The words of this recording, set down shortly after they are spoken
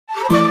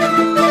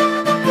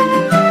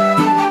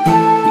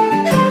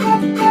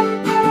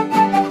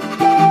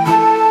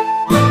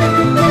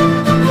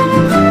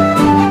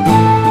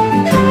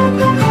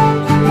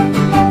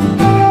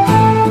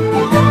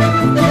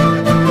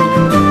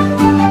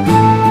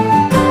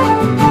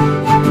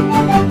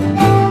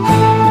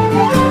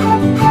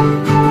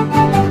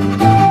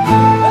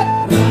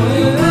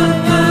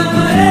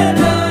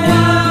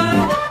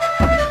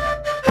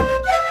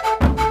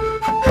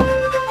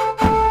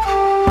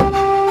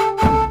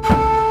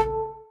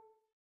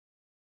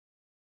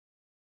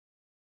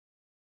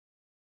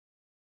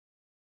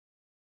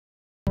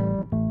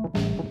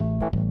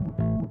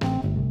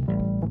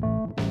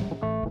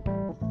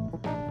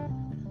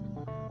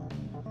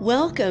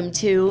Welcome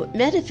to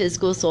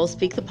Metaphysical Soul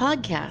Speak the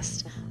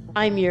podcast.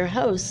 I'm your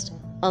host,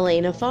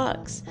 Elena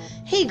Fox.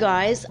 Hey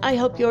guys, I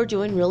hope you're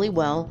doing really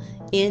well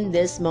in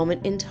this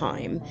moment in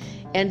time,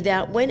 and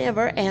that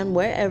whenever and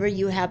wherever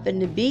you happen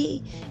to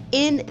be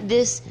in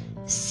this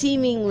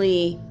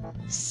seemingly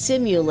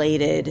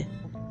simulated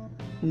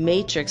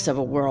matrix of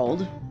a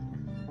world,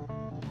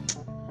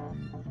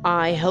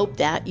 I hope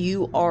that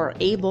you are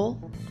able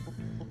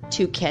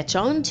to catch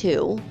on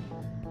to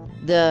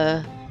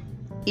the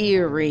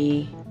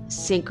eerie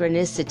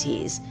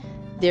synchronicities.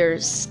 They're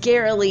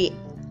scarily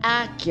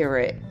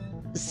accurate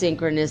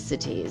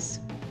synchronicities.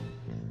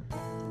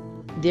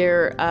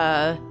 They're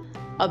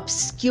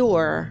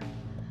obscure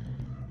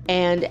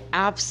and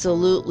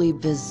absolutely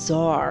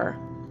bizarre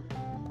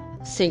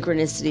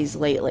synchronicities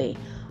lately.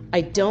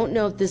 I don't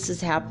know if this is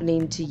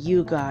happening to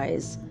you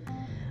guys,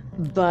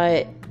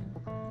 but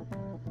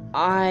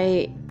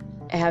I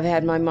have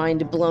had my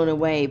mind blown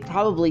away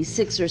probably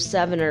 6 or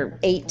 7 or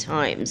 8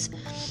 times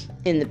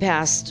in the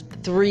past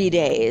 3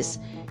 days.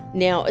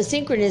 Now, a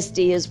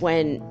synchronicity is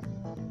when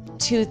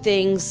two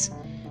things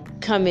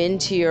come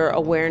into your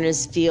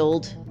awareness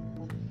field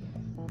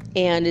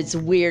and it's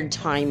weird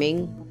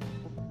timing.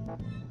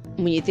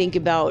 When you think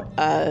about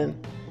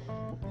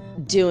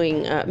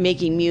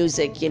making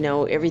music,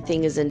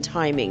 everything is in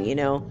timing,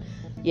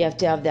 you have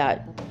to have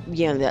that,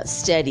 that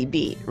steady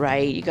beat,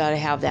 right? You got to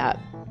have that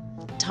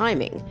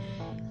timing.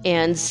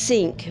 And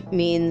sync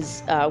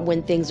means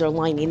when things are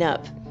lining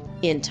up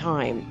in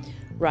time,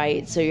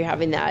 right? So you're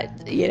having that,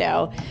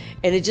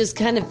 and it just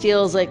kind of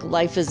feels like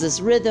life is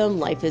this rhythm,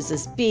 life is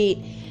this beat,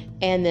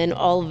 and then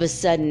all of a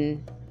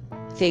sudden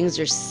things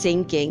are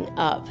syncing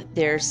up.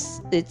 It's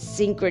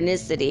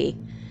synchronicity,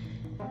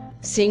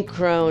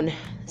 synchron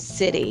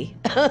city,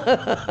 or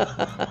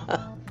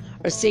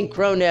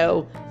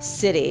synchrono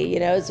city,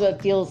 it's what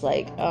it feels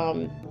like.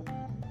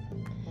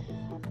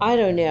 I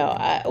don't know.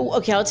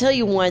 Okay, I'll tell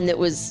you one that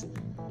was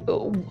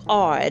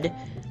odd.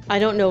 I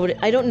don't know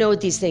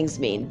what these things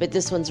mean, but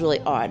this one's really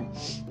odd.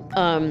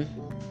 And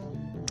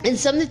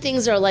some of the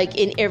things are like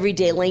in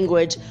everyday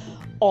language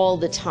all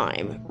the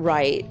time,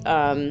 right?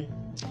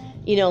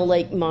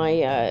 Like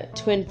my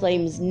twin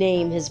flame's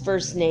name, his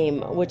first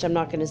name, which I'm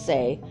not going to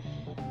say,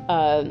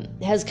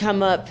 has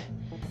come up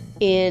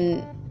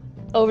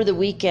over the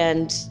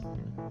weekend.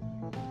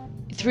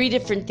 3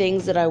 different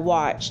things that I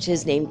watched,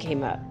 his name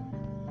came up.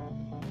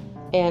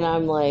 And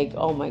I'm like,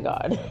 oh my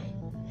God.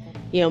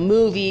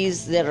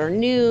 Movies that are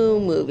new,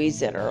 movies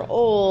that are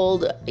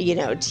old,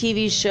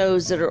 TV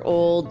shows that are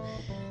old.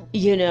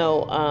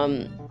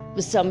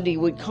 Somebody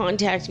would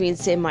contact me and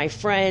say my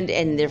friend,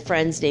 and their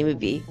friend's name would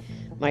be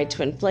my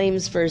twin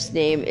flame's first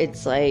name.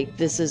 It's like,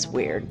 this is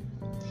weird.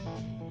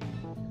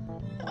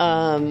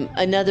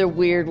 Another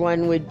weird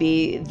one would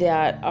be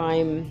that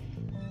I'm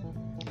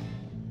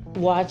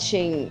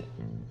watching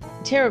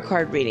tarot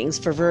card readings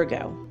for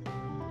Virgo.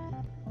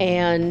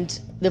 And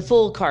the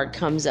Fool card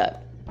comes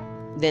up,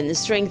 then the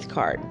Strength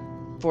card,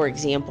 for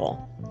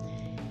example.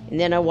 And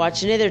then I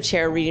watch another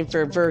tarot reading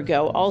for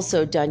Virgo,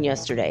 also done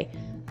yesterday.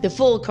 The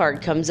Fool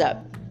card comes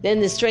up, then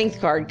the Strength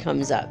card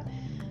comes up,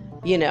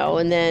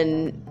 and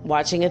then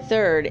watching a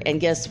third, and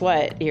guess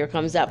what? Here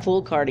comes that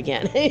Fool card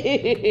again.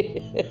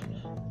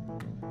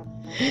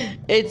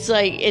 It's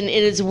like, and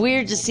it's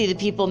weird to see the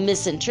people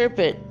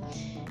misinterpret.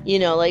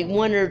 Like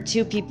 1 or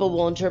 2 people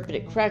will interpret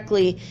it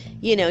correctly.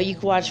 You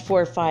could watch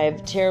 4 or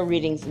 5 tarot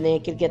readings and they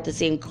could get the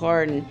same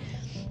card, and,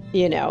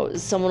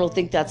 someone will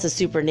think that's a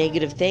super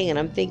negative thing. And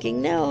I'm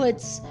thinking, no,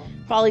 it's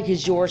probably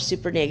because you're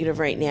super negative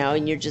right now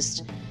and you're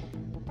just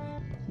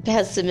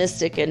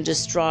pessimistic and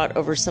distraught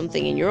over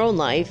something in your own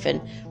life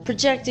and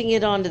projecting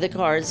it onto the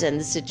cards and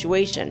the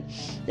situation.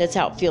 That's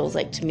how it feels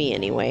like to me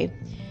anyway.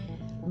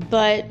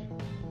 But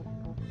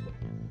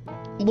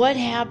what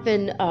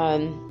happened,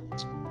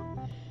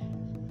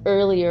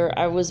 earlier,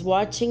 I was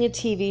watching a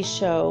TV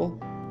show,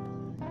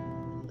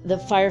 The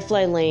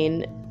Firefly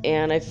Lane,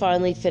 and I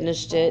finally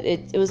finished it.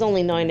 It was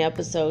only 9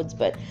 episodes,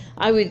 but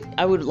I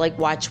would like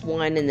watch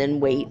one and then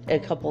wait a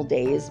couple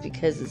days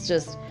because it's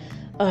just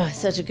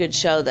such a good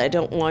show that I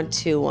don't want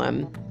to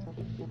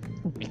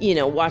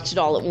watch it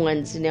all at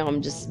once. And now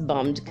I'm just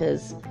bummed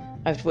because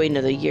I have to wait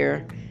another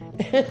year.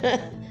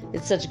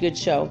 It's such a good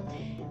show.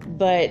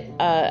 But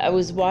I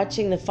was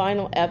watching the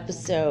final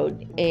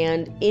episode,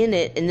 and in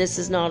it, and this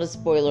is not a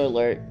spoiler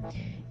alert,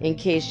 in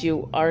case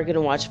you are going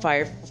to watch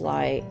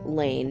Firefly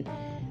Lane,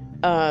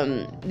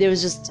 there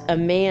was just a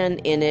man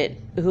in it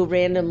who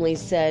randomly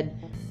said,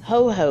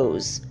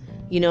 ho-hos,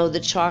 the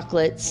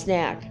chocolate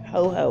snack,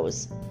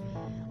 ho-hos.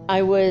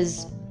 I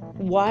was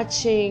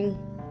watching,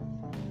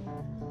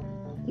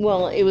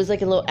 well, it was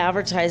like a little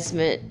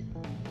advertisement.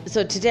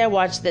 So today I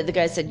watched that the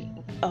guy said,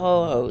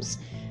 ho-hos.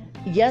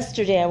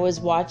 Yesterday I was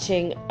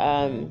watching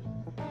a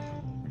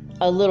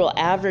little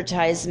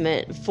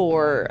advertisement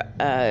for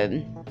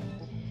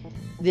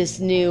this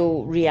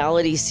new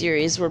reality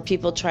series where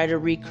people try to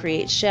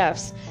recreate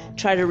snacks.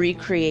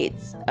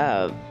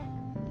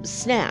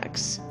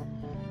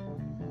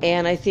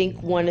 And I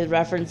think one of the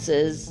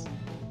references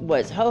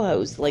was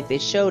ho-hos, like they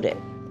showed it.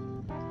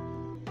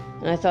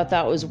 And I thought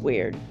that was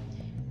weird.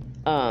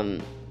 Like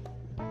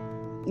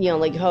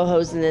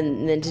ho-hos, and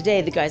then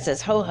today the guy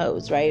says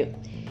ho-hos, right?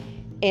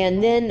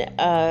 And then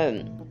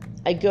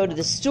I go to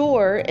the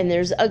store, and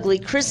there's ugly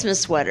Christmas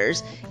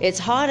sweaters. It's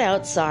hot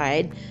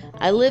outside.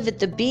 I live at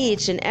the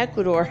beach in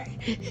Ecuador.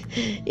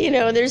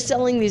 They're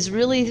selling these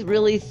really,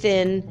 really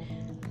thin,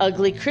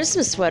 ugly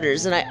Christmas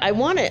sweaters. And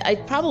I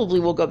probably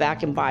will go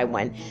back and buy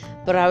one.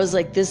 But I was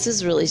like, this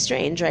is really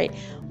strange, right?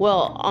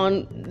 Well,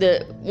 on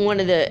one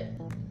of the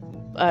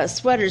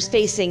sweaters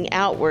facing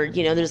outward,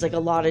 there's like a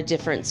lot of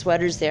different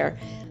sweaters there.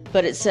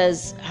 But it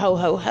says ho,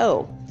 ho,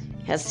 ho.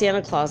 It has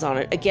Santa Claus on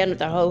it. Again with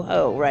the ho,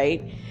 ho,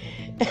 right?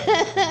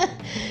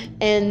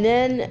 And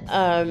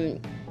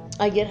then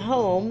I get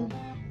home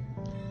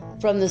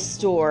from the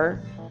store,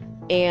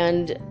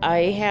 and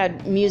I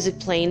had music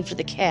playing for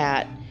the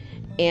cat,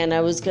 and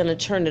I was going to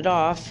turn it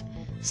off.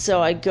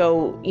 So I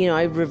go,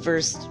 I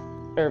reversed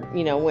or,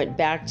 went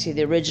back to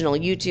the original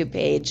YouTube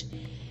page,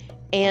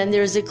 and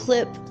there's a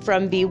clip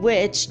from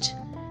Bewitched,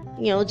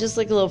 just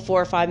like a little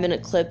 4 or 5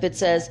 minute clip. It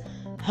says,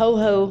 Ho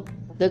Ho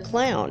the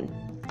Clown.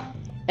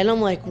 And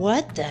I'm like,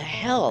 what the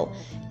hell?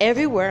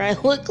 Everywhere I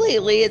look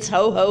lately, it's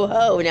ho, ho,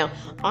 ho. Now,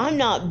 I'm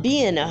not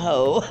being a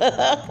hoe.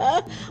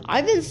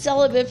 I've been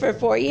celibate for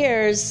 4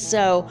 years,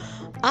 so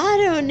I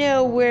don't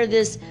know where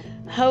this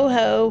ho,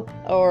 ho,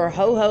 or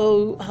ho,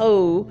 ho,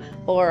 ho,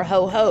 or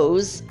ho,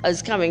 hos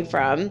is coming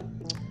from.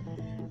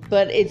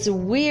 But it's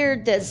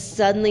weird that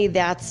suddenly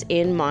that's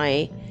in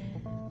my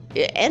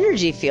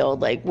energy field.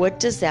 Like, what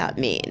does that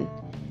mean?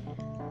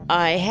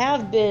 I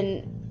have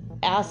been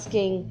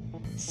asking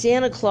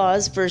Santa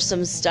Claus for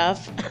some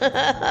stuff.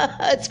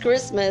 It's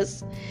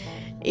Christmas,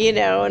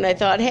 and I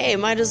thought, hey,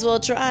 might as well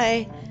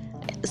try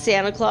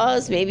Santa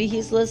Claus. Maybe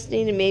he's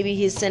listening, and maybe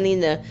he's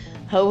sending the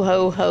ho,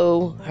 ho,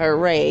 ho,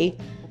 hooray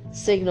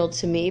signal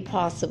to me,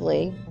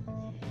 possibly.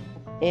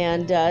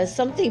 And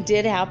something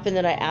did happen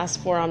that I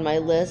asked for on my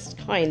list,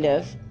 kind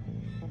of.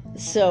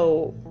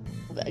 So,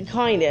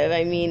 kind of.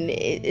 I mean,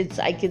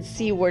 I could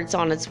see where it's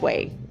on its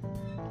way.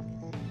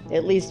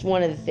 At least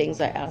one of the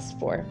things I asked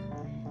for.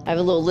 I have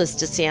a little list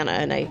to Santa,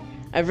 and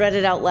I've read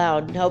it out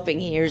loud, hoping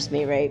he hears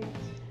me, right?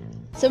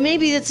 So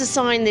maybe it's a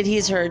sign that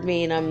he's heard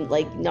me, and I'm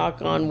like,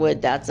 knock on wood,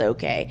 that's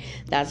okay.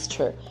 That's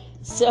true.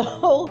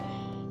 So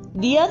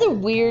the other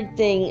weird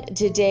thing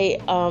today,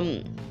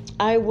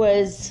 I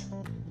was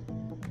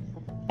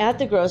at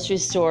the grocery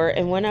store,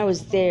 and when I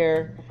was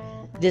there,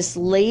 this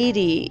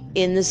lady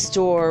in the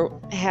store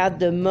had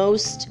the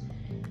most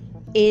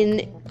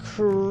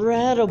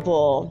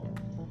incredible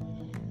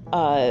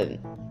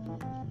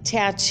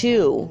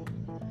tattoo.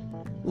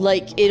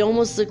 Like, it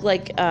almost looked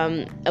like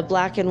a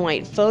black and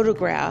white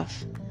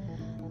photograph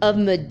of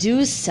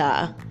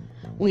Medusa,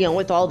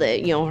 with all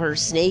the, her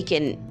snake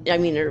and,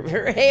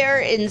 her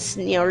hair, and,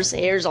 her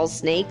hair's all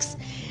snakes.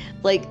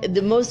 Like,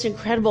 the most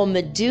incredible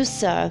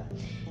Medusa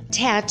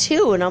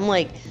tattoo. And I'm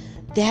like,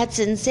 that's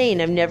insane.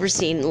 I've never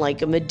seen,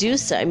 like, a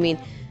Medusa. I mean,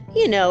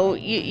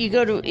 you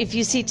go to, if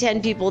you see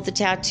 10 people with a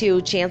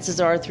tattoo, chances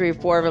are 3 or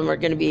 4 of them are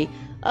going to be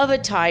of a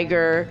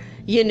tiger,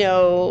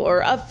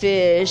 or a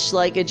fish,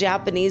 like a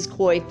Japanese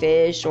koi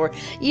fish, or,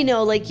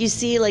 like you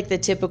see, like the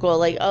typical,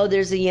 like, oh,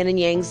 there's a yin and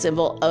yang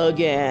symbol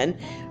again,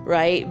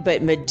 right?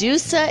 But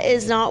Medusa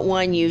is not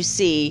one you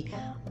see,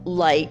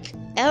 like,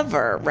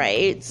 ever,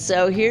 right?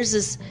 So here's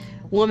this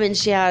woman,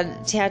 she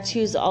had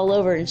tattoos all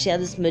over, and she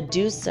had this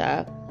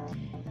Medusa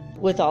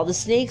with all the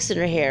snakes in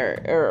her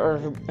hair,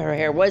 or her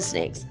hair was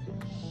snakes.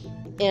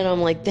 And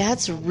I'm like,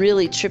 that's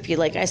really trippy.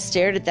 Like, I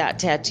stared at that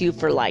tattoo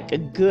for like a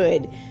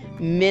good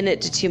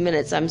minute to 2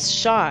 minutes. I'm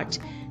shocked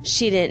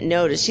she didn't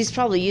notice. She's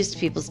probably used to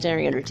people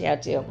staring at her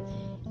tattoo.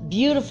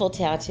 Beautiful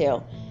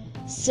tattoo.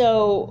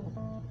 So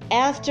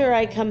after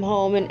I come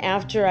home, and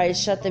after I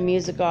shut the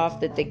music off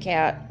that the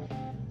cat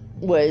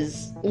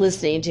was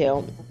listening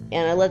to,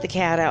 and I let the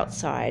cat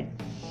outside,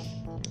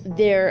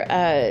 there,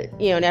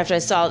 and after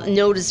I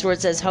noticed where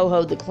it says Ho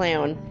Ho the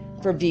Clown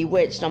for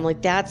Bewitched, I'm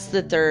like, that's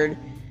the third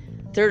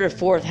or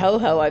fourth ho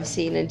ho I've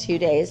seen in 2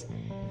 days.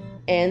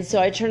 And so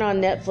I turn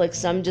on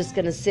Netflix. I'm just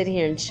going to sit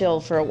here and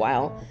chill for a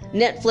while.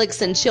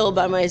 Netflix and chill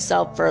by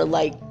myself for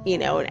like,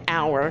 an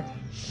hour,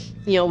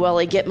 while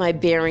I get my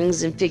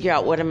bearings and figure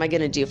out what am I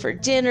going to do for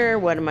dinner?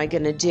 What am I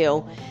going to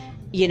do,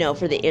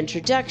 for the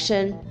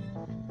introduction?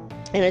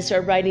 And I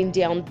start writing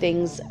down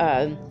things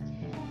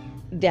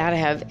that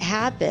have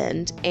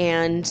happened.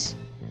 And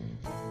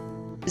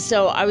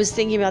so I was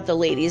thinking about the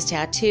lady's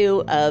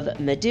tattoo of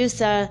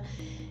Medusa,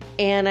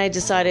 and I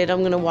decided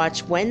I'm going to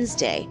watch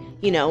Wednesday,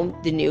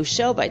 the new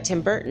show by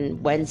Tim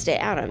Burton, Wednesday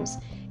Addams.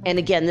 And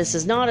again, this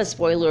is not a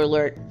spoiler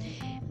alert,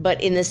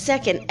 but in the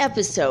second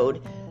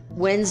episode,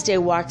 Wednesday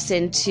walks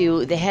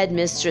into the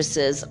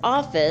headmistress's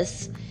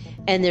office,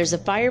 and there's a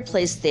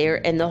fireplace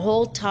there, and the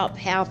whole top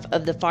half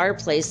of the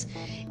fireplace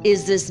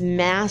is this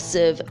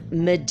massive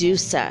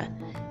Medusa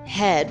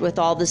head with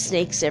all the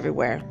snakes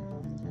everywhere.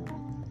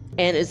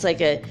 And it's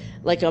like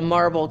a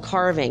marble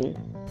carving.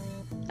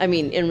 I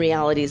mean, in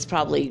reality, it's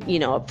probably,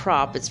 a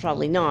prop. It's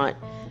probably not.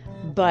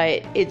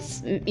 But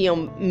it's,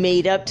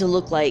 made up to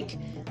look like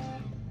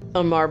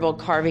a marble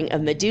carving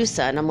of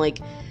Medusa. And I'm like,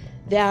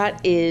 that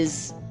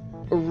is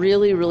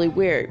really, really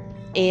weird.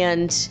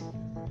 And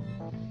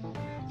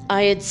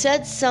I had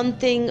said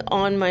something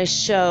on my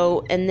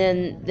show, and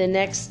then the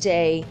next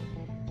day,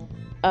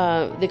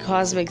 the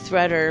Cosmic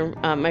Threader,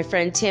 my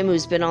friend Tim,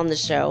 who's been on the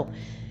show,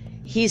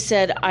 he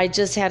said, I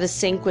just had a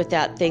sync with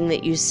that thing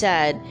that you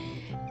said.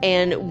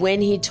 And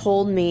when he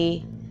told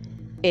me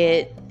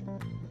it,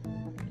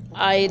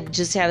 I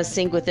just had a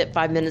sync with it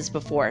 5 minutes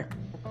before.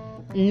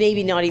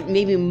 Maybe not even,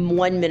 maybe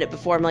 1 minute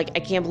before. I'm like, I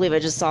can't believe I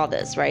just saw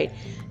this, right?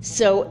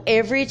 So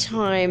every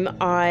time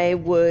I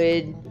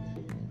would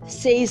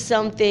say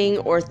something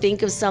or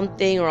think of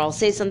something, or I'll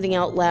say something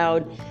out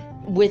loud,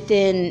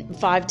 within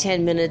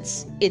 5-10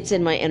 minutes, it's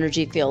in my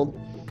energy field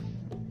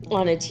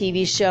on a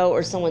TV show,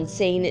 or someone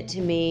saying it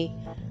to me,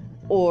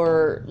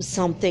 or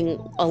something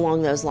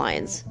along those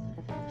lines.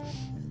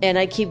 And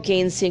I keep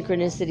getting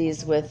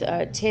synchronicities with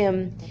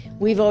Tim.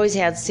 We've always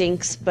had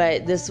syncs,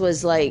 but this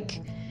was like,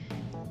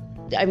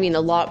 I mean,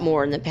 a lot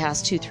more in the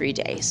past 2-3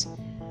 days.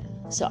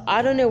 So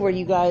I don't know where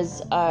you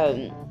guys,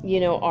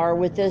 are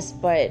with this,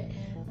 but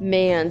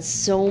man,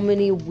 so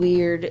many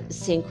weird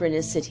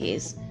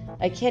synchronicities.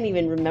 I can't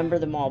even remember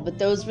them all, but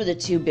those were the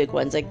two big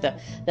ones, like the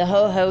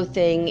ho-ho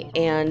thing,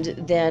 and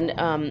then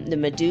the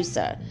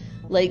Medusa.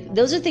 Like,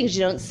 those are things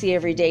you don't see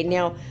every day.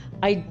 Now,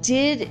 I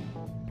did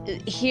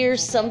hear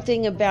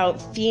something about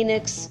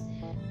Phoenix,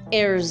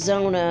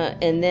 Arizona,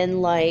 and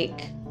then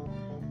like,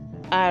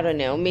 I don't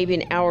know, maybe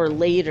an hour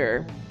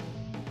later,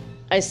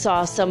 I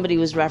saw somebody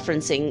was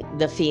referencing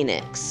the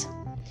Phoenix.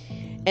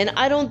 And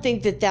I don't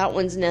think that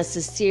one's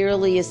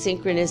necessarily a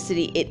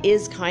synchronicity. It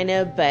is kind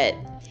of, but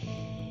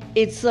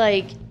it's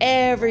like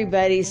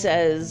everybody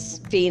says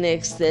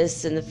Phoenix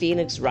this and the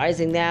Phoenix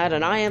rising that,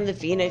 and I am the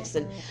Phoenix.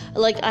 And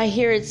like, I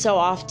hear it so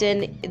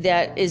often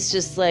that it's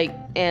just like,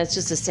 it's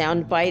just a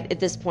sound bite at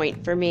this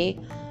point for me.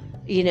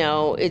 You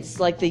know, it's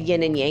like the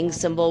yin and yang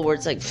symbol, where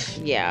it's like,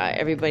 yeah,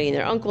 everybody and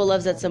their uncle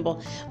loves that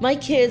symbol. My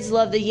kids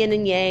love the yin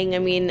and yang. I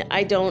mean,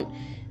 I don't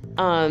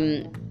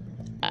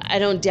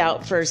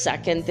doubt for a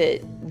second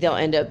that they'll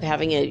end up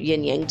having a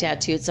yin yang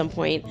tattoo at some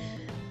point.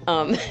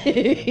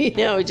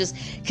 Just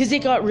because they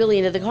got really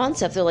into the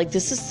concept. They're like,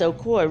 this is so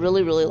cool. I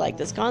really, really like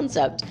this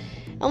concept.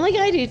 I'm like,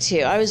 I do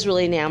too. I was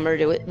really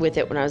enamored with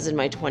it when I was in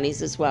my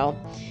 20s as well.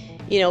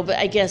 But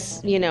I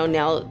guess,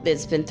 now that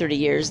it's been 30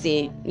 years,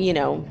 the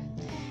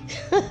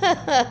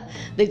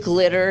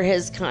glitter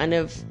has kind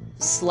of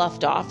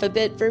sloughed off a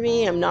bit for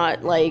me. I'm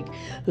not like,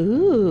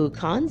 ooh,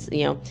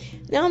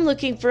 now I'm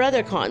looking for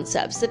other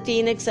concepts. The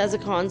Phoenix as a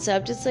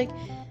concept, it's like,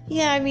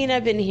 yeah, I mean,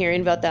 I've been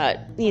hearing about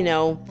that,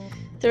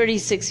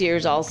 36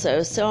 years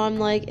also. So I'm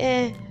like,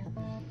 the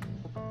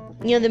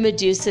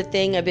Medusa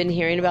thing I've been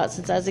hearing about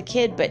since I was a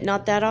kid, but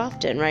not that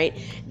often, right?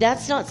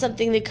 That's not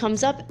something that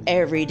comes up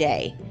every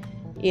day.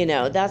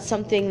 That's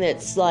something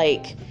that's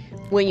like,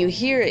 when you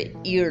hear it,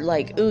 you're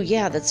like, ooh,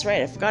 yeah, that's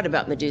right. I forgot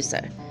about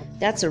Medusa.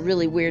 That's a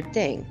really weird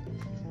thing.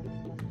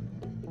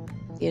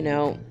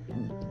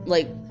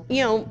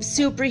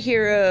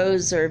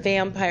 Superheroes or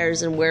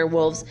vampires and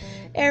werewolves,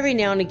 every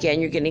now and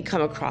again you're going to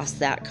come across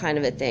that kind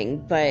of a thing.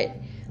 But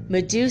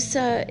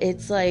Medusa,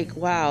 it's like,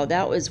 wow,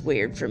 that was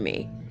weird for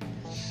me.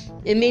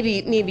 And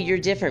maybe you're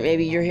different.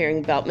 Maybe you're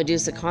hearing about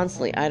Medusa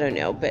constantly. I don't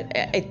know. But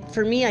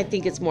for me, I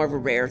think it's more of a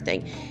rare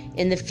thing.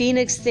 And the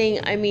Phoenix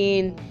thing, I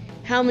mean,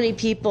 how many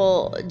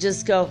people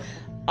just go,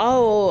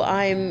 oh,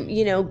 I'm,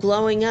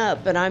 glowing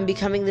up and I'm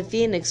becoming the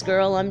Phoenix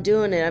girl. I'm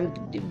doing it. I'm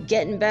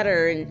getting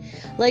better. And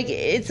like,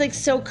 it's like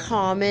so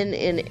common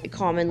in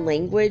common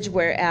language,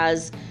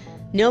 whereas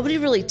nobody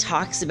really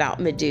talks about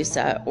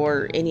Medusa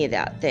or any of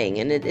that thing.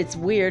 And it's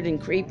weird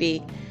and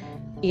creepy.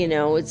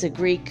 It's a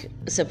Greek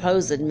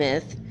supposed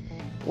myth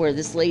where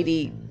this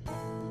lady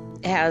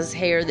has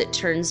hair that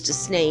turns to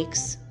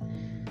snakes.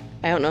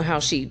 I don't know how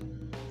she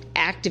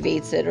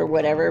activates it or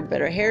whatever,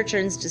 but her hair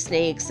turns to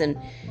snakes. And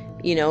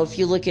if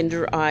you look into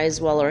her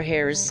eyes while her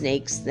hair is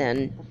snakes,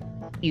 then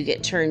you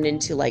get turned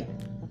into like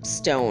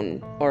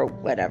stone or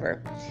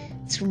whatever.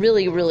 It's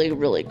really, really,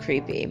 really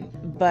creepy.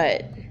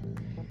 But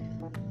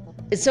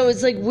so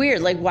it's like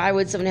weird. Like, why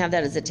would someone have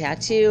that as a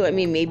tattoo? I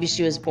mean, maybe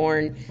she was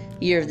born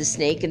Year of the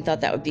Snake and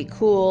thought that would be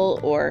cool,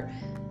 or,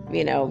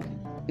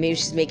 maybe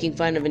she's making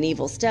fun of an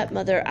evil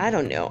stepmother. I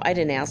don't know. I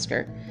didn't ask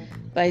her.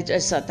 But I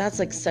just thought that's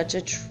like such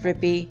a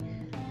trippy,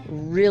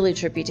 really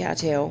trippy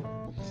tattoo.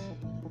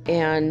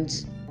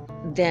 And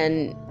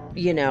then,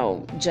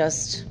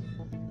 just,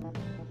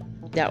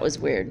 that was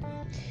weird.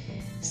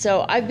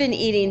 So I've been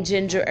eating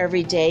ginger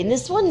every day. And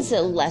this one's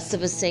less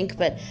of a sync,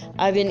 but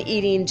I've been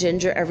eating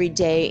ginger every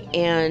day.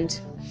 And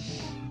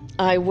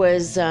I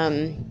was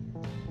in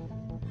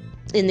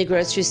the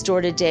grocery store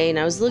today, and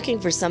I was looking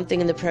for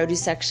something in the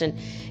produce section.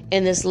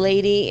 And this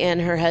lady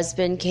and her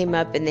husband came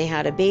up, and they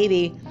had a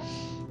baby.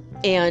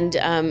 And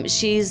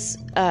she's,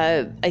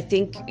 I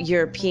think,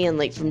 European,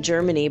 like from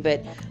Germany,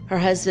 but her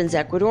husband's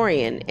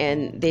Ecuadorian,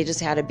 and they just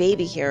had a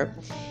baby here.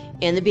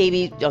 And the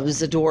baby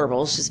was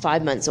adorable. She's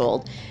 5 months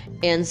old.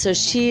 And so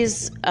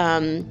she's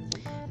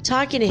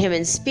talking to him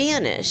in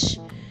Spanish.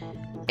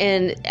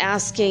 and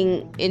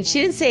asking, and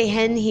she didn't say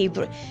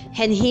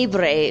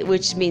jengibre,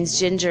 which means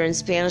ginger in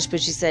Spanish, but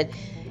she said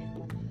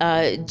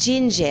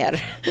ginger,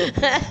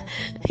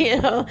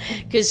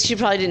 because she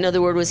probably didn't know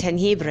the word was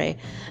jengibre,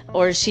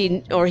 or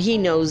he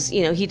knows,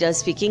 he does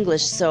speak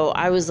English. So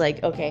I was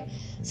like, okay.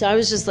 So I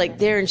was just like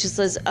there, and she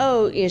says,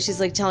 oh, she's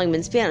like telling him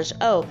in Spanish,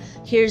 oh,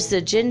 here's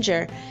the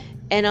ginger.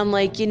 And I'm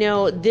like,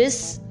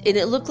 this, and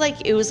it looked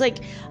like it was like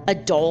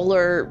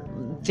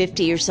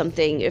 $1.50 or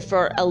something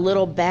for a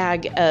little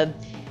bag of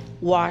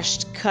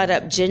washed, cut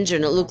up ginger.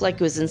 And it looked like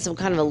it was in some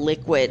kind of a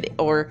liquid,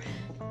 or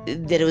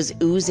that it was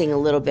oozing a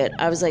little bit.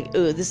 I was like,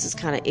 ooh, this is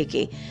kind of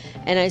icky.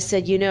 And I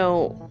said,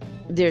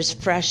 there's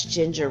fresh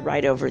ginger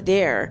right over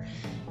there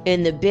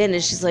in the bin.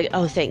 And she's like,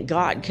 oh, thank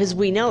God. Because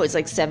we know it's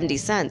like 70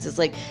 cents. It's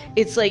like,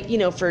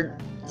 for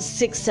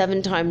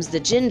 6-7 times the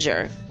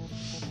ginger.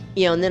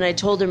 And then I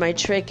told her my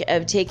trick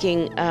of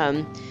taking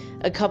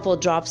a couple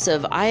drops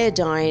of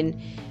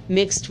iodine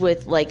mixed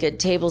with like a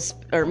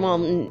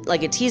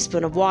like a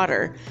teaspoon of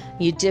water.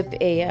 You dip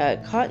a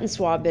cotton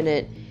swab in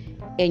it,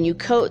 and you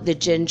coat the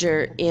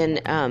ginger in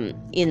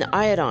the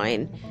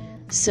iodine,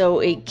 so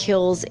it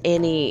kills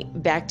any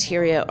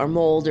bacteria or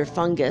mold or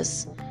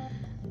fungus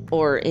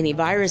or any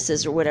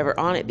viruses or whatever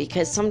on it,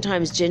 because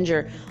sometimes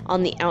ginger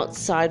on the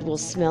outside will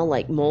smell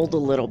like mold a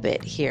little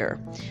bit here.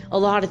 A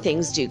lot of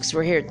things do, because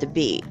we're here at the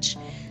beach.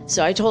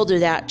 So I told her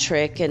that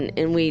trick,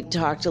 and we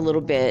talked a little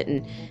bit,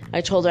 and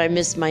I told her I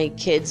miss my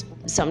kids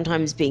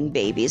sometimes being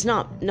babies.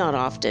 Not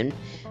often.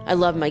 I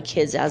love my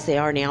kids as they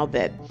are now,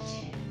 but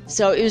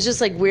so it was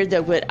just like weird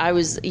that what I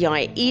was,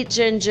 I eat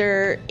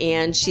ginger,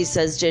 and she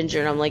says ginger,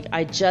 and I'm like,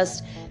 I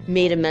just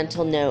made a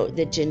mental note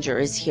that ginger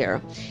is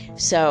here.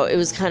 So it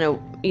was kind of,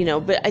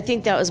 but I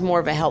think that was more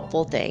of a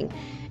helpful thing.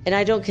 And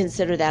I don't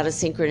consider that a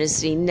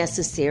synchronicity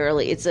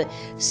necessarily. It's a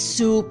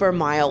super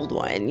mild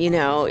one.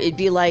 It'd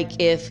be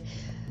like if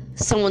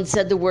someone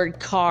said the word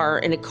car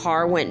and a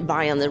car went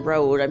by on the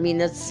road. I mean,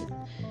 that's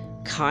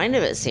kind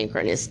of a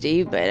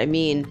synchronicity, but I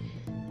mean,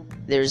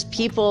 there's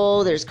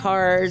people, there's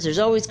cars, there's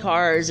always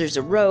cars, there's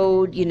a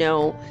road,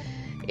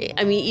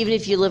 I mean, even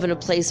if you live in a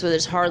place where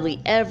there's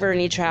hardly ever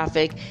any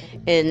traffic,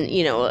 and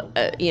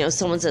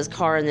someone says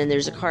car and then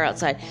there's a car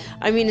outside,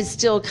 I mean, it's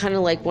still kind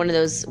of like one of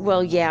those,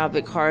 well, yeah,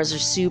 but cars are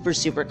super,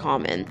 super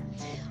common.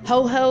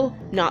 Ho-ho,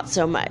 not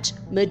so much.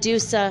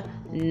 Medusa,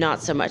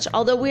 not so much.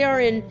 Although we are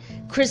in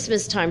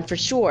Christmas time for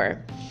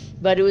sure.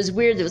 But it was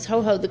weird. There was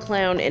Ho-ho the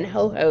clown and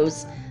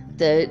Ho-ho's,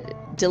 the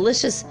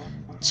delicious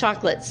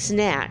chocolate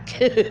snack,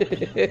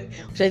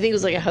 which I think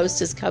was like a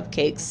Hostess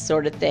cupcakes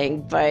sort of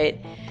thing. But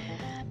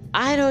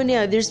I don't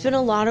know. There's been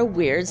a lot of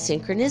weird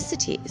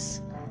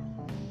synchronicities.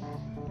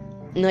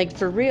 Like,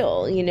 for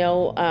real, in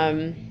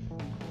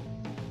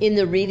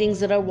the readings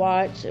that I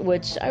watch,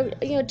 which I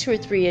 2 or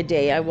 3 a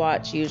day I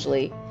watch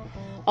usually.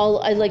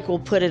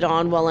 Will put it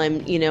on while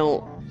I'm,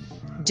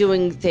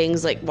 doing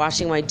things like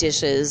washing my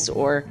dishes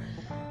or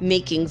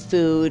making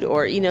food,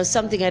 or,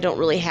 something I don't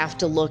really have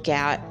to look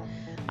at.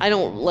 I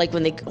don't like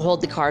when they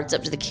hold the cards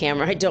up to the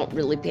camera. I don't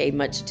really pay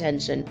much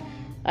attention.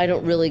 I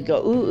don't really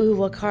go, ooh,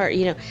 what card?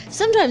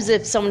 Sometimes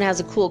if someone has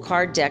a cool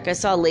card deck, I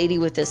saw a lady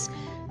with this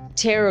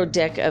tarot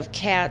deck of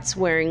cats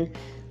wearing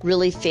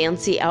really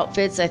fancy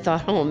outfits. I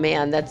thought, oh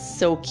man, that's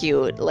so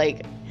cute.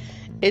 Like,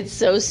 it's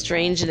so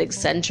strange and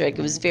eccentric.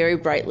 It was very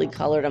brightly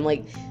colored. I'm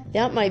like,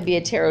 that might be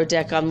a tarot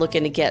deck I'm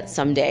looking to get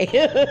someday.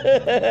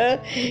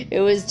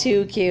 It was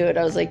too cute.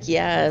 I was like,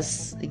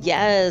 yes.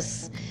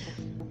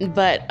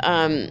 But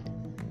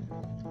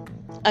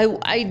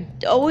I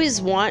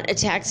always want a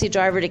taxi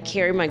driver to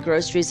carry my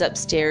groceries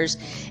upstairs,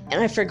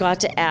 and I forgot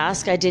to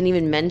ask. I didn't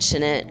even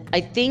mention it. I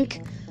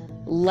think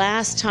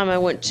last time I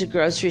went to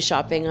grocery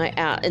shopping,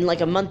 in like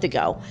a month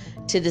ago,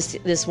 to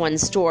this one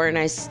store, and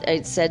I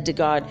said to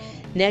God,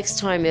 next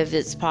time, if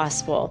it's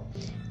possible,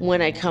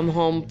 when I come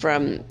home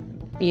from,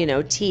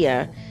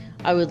 Tia,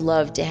 I would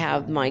love to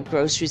have my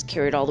groceries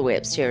carried all the way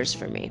upstairs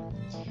for me.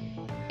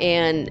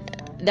 And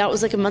that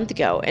was like a month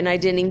ago, and I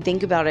didn't even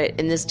think about it,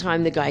 and this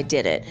time the guy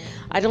did it.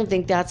 I don't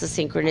think that's a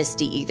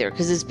synchronicity either,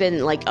 because it's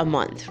been like a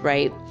month,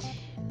 right?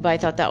 But I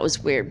thought that was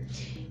weird.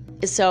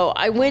 So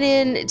I went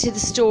in to the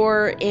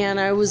store, and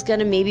I was going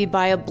to maybe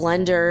buy a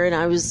blender, and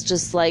I was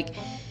just like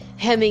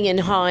hemming and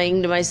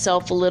hawing to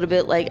myself a little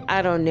bit, like,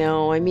 I don't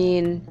know. I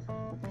mean,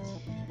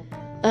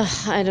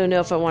 I don't know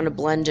if I want a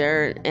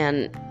blender,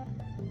 and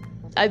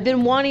I've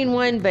been wanting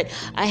one, but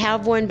I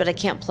have one, but I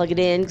can't plug it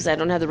in because I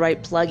don't have the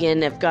right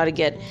plug-in. I've got to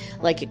get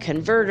like a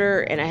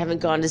converter, and I haven't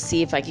gone to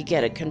see if I could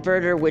get a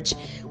converter, which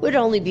would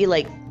only be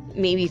like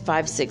maybe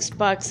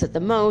 $5-6 at the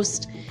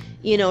most.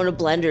 And a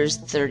blender's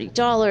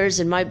 $30,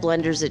 and my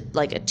blender's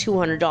like a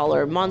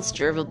 $200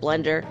 monster of a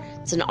blender.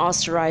 It's an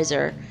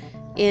Osterizer.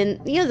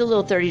 And, the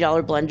little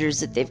 $30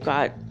 blenders that they've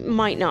got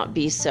might not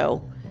be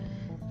so,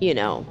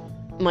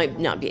 might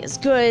not be as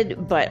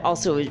good, but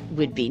also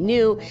would be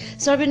new.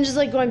 So I've been just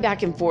like going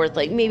back and forth,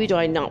 like, maybe do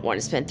I not want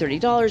to spend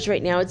 $30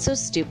 right now? It's so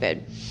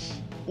stupid.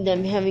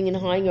 I'm having and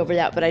hawing over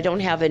that, but I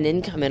don't have an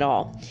income at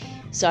all.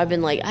 So I've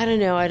been like, I don't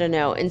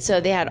know. And so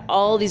they had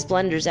all these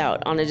blenders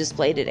out on a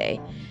display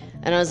today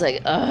And I was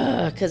like,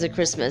 ugh, because of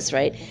Christmas,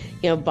 right?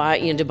 To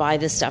buy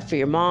this stuff for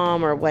your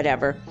mom or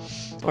whatever,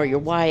 or your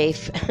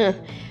wife.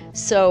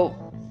 So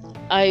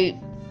I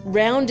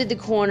rounded the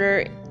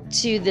corner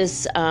to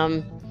this,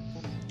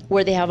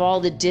 where they have all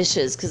the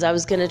dishes, because I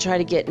was going to try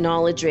to get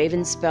Knowledge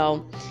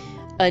Ravenspell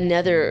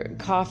another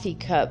coffee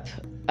cup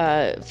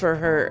for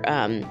her.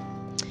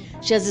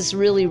 She has this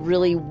really,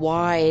 really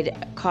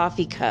wide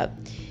coffee cup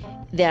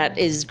that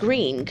is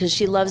green, because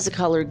she loves the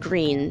color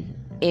green.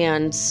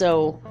 And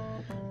so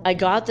I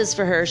got this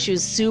for her. She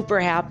was super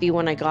happy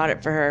when I got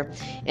it for her.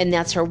 And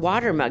that's her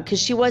water mug, because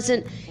she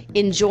wasn't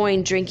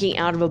enjoying drinking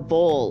out of a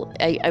bowl.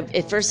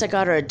 At first I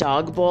got her a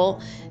dog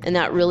bowl, and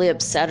that really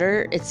upset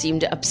her. It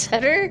seemed to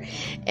upset her.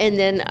 And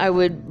then I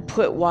would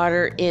put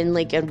water in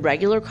like a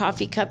regular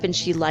coffee cup, and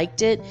she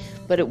liked it,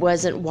 but it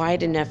wasn't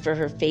wide enough for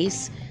her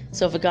face.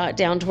 So if it got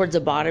down towards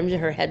the bottom,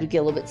 her head would get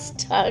a little bit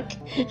stuck.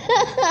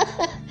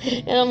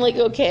 And I'm like,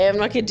 okay, I'm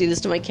not going to do this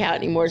to my cat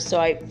anymore. So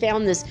I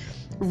found this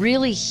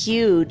really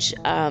huge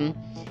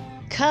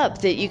cup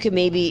that you could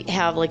maybe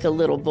have like a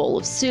little bowl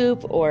of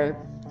soup or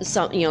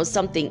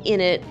something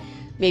in it,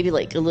 maybe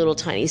like a little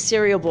tiny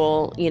cereal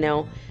bowl,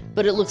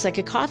 but it looks like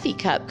a coffee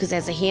cup because it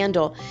has a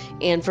handle.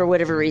 And for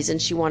whatever reason,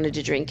 she wanted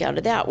to drink out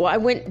of that. Well, I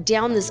went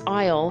down this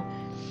aisle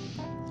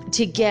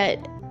to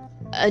get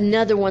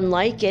another one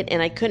like it,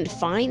 and I couldn't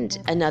find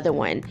another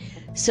one.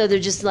 So they're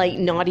just like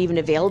not even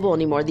available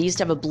anymore. They used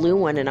to have a blue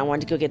one, and I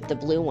wanted to go get the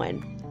blue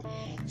one.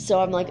 So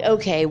I'm like,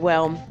 okay,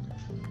 well,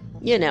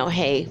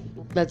 hey,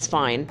 that's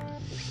fine.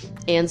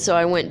 And so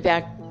I went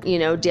back,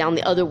 down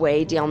the other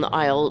way, down the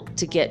aisle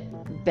to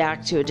get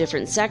back to a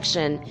different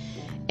section.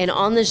 And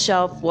on the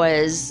shelf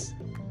was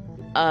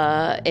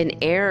an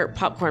Air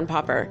popcorn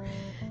popper.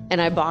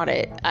 And I bought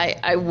it.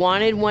 I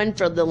wanted one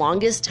for the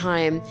longest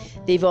time.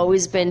 They've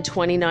always been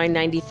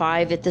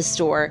 $29.95 at the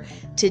store.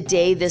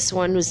 Today, this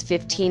one was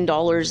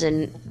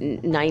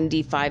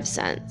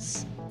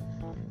 $15.95.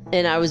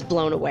 And I was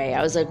blown away.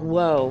 I was like,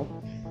 whoa,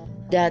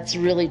 that's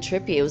really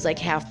trippy. It was like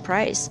half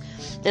price.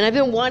 And I've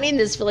been wanting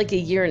this for like a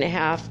year and a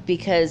half,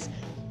 because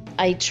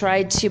I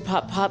tried to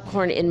pop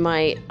popcorn in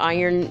my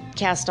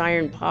cast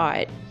iron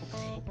pot,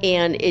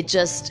 and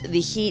the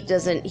heat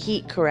doesn't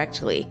heat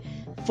correctly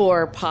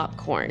for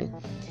popcorn.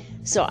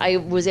 So I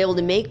was able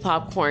to make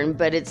popcorn,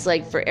 but it's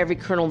like for every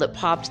kernel that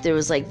popped, there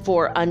was like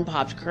 4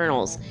 unpopped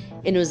kernels,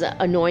 and it was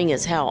annoying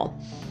as hell.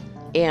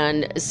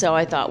 And so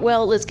I thought,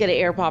 well, let's get an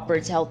air popper.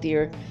 It's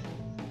healthier.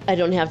 I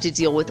don't have to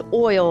deal with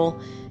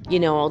oil.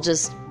 I'll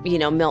just,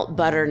 melt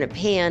butter in a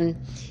pan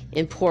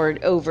and pour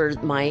it over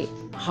my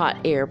hot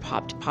air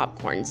popped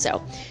popcorn.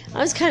 So I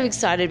was kind of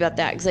excited about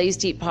that, because I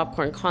used to eat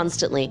popcorn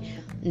constantly.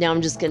 Now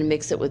I'm just going to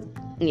mix it with,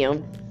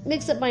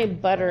 mix up my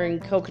butter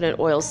and coconut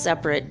oil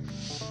separate,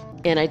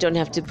 and I don't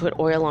have to put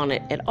oil on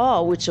it at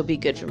all, which will be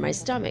good for my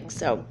stomach.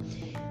 So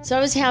I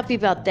was happy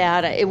about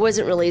that. It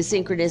wasn't really a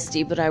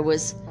synchronicity, but I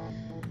was,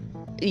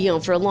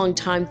 for a long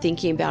time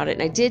thinking about it.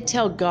 And I did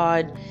tell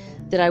God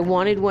that I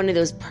wanted one of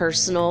those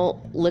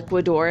personal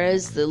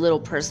liquidoras, the little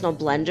personal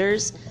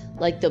blenders,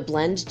 like the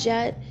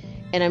BlendJet.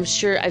 And I'm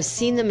sure I've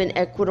seen them in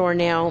Ecuador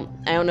now.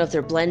 I don't know if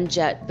they're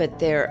BlendJet, but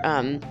they're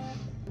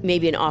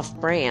maybe an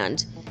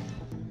off-brand.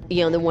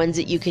 The ones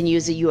that you can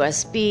use a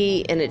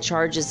USB and it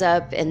charges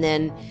up, and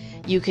then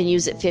you can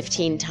use it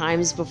 15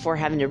 times before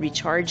having to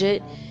recharge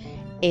it.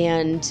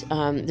 And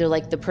they're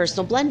like the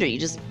personal blender. You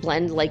just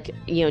blend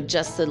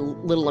just the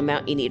little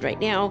amount you need right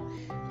now,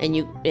 and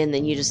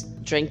then you just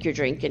drink your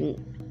drink and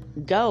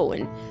go,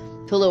 and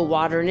put a little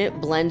water in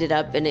it, blend it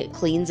up, and it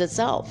cleans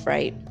itself,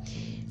 right?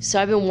 So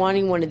I've been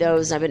wanting one of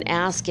those. I've been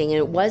asking, and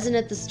it wasn't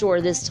at the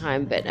store this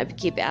time, but I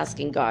keep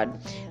asking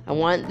God, I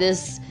want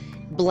this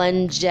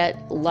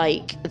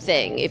BlendJet-like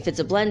thing. If it's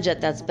a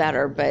BlendJet, that's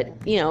better, but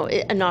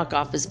a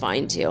knockoff is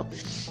fine too.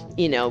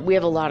 We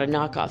have a lot of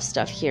knockoff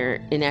stuff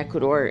here in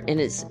Ecuador, and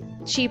it's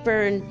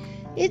cheaper, and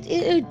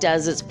it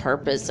does its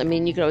purpose. I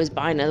mean, you could always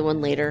buy another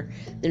one later.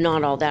 They're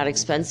not all that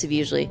expensive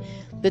usually.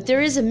 But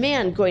there is a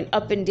man going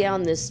up and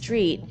down this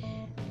street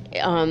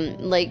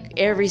like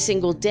every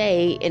single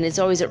day, and it's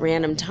always at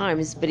random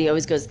times, but he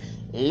always goes,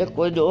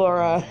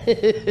 Liquidora.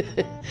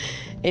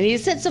 And he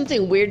said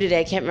something weird today.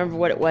 I can't remember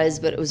what it was,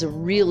 but it was a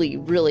really,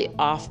 really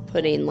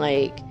off-putting,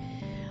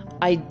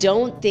 I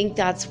don't think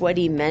that's what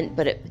he meant,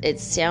 but it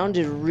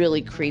sounded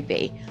really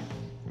creepy.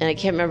 And I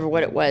can't remember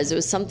what it was. It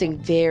was something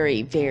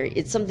very, very,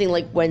 it's something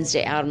like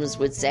Wednesday Addams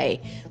would say,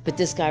 but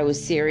this guy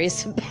was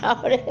serious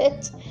about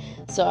it.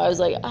 So I was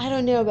like, I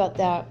don't know about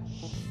that.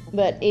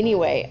 But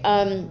anyway,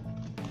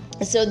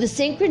 so the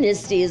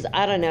synchronicities,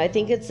 I don't know. I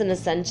think it's an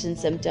ascension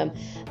symptom.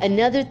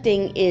 Another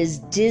thing is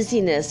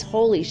dizziness.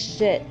 Holy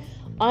shit.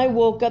 I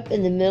woke up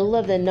in the middle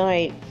of the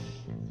night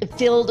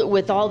filled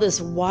with all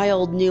this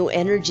wild new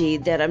energy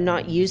that I'm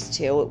not used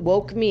to. It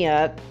woke me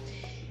up,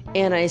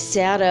 and I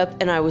sat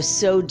up, and I was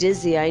so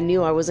dizzy I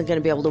knew I wasn't going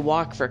to be able to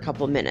walk for a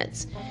couple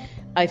minutes.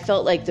 I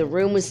felt like the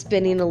room was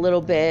spinning a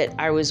little bit.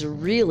 I was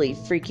really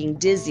freaking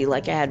dizzy,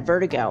 like I had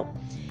vertigo.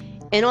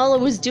 And all I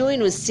was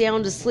doing was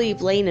sound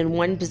asleep, laying in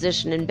one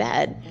position in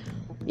bed.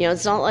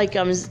 It's not like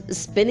I'm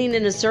spinning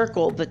in a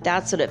circle, but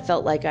that's what it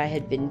felt like I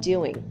had been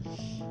doing.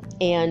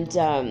 And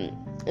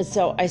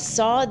so I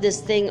saw this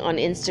thing on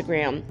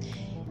Instagram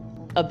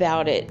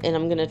about it, and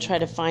I'm going to try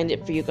to find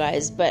it for you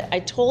guys. But I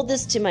told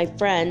this to my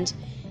friend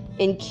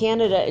in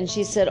Canada, and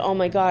she said, oh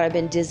my God, I've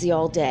been dizzy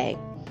all day.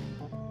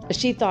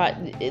 She thought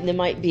there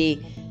might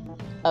be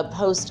a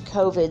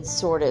post-COVID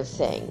sort of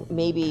thing.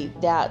 Maybe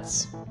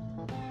that's,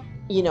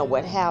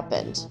 what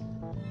happened.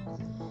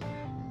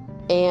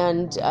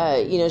 And,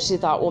 she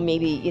thought, well,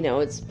 maybe,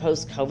 it's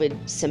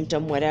post-COVID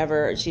symptom,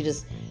 whatever. She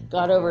just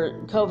got over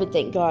COVID,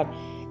 thank God.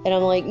 And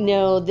I'm like,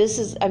 no,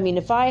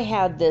 if I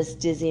had this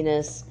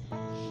dizziness,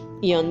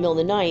 in the middle of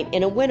the night,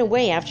 and it went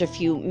away after a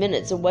few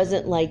minutes, it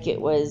wasn't like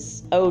it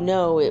was, oh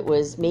no, it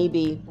was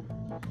maybe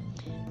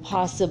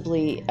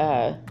possibly,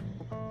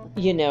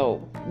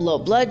 low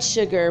blood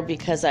sugar,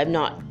 because I'm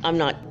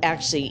not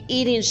actually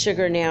eating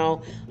sugar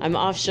now. I'm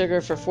off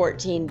sugar for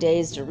 14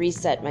 days to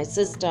reset my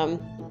system.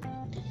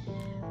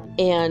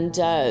 And,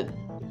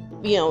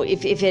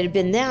 if it had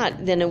been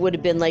that, then it would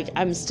have been like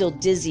I'm still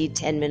dizzy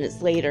 10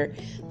 minutes later.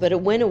 But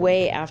it went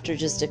away after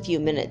just a few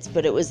minutes.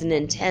 But it was an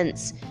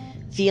intense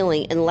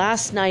feeling. And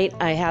last night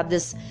I had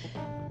this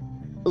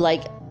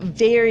like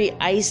very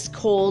ice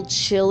cold,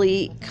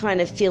 chilly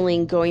kind of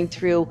feeling going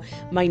through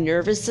my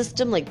nervous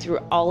system, like through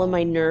all of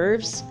my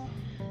nerves.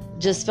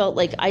 Just felt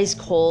like ice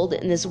cold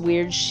and this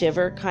weird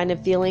shiver kind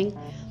of feeling.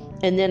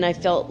 And then I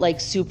felt like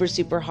super,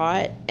 super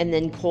hot and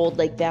then cold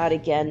like that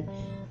again.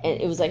 And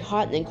it was like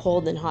hot and then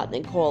cold and hot and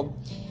then cold.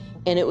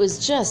 And it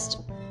was just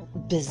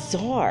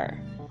bizarre.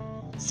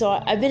 So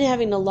I've been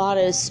having a lot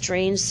of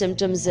strange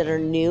symptoms that are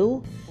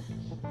new.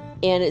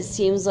 And it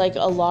seems like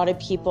a lot of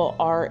people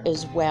are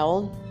as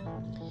well.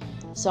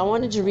 So I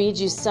wanted to read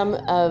you some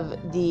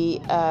of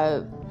the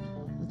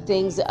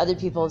things that other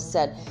people have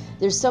said.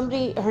 There's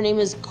somebody, her name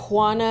is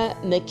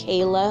Kwana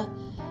Michaela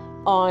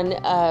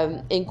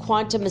in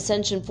Quantum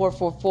Ascension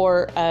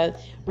 444,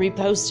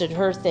 reposted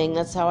her thing.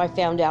 That's how I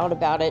found out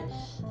about it.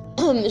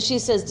 She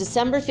says,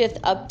 December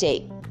 5th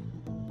update.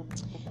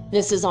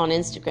 This is on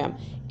Instagram.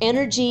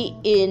 Energy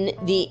in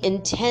the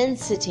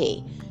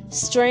intensity,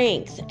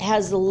 strength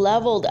has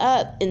leveled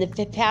up in the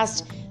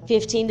past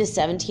 15 to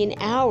 17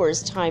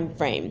 hours time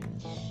frame.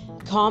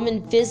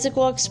 Common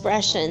physical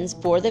expressions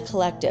for the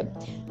collective.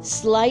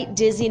 Slight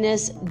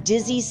dizziness,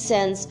 dizzy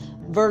sense,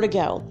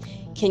 vertigo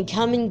can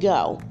come and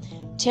go.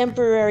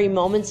 Temporary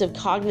moments of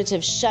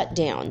cognitive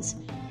shutdowns.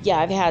 Yeah,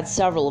 I've had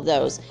several of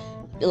those.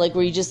 Like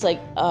where you just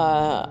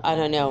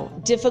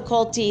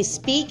difficulty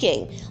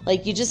speaking.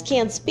 Like you just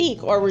can't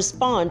speak or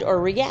respond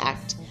or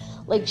react.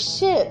 Like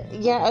shit.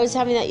 Yeah, I was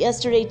having that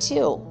yesterday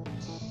too.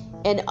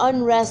 And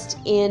unrest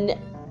in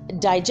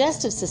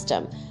digestive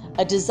system.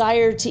 A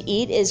desire to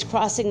eat is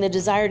crossing the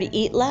desire to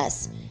eat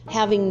less.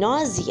 Having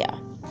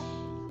nausea.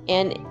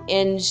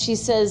 And she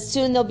says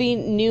soon there'll be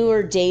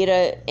newer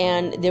data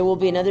and there will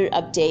be another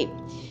update.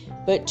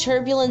 But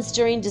turbulence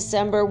during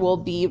December will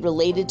be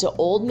related to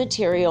old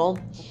material,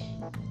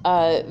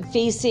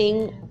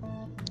 facing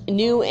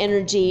new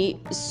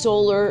energy,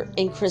 solar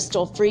and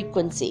crystal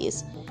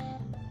frequencies.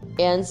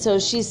 And so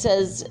she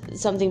says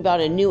something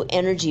about a new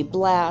energy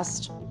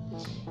blast,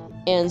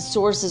 and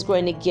Source is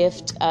going to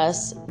gift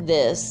us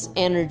this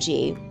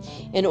energy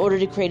in order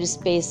to create a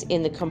space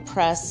in the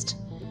compressed.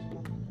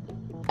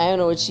 I don't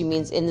know what she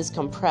means in this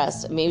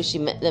compressed. Maybe she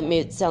meant that. Maybe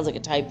it sounds like a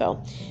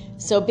typo.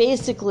 So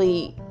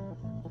basically,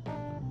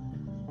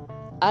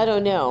 I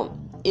don't know.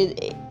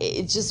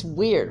 It's just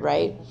weird,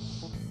 right?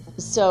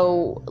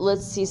 So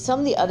let's see some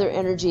of the other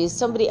energies.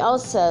 Somebody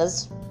else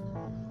says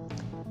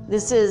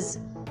this is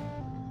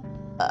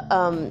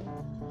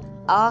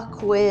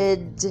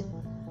Aquid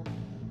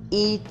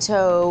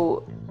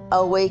Ito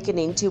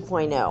Awakening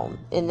 2.0,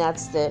 and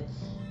that's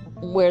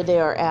where they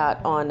are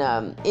at on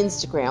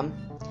Instagram.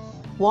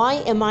 Why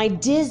am I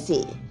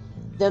dizzy?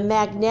 The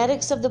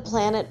magnetics of the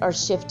planet are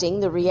shifting.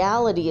 The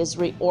reality is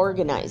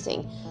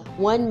reorganizing.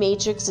 One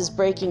matrix is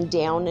breaking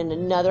down and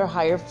another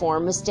higher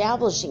form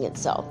establishing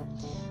itself.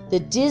 The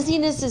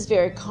dizziness is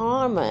very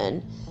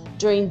common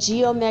during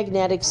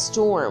geomagnetic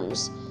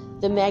storms.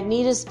 The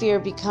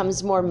magnetosphere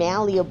becomes more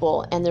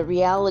malleable and the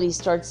reality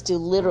starts to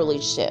literally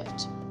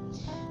shift.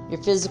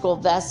 Your physical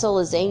vessel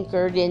is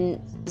anchored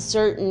in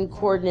certain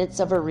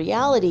coordinates of a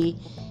reality,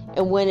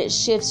 and when it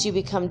shifts, you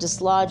become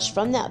dislodged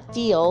from that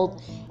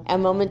field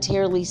and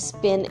momentarily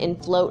spin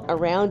and float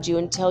around you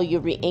until you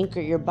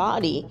re-anchor your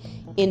body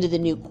into the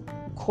new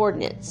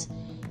coordinates.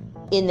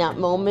 In that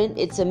moment,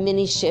 it's a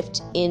mini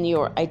shift in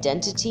your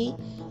identity,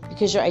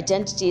 because your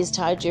identity is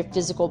tied to your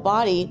physical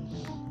body,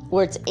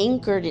 where it's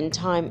anchored in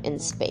time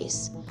and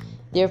space.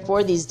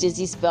 Therefore, these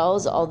dizzy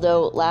spells,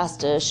 although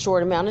last a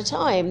short amount of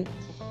time,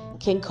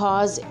 can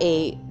cause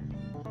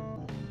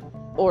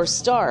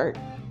start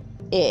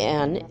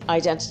an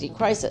identity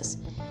crisis.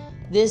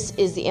 This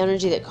is the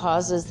energy that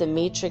causes the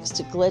matrix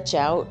to glitch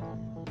out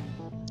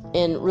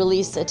and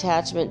release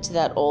attachment to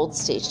that old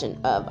station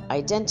of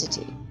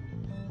identity.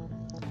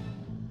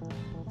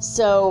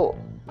 So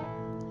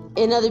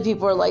And other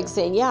people are like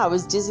saying, yeah, I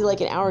was dizzy like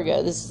an hour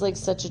ago. This is like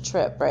such a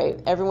trip,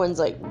 right? Everyone's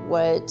like,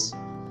 what?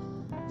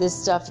 This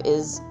stuff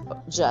is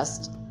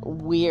just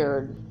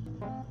weird.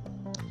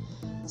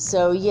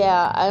 So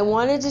yeah, I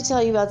wanted to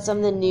tell you about some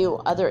of the new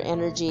other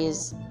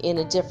energies in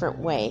a different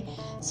way.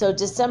 So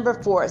December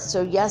 4th,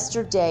 so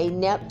yesterday,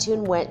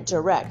 Neptune went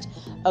direct,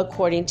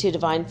 according to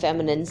Divine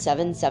Feminine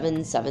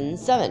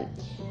 7777.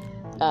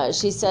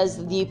 She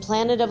says, the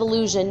planet of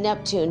illusion,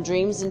 Neptune,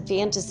 dreams and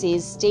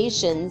fantasies,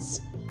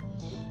 stations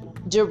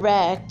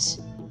direct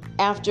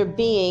after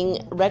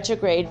being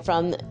retrograde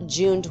from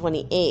June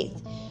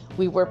 28th.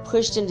 We were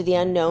pushed into the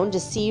unknown to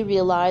see,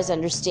 realize,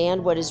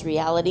 understand what is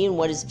reality and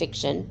what is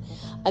fiction,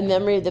 a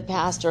memory of the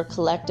past or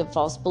collective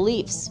false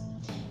beliefs.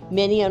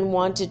 Many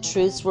unwanted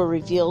truths were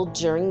revealed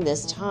during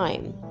this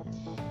time.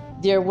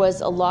 There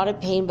was a lot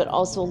of pain, but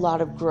also a lot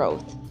of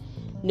growth.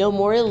 No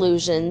more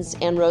illusions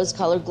and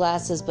rose-colored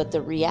glasses, but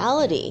the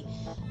reality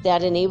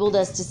that enabled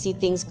us to see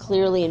things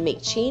clearly and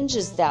make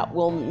changes that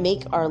will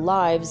make our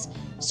lives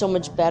so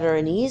much better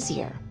and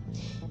easier.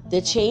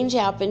 The change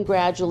happened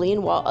gradually,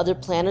 and while other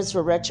planets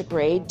were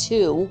retrograde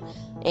too,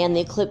 and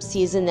the eclipse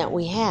season that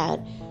we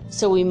had,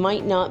 so we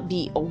might not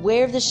be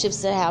aware of the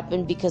shifts that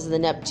happened because of the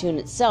Neptune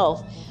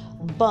itself,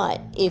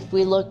 but if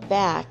we look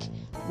back,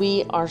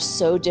 we are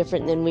so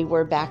different than we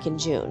were back in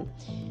June.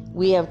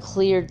 We have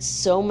cleared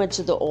so much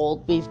of the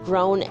old. We've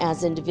grown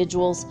as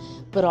individuals,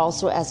 but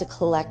also as a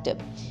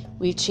collective.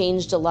 We've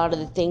changed a lot of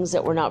the things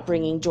that were not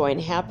bringing joy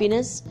and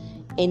happiness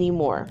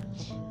anymore.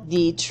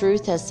 The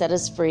truth has set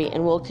us free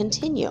and will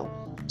continue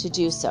to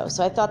do so.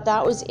 So I thought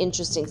that was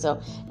interesting.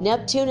 So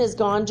Neptune has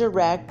gone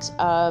direct.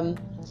 I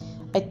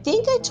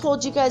think I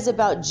told you guys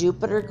about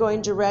Jupiter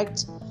going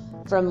direct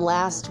from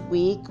last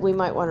week. We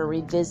might want to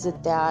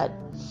revisit that.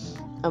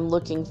 I'm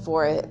looking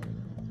for it.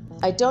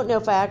 I don't know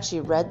if I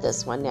actually read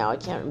this one now. I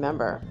can't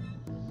remember.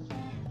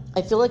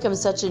 I feel like I'm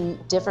such a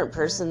different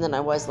person than I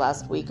was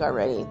last week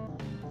already.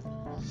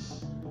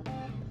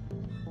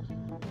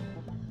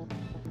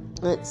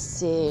 Let's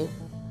see.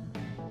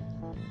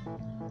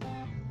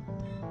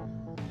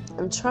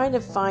 I'm trying to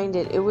find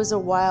it. It was a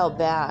while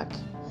back.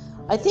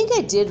 I think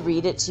I did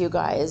read it to you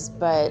guys,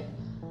 but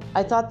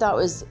I thought that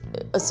was...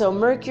 So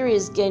Mercury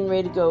is getting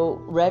ready to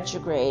go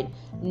retrograde.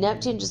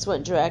 Neptune just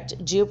went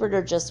direct.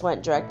 Jupiter just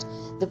went direct.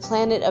 The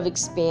planet of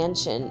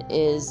expansion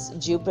is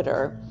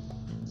Jupiter.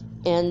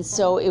 And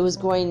so it was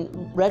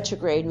going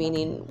retrograde,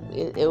 meaning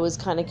it was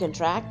kind of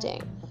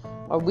contracting.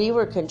 Or we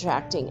were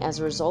contracting as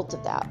a result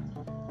of that.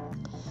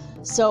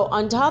 So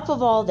on top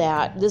of all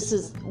that, this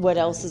is what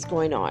else is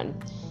going on.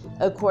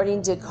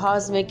 According to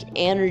Cosmic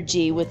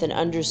Energy with an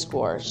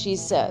underscore, she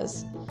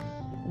says,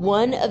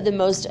 one of the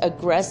most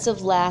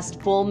aggressive last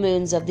full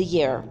moons of the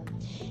year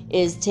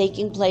is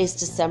taking place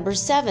December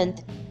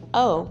 7th.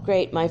 Oh,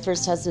 great, my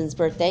first husband's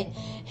birthday.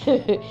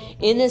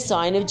 In the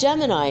sign of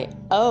Gemini.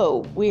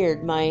 Oh,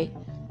 weird, my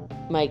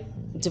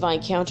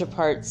divine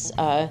counterpart's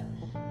a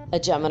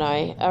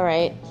Gemini. All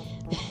right.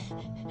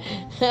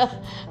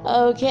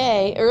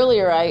 Okay,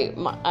 earlier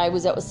I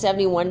was at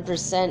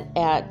 71%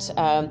 at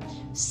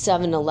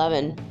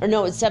 7-11, or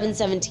no, it's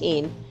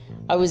 7-17.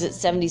 I was at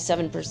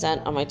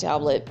 77% on my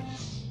tablet,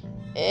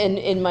 and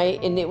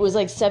it was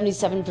like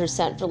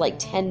 77% for like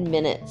 10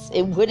 minutes.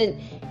 It wouldn't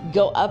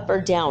go up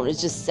or down.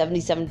 It's just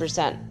 77%,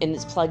 and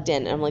it's plugged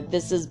in. And I'm like,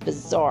 this is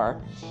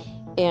bizarre.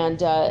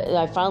 And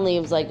I finally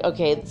was like,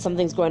 okay,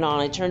 something's going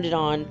on. I turned it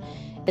on.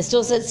 It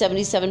still said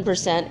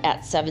 77%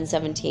 at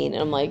 7:17, and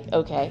I'm like,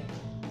 okay.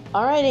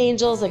 All right,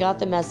 angels, I got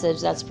the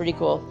message. That's pretty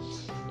cool.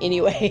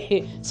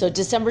 Anyway, so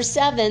December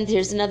 7th,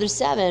 here's another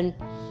 7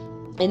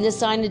 in the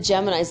sign of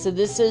Gemini. So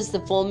this is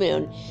the full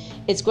moon.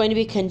 It's going to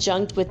be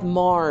conjunct with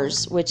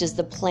Mars, which is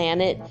the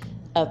planet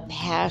of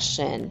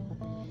passion.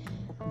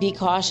 Be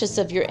cautious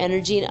of your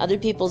energy and other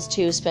people's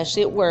too,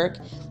 especially at work.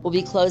 We'll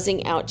be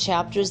closing out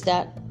chapters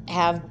that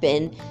have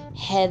been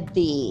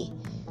heavy.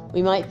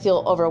 We might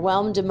feel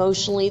overwhelmed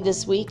emotionally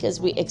this week as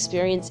we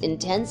experience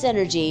intense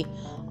energy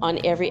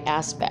on every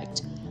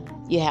aspect.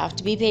 You have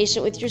to be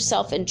patient with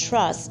yourself and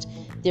trust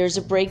there's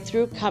a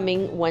breakthrough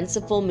coming once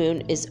the full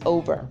moon is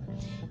over.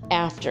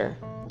 After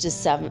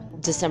December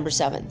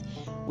 7th,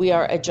 we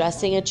are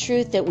addressing a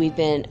truth that we've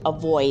been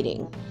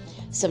avoiding.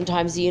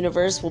 Sometimes the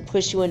universe will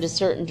push you in a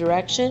certain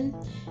direction.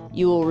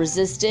 You will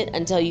resist it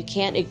until you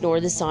can't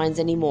ignore the signs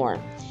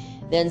anymore.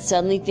 Then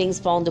suddenly things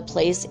fall into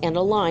place and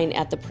align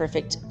at the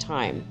perfect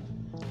time.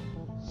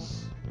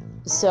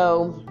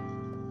 So,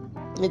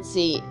 let's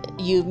see.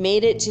 You've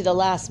made it to the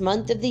last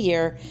month of the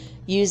year.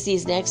 Use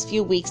these next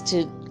few weeks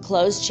to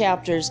close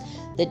chapters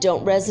that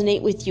don't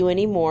resonate with you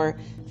anymore,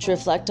 to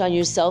reflect on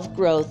your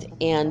self-growth,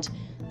 and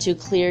to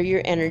clear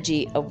your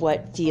energy of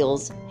what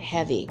feels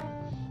heavy.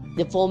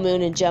 The full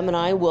moon in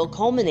Gemini will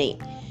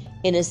culminate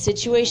in a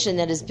situation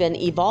that has been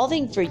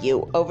evolving for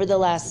you over the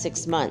last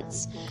 6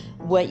 months.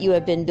 What you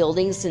have been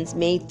building since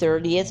May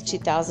 30th,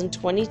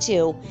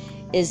 2022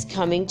 is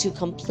coming to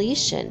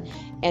completion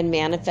and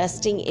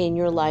manifesting in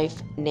your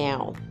life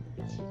now.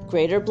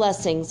 Greater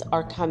blessings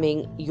are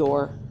coming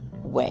your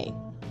way.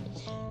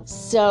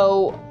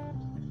 So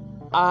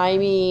I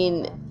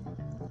mean,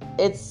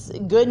 it's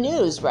good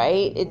news,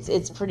 right?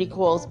 It's pretty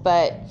cool,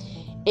 but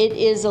it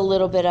is a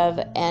little bit of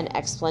an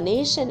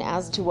explanation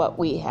as to what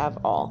we have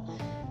all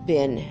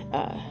been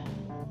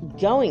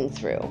going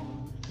through.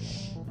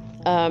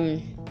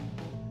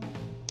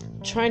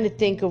 Trying to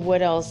think of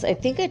what else. I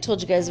think I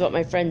told you guys about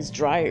my friend's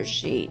dryer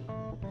sheet.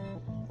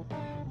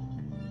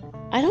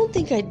 I don't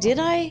think I did.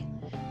 I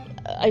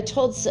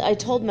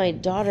told my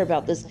daughter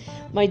about this.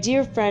 My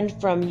dear friend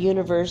from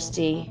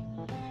university,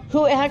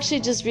 who actually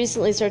just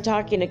recently started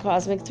talking to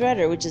Cosmic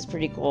Threader, which is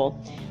pretty cool.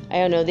 I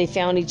don't know. They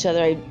found each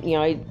other.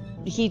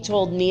 He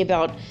told me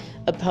about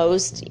a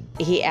post.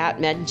 He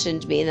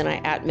mentioned me, and then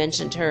I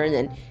mentioned her, and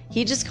then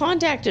he just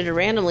contacted her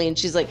randomly, and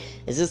she's like,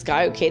 "Is this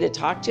guy okay to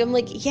talk to?" I'm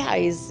like, "Yeah,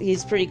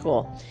 he's pretty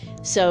cool."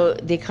 So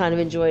they kind of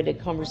enjoyed a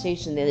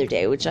conversation the other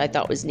day, which I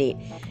thought was neat.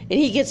 And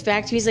he gets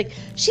back to me, he's like,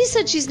 "She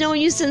said she's known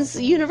you since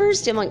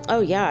university." I'm like,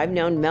 "Oh yeah, I've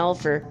known Mel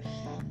for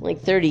like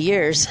 30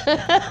 years.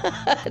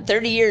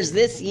 30 years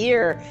this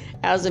year,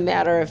 as a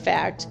matter of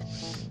fact.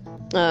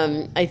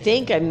 I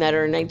think I met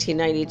her in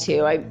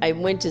 1992. I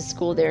went to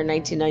school there in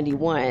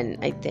 1991,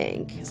 I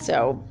think.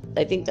 So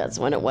I think that's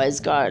when it was.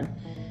 God,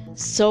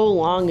 so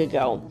long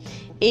ago.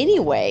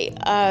 Anyway,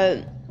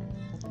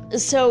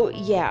 so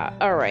yeah,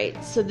 all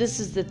right. So this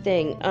is the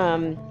thing.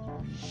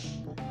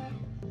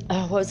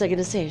 What was I going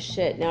to say?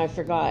 Shit, now I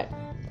forgot.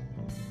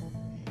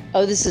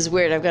 Oh, this is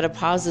weird. I've got to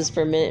pause this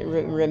for a minute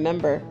and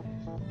remember.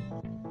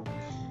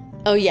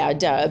 Oh yeah,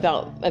 duh,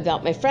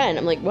 about my friend.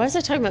 I'm like, why was I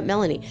talking about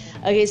Melanie?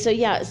 Okay, so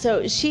yeah,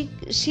 so she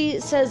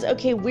says,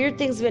 okay, weird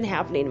things have been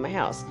happening in my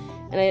house.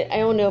 And I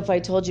don't know if I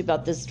told you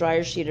about this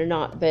dryer sheet or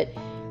not, but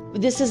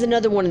this is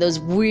another one of those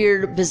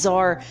weird,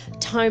 bizarre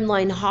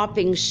timeline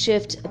hopping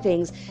shift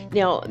things.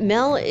 Now,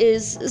 Mel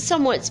is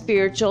somewhat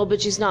spiritual,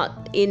 but she's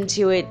not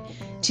into it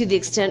to the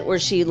extent where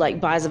she like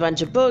buys a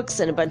bunch of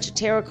books and a bunch of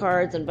tarot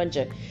cards and a bunch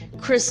of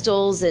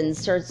crystals and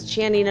starts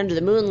chanting under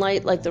the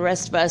moonlight like the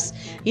rest of us.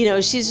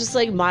 She's just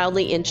like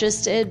mildly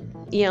interested,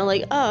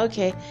 like, oh,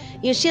 okay.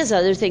 She has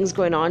other things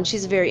going on.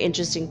 She's a very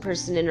interesting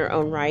person in her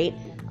own right.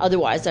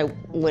 Otherwise, I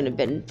wouldn't have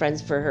been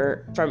friends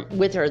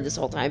with her this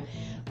whole time.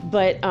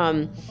 But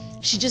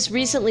she just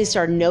recently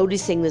started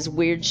noticing this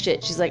weird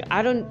shit. She's like,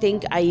 I don't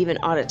think I even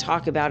ought to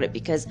talk about it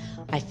because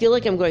I feel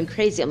like I'm going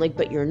crazy. I'm like,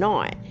 but you're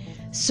not.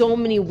 So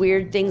many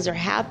weird things are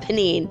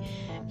happening,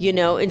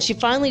 and she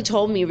finally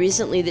told me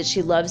recently that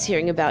she loves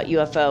hearing about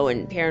UFO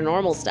and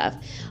paranormal stuff.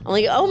 I'm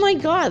like, oh my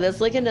God, that's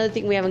like another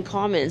thing we have in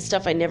common and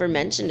stuff I never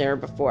mentioned to her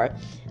before.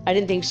 I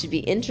didn't think she'd be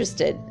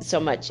interested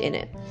so much in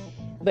it.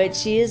 But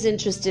she is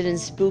interested in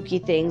spooky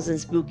things and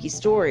spooky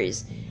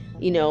stories.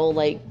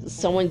 Like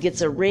someone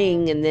gets a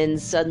ring and then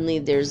suddenly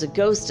there's a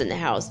ghost in the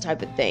house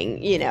type of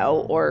thing,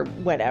 or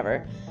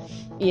whatever.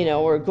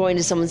 Or going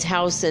to someone's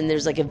house and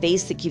there's like a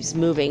vase that keeps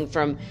moving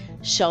from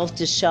shelf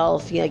to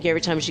shelf. Like every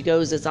time she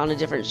goes, it's on a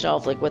different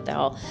shelf. Like what the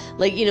hell?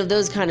 Like,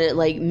 those kind of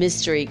like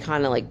mystery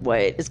kind of like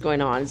what is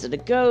going on? Is it a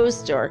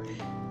ghost or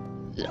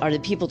are the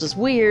people just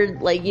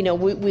weird? Like,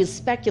 we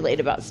speculate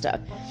about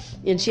stuff.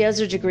 And she has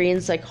her degree in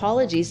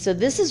psychology. So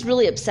this is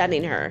really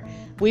upsetting her.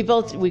 We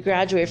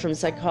graduated from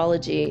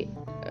psychology,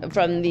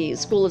 from the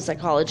School of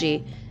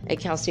Psychology at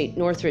Cal State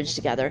Northridge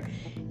together.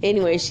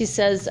 Anyway, she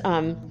says,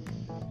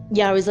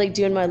 yeah, I was like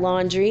doing my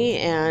laundry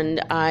and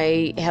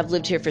I have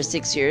lived here for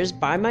 6 years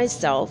by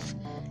myself.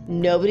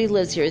 Nobody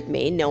lives here with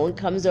me. No one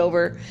comes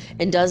over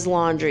and does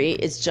laundry.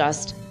 It's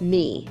just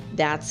me.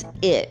 That's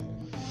it.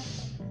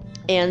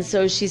 And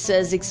so she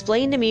says,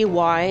 explain to me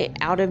why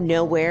out of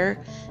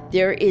nowhere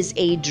there is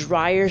a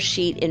dryer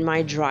sheet in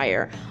my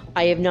dryer.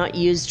 I have not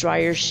used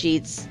dryer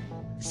sheets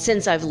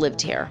since I've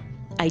lived here.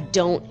 I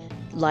don't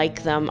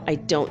like them. I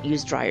don't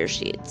use dryer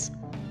sheets.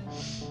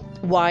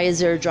 Why is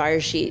there a dryer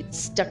sheet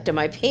stuck to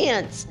my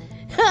pants?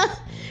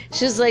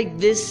 She's like,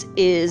 this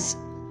is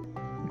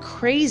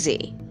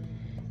crazy.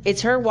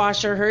 It's her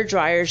washer, her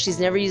dryer. She's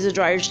never used a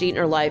dryer sheet in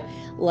her life.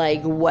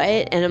 Like,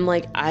 what? And I'm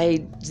like,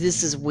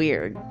 this is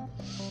weird.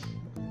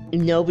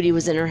 Nobody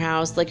was in her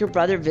house. Like, her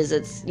brother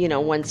visits,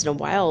 once in a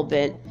while,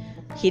 but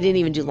he didn't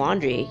even do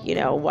laundry.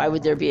 Why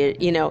would there be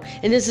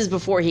and this is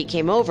before he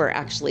came over,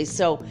 actually.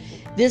 So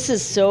this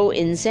is so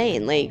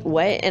insane. Like,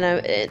 what?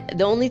 And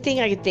the only thing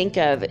I could think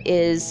of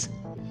is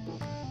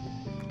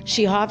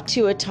she hopped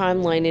to a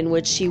timeline in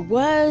which she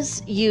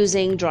was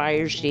using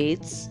dryer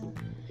sheets.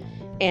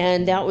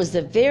 And that was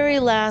the very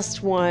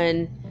last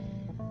one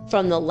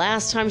from the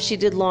last time she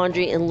did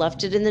laundry and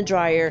left it in the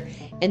dryer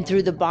and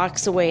threw the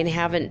box away and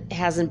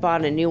hasn't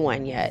bought a new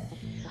one yet.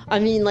 I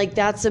mean, like,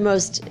 that's the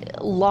most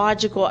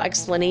logical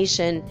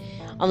explanation.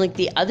 Unlike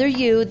the other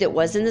you that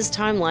was in this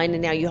timeline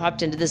and now you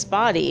hopped into this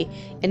body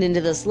and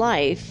into this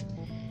life,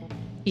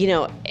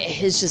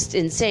 it's just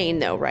insane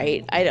though,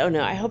 right? I don't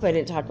know. I hope I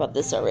didn't talk about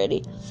this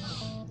already.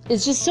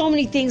 It's just so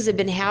many things have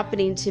been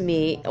happening to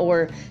me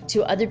or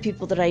to other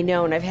people that I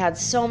know. And I've had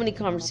so many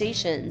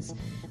conversations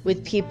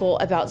with people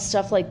about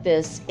stuff like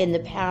this in the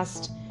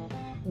past,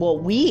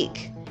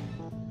 week.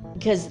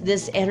 because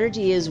this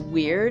energy is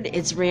weird.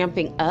 It's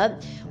ramping up.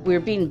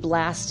 We're being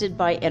blasted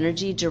by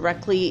energy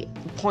directly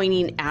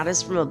pointing at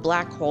us from a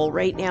black hole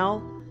right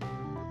now.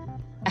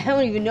 I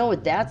don't even know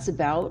what that's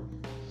about.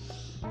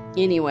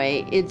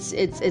 Anyway,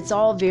 it's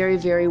all very,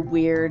 very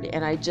weird,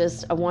 and I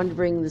wanted to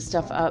bring this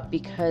stuff up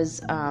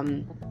because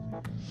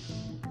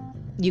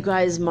you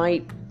guys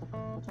might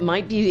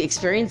be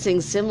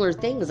experiencing similar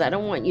things. I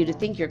don't want you to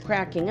think you're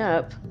cracking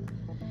up.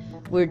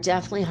 We're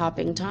definitely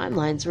hopping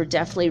timelines. We're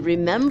definitely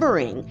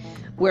remembering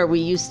where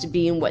we used to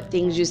be and what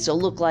things used to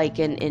look like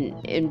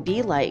and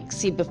be like.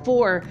 See,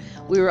 before,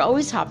 we were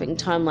always hopping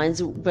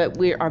timelines, but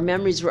our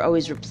memories were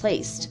always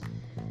replaced.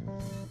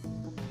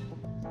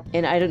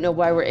 And I don't know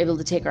why we're able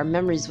to take our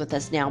memories with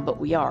us now, but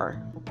we are.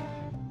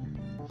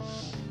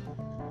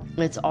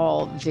 It's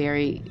all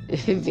very,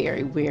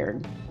 very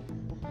weird.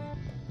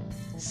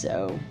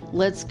 So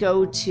let's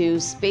go to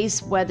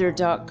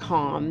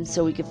spaceweather.com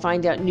so we can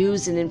find out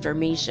news and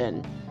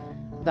information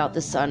about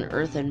the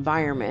sun-Earth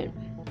environment.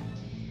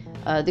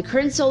 The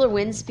current solar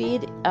wind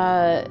speed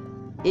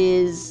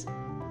is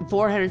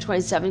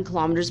 427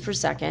 kilometers per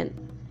second.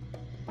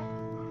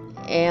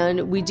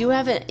 And we do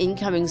have an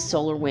incoming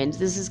solar wind.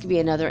 This is going to be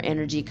another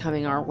energy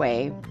coming our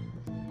way.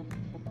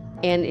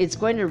 And it's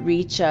going to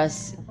reach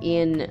us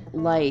in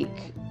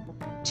like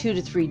 2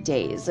 to 3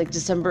 days, like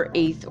December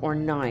 8th or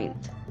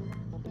 9th.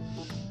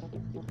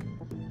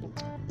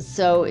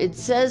 So it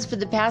says for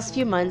the past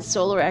few months,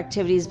 solar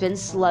activity has been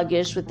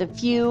sluggish with a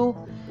few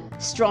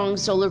strong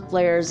solar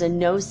flares and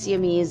no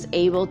CMEs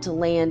able to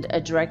land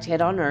a direct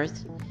hit on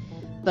Earth.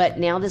 But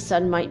now the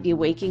sun might be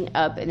waking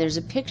up, and there's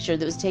a picture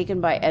that was taken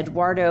by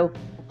Eduardo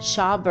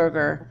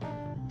Schauberger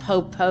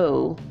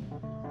Pupo.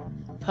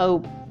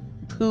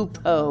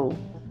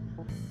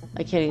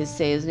 I can't even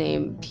say his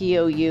name.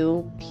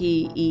 Poupeau.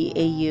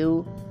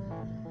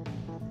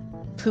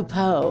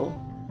 Pupo.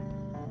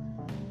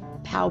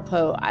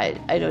 Palpo.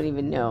 I don't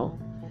even know.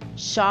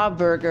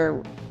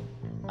 Schauberger,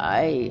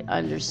 I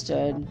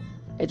understood.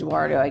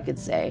 Eduardo, I could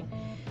say.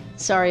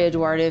 Sorry,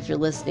 Eduardo, if you're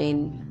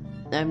listening.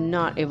 I'm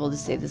not able to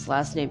say this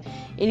last name.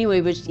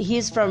 Anyway, but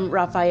he's from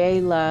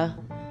Rafaela,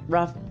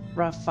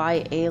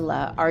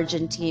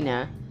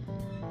 Argentina.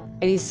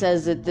 And he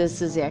says that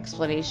this is the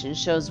explanation,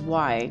 shows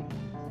why.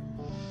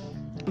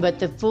 But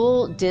the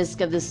full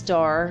disk of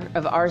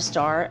our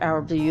star,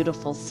 our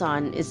beautiful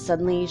sun, is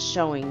suddenly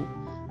showing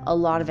a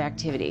lot of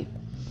activity.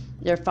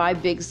 There are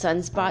 5 big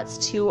sunspots.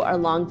 2 are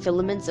long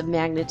filaments of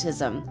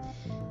magnetism.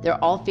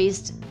 They're all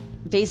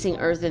facing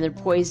Earth, and they're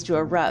poised to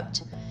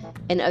erupt.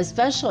 And of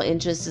special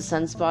interest is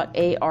sunspot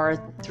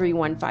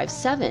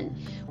AR3157,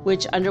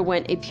 which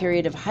underwent a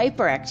period of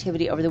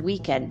hyperactivity over the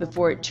weekend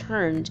before it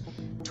turned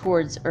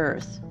towards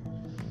Earth.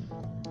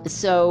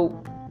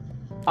 So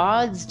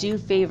odds do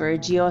favor a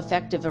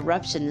geoeffective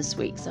eruption this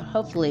week. So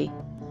hopefully,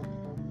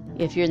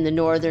 if you're in the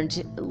Northern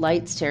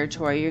Lights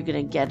territory, you're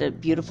going to get a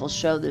beautiful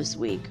show this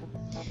week.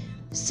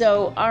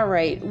 So, all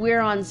right,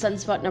 we're on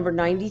sunspot number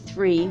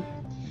 93.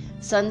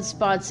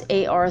 Sunspots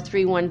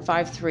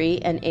AR3153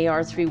 and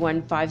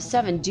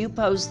AR3157 do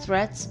pose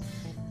threats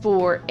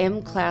for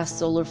M-class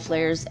solar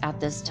flares at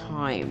this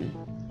time.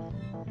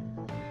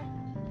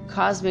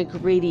 Cosmic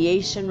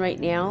radiation right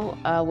now,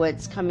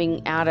 what's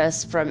coming at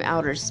us from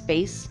outer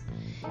space,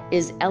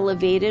 is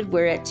elevated.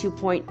 We're at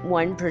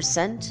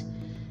 2.1%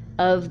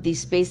 of the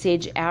space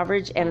age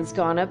average, and it's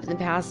gone up in the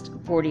past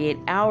 48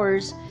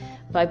 hours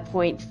by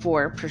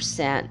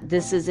 0.4%.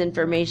 This is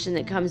information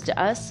that comes to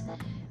us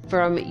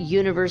from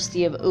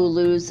University of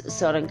Oulu's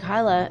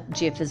Sodankyla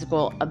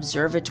Geophysical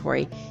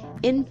Observatory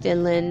in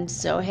Finland.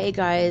 So hey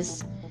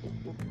guys,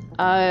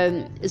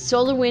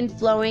 solar wind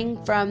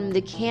flowing from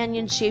the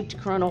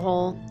canyon-shaped coronal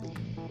hole.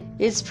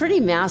 It's pretty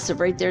massive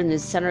right there in the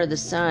center of the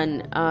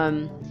sun.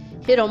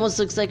 It almost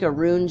looks like a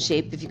rune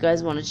shape. If you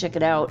guys want to check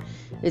it out,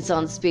 it's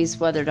on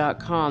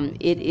spaceweather.com.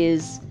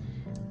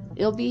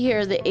 It'll be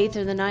here the 8th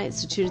or the 9th,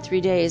 so 2 to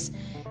 3 days.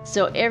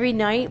 So every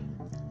night,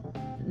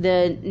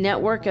 the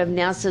network of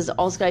NASA's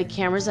all-sky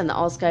cameras and the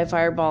all-sky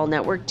fireball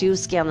network do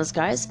scan the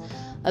skies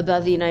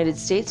above the United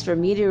States for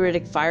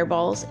meteoritic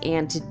fireballs.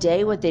 And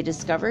today what they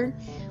discovered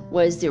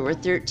was there were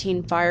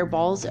 13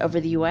 fireballs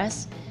over the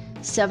U.S.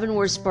 7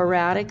 were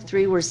sporadic,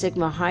 3 were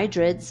Sigma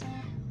Hydrids,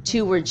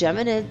 2 were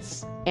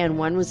Geminids, and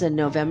 1 was a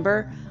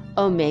November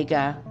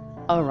Omega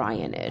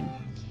Orionid.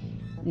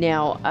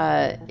 Now,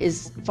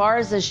 as far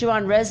as the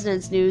Schumann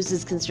resonance news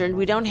is concerned,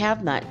 we don't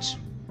have much.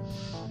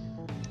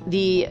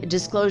 The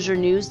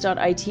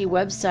disclosurenews.it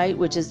website,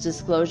 which is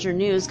Disclosure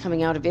News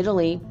coming out of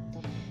Italy,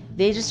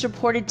 they just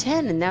reported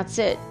 10, and that's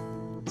it.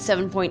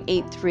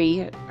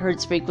 7.83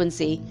 hertz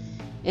frequency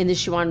in the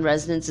Schumann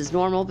resonance is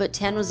normal, but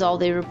 10 was all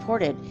they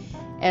reported.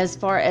 As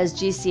far as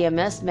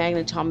GCMS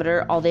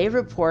magnetometer, all they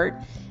report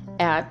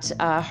at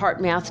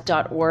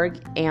heartmath.org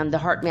and the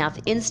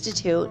HeartMath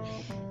Institute,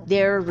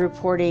 they're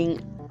reporting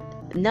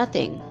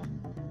nothing.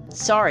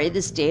 Sorry,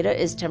 this data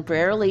is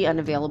temporarily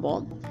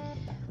unavailable.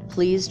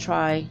 Please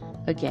try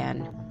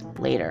again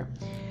later.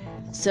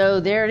 So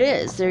there it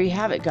is. There you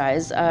have it,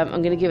 guys.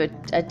 I'm going to give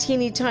a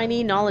teeny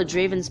tiny Knowledge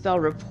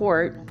Ravenspell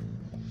report.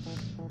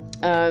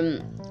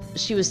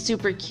 She was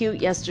super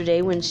cute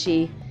yesterday when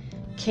she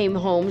came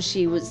home.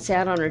 She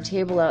sat on her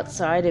table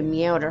outside and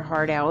meowed her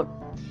heart out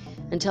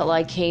until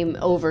I came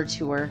over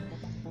to her.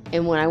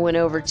 And when I went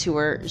over to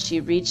her,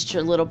 she reached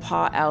her little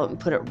paw out and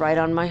put it right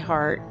on my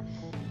heart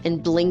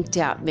and blinked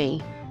at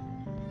me.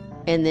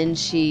 And then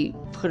she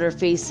put her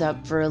face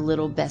up for a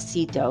little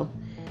besito.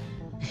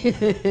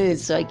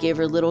 So I gave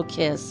her a little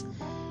kiss.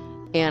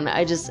 And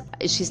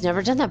she's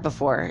never done that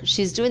before.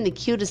 She's doing the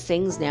cutest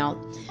things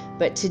now.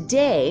 But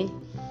today,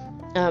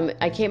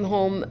 I came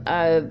home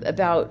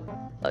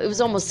it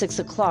was almost 6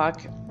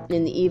 o'clock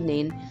in the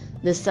evening.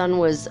 The sun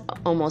was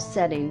almost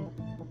setting.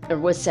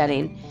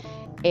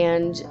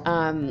 And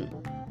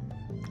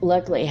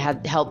luckily I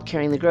had help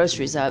carrying the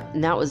groceries up,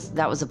 and that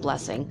was a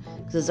blessing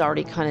because it's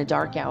already kind of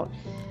dark out.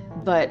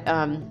 But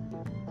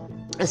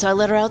so I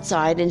let her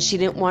outside, and she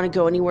didn't want to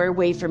go anywhere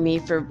away from me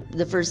for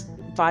the first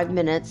 5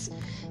 minutes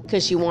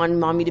because she wanted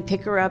mommy to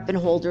pick her up and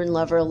hold her and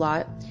love her a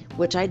lot,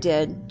 which I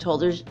did.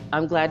 Told her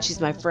I'm glad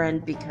she's my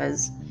friend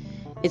because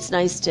it's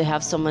nice to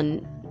have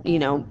someone,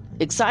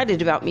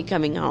 excited about me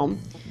coming home.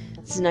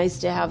 It's nice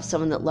to have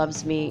someone that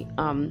loves me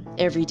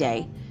every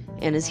day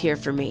and is here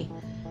for me.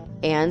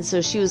 And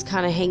so she was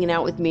kind of hanging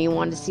out with me and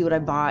wanted to see what I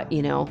bought.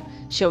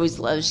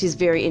 She's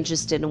very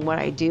interested in what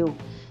I do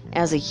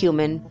as a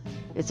human.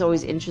 It's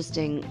always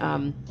interesting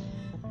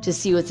to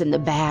see what's in the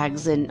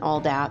bags and all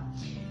that.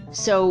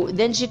 So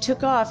then she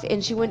took off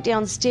and she went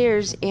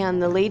downstairs,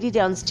 and the lady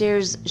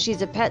downstairs,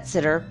 she's a pet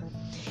sitter,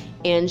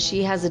 and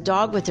she has a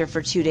dog with her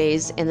for 2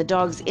 days, and the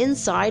dog's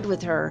inside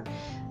with her,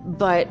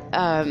 but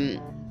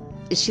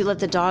she let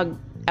the dog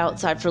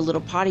outside for a little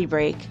potty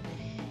break,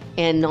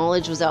 and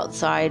Knowledge was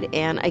outside,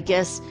 and I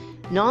guess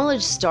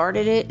Knowledge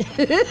started it.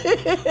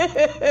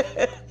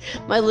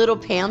 My little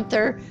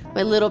Pantherita,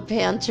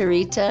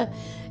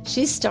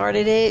 she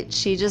started it.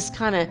 She just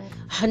kind of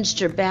hunched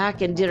her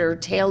back and did her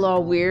tail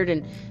all weird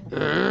and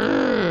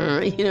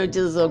did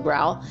this little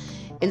growl.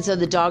 And so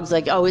the dog's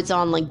like, oh, it's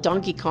on like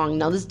Donkey Kong.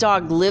 Now this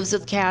dog lives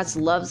with cats,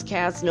 loves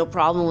cats, no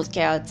problem with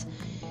cats.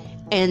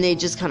 And they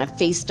just kind of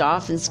faced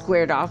off and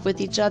squared off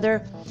with each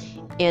other.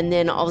 And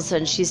then all of a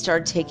sudden she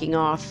started taking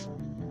off,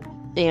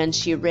 and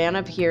she ran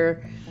up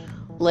here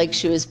like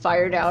she was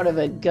fired out of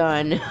a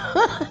gun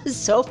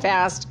so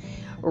fast,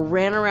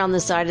 ran around the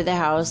side of the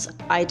house.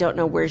 I don't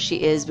know where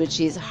she is, but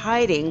she's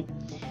hiding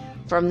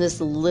from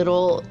this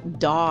little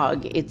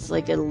dog. It's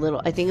like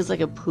I think it's like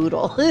a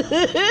poodle.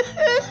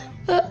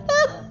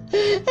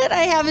 And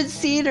I haven't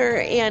seen her,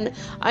 and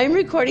I'm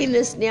recording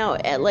this now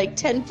at like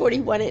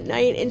 10:41 at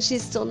night, and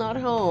she's still not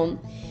home.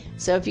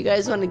 So if you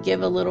guys want to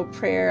give a little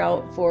prayer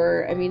out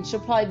for her, she'll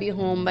probably be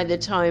home by the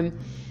time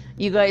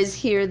you guys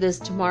hear this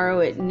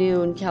tomorrow at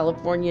noon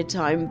California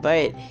time.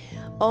 But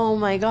oh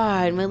my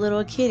God, my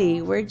little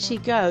kitty, where'd she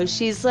go?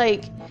 She's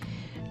like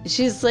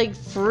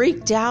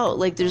freaked out.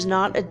 Like there's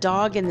not a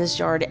dog in this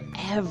yard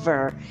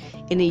ever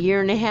in a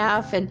year and a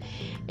half. And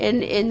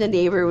the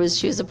neighbor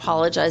she was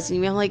apologizing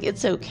to me. I'm like,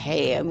 it's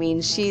okay.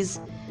 She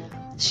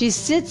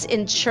sits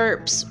and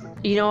chirps,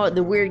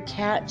 the weird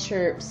cat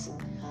chirps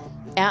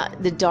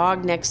at the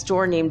dog next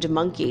door named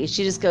Monkey.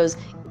 She just goes,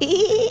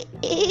 ee,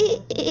 ee,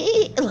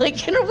 ee,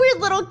 like in a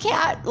weird little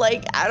cat.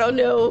 Like, I don't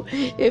know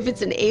if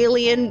it's an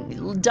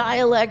alien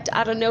dialect.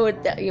 I don't know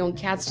what that,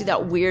 cats do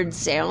that weird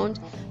sound.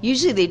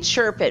 Usually they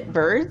chirp at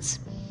birds.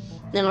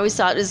 And I always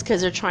thought it was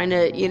because they're trying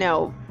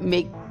to,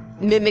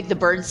 mimic the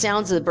bird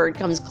sound so the bird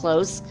comes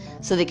close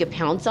so they could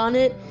pounce on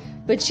it.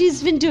 But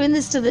she's been doing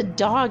this to the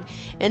dog,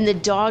 and the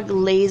dog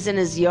lays in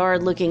his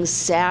yard looking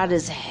sad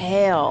as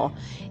hell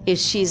if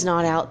she's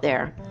not out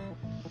there.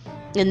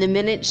 And the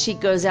minute she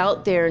goes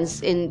out there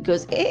and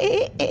goes,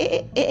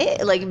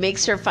 like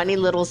makes her funny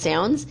little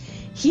sounds,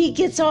 he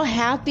gets all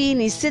happy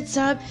and he sits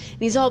up and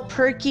he's all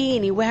perky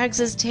and he wags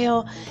his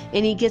tail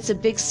and he gets a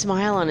big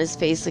smile on his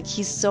face like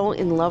he's so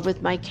in love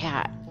with my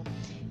cat.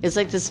 It's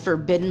like this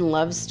forbidden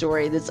love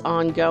story that's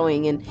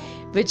ongoing.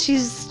 But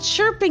she's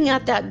chirping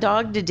at that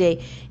dog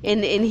today,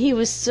 and he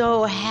was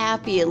so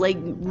happy. It like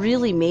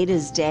really made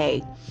his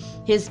day.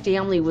 His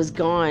family was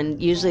gone.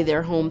 Usually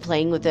they're home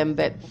playing with him,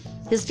 but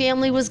his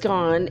family was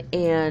gone,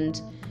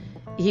 and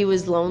he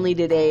was lonely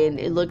today, and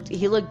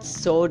he looked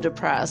so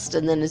depressed.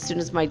 And then as soon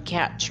as my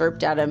cat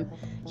chirped at him,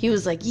 he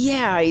was like,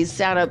 yeah, he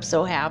sat up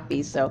so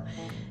happy. So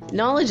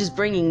Knowledge is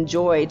bringing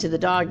joy to the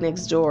dog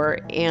next door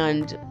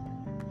and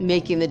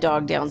making the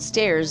dog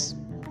downstairs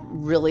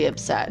really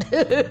upset.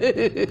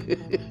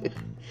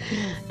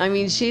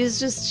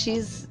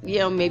 She's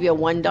maybe a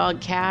one dog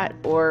cat,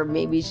 or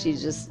maybe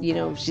she's just,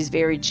 she's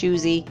very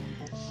choosy.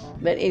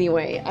 But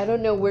anyway, I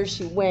don't know where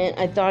she went.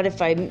 I thought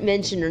if I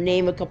mentioned her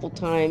name a couple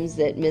times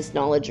that Miss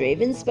Knowledge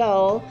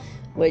Ravenspell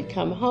would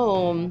come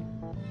home.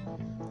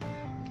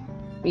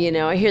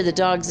 I hear the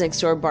dogs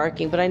next door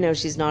barking, but I know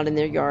she's not in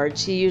their yard.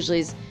 She usually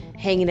is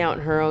hanging out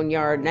in her own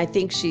yard, and I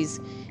think she's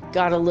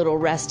got a little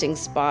resting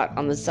spot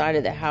on the side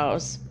of the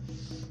house.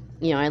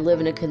 I live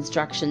in a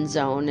construction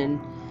zone,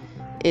 and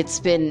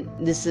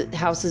this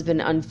house has been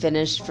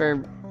unfinished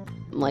for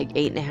like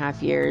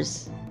 8.5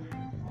 years.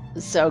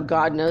 So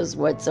God knows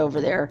what's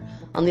over there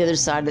on the other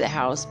side of the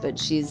house, but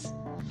she's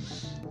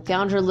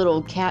found her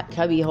little cat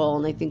cubby hole,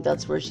 and I think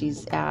that's where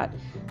she's at.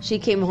 She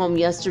came home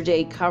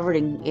yesterday covered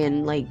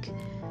in like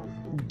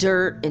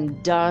dirt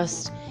and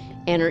dust,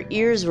 and her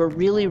ears were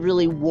really,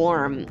 really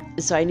warm.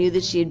 So I knew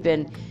that she had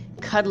been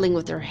cuddling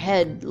with her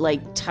head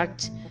like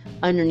tucked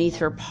underneath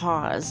her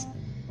paws,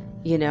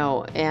 you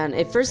know. And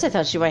at first I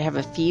thought she might have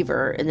a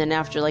fever, and then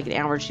after like an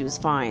hour she was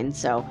fine.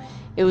 So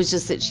it was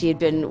just that she had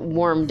been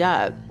warmed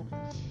up,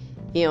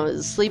 you know,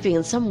 sleeping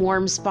in some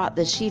warm spot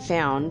that she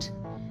found,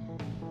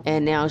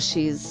 and now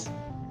she's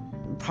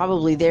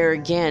probably there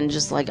again,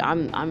 just like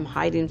I'm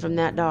hiding from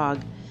that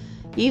dog,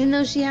 even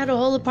though she had a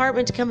whole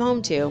apartment to come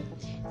home to.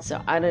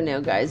 So I don't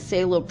know, guys.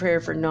 Say a little prayer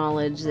for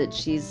knowledge that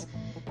she's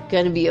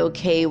gonna be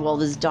okay while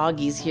this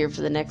doggy's here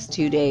for the next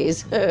 2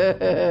 days.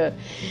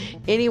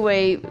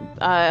 Anyway,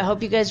 I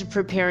hope you guys are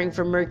preparing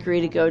for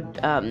Mercury to go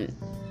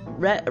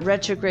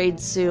retrograde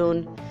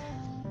soon.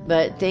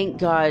 But thank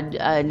God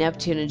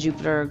Neptune and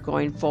Jupiter are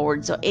going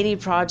forward. So any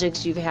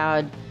projects you've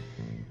had,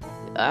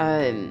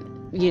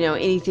 you know,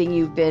 anything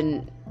you've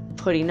been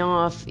putting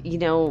off, you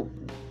know,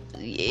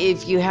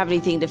 if you have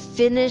anything to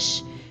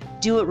finish,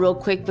 do it real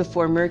quick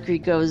before Mercury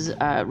goes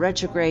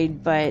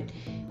retrograde. But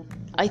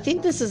I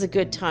think this is a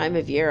good time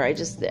of year. I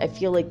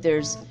feel like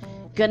there's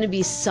going to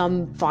be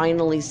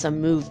finally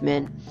some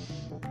movement,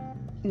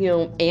 you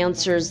know,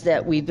 answers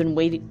that we've been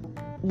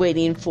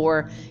waiting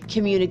for,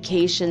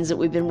 communications that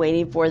we've been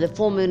waiting for. The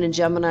full moon in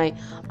Gemini,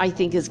 I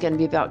think, is going to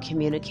be about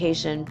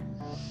communication.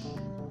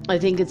 I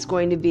think it's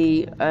going to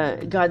be,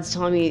 God's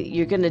telling me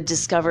you're going to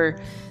discover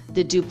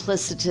the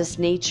duplicitous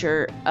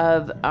nature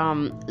of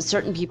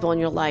certain people in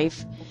your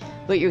life,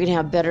 but you're going to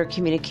have better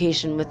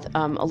communication with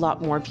a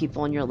lot more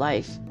people in your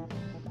life.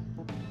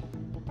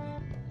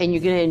 And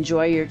you're going to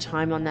enjoy your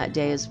time on that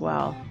day as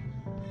well,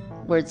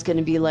 where it's going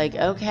to be like,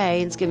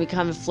 okay, it's going to be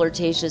kind of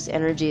flirtatious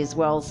energy as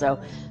well.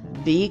 So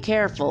be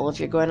careful if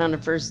you're going on a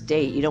first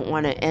date. You don't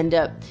want to end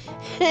up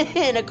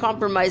in a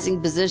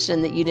compromising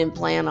position that you didn't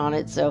plan on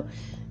it. So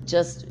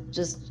just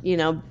you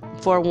know,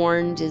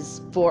 forewarned is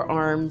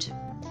forearmed.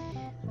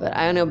 But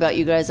I don't know about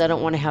you guys. I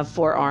don't want to have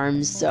 4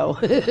 arms, so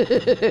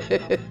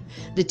the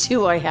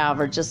 2 I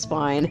have are just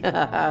fine.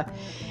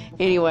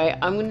 Anyway,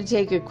 I'm going to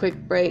take a quick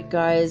break,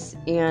 guys,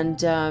 and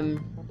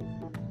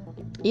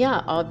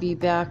yeah, I'll be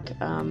back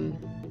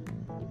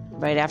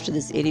right after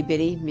this itty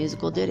bitty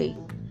musical ditty.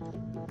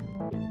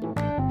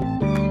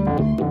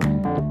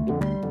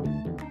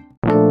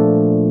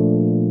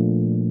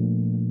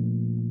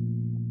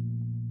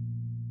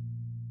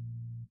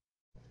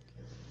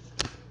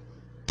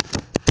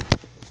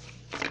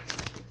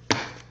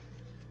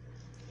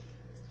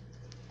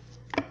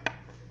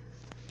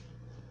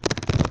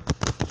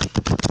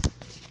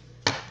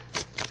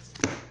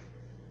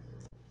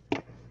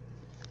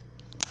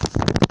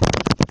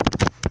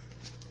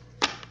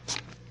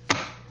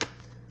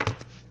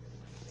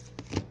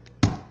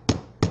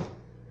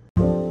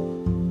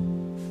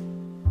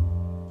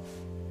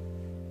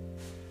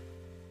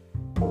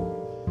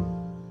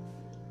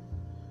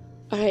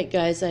 Alright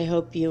guys, I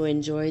hope you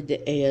enjoyed the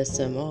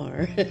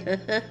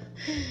ASMR.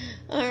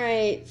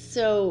 Alright,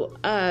 so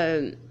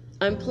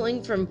I'm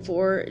pulling from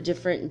 4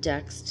 different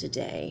decks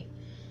today.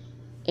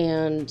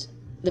 And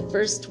the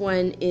first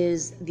one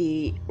is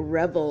the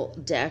Rebel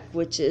deck,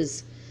 which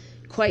is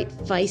quite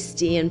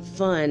feisty and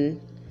fun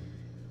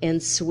and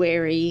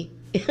sweary.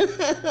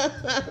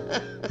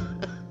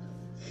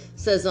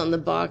 Says on the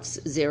box,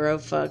 0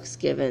 fucks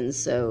given,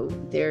 so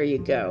there you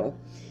go.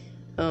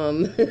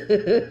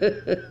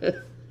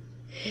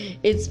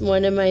 It's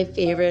one of my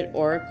favorite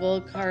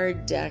Oracle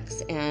card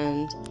decks,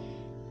 and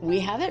we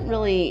haven't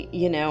really,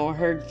 you know,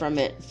 heard from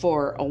it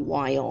for a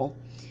while.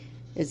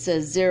 It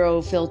says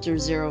 0 filter,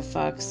 0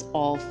 fucks,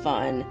 all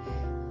fun.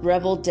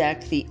 Rebel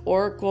deck, the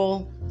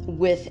Oracle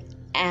with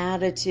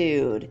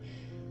attitude.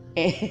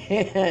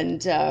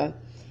 And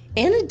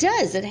it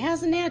does. It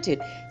has an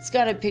attitude. It's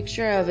got a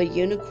picture of a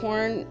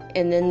unicorn,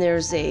 and then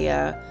there's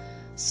a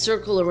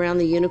circle around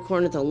the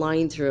unicorn with a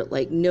line through it,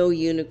 like no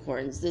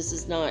unicorns. This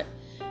is not...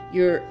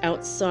 You're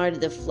outside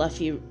of the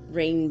fluffy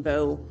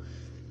rainbow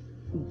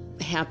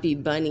happy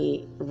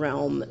bunny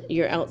realm.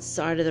 You're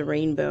outside of the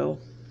rainbow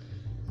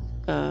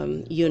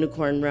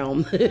unicorn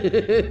realm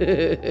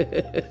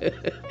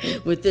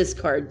with this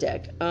card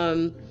deck.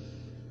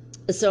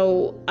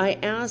 So I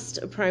asked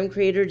a Prime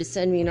Creator to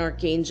send me an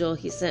Archangel.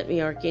 He sent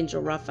me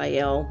Archangel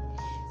Raphael.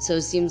 So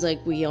it seems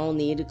like we all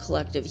need a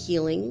collective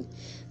healing.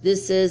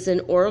 This is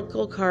an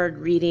Oracle card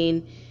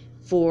reading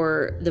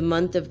for the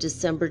month of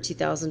December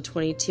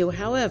 2022.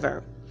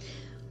 However,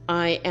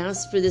 I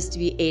asked for this to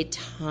be a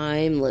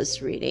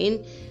timeless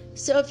reading.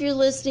 So if you're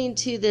listening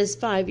to this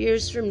 5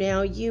 years from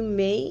now, you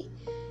may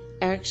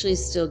actually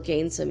still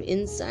gain some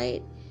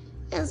insight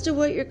as to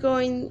what you're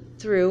going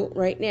through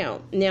right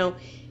now. Now,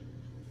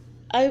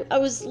 I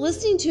was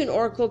listening to an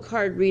Oracle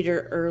card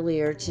reader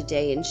earlier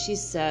today, and she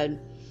said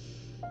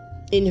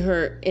in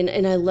her,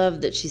 and I love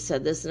that she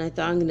said this, and I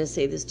thought I'm going to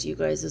say this to you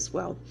guys as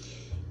well.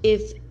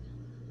 If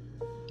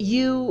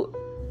you,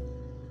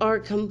 are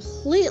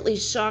completely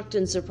shocked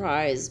and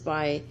surprised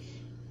by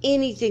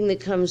anything that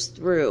comes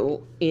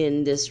through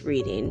in this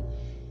reading,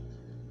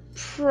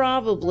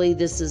 probably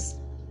this is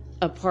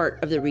a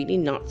part of the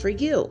reading not for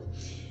you.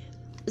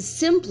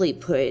 Simply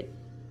put,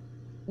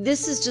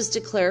 this is just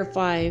to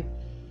clarify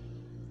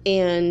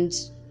and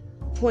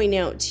point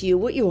out to you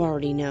what you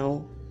already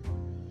know.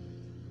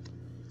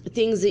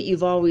 Things that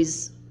you've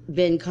always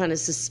been kind of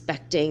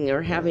suspecting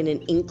or having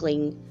an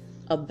inkling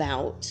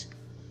about.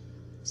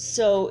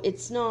 So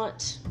it's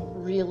not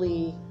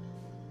really,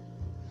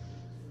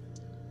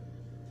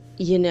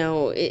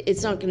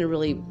 it's not going to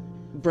really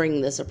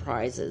bring the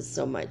surprises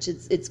so much.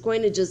 It's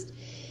going to just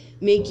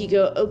make you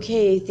go,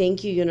 okay,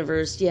 thank you,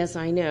 universe. Yes,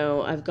 I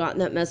know. I've gotten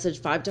that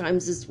message 5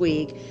 times this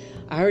week.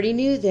 I already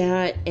knew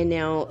that. And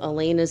now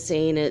Elena's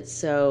saying it.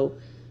 So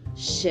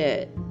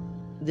shit,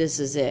 this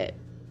is it.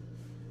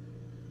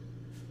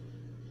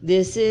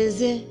 This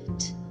is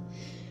it.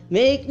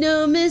 Make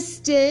no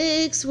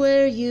mistakes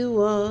where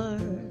you are.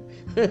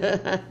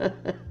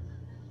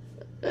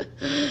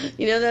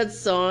 You know that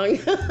song?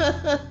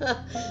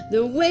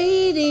 The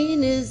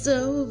waiting is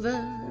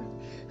over.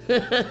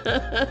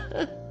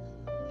 That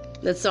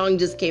song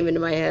just came into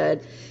my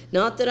head.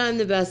 Not that I'm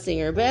the best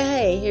singer, but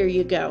hey, here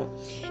you go.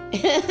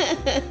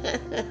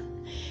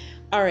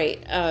 All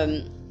right.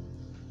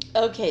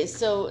 Okay,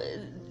 so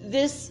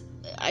this,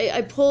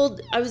 I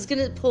was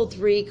going to pull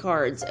 3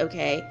 cards,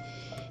 okay?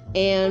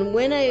 And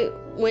when I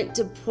went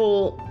to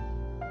pull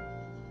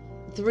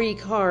 3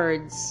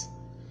 cards,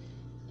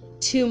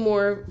 2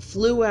 more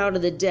flew out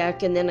of the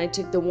deck, and then I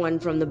took the one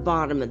from the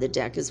bottom of the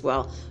deck as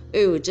well.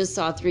 Ooh, just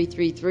saw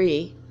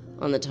 333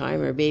 on the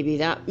timer, baby.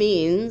 That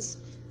means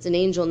it's an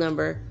angel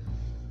number.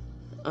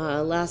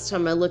 Last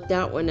time I looked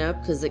that one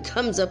up, because it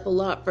comes up a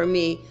lot for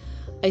me,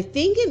 I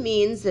think it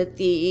means that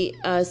the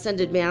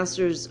Ascended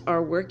Masters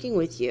are working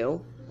with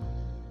you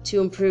to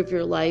improve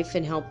your life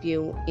and help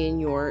you in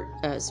your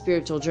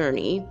spiritual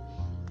journey,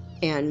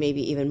 and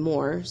maybe even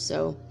more.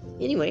 So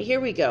anyway,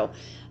 here we go.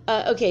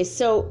 Okay,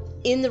 so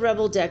in the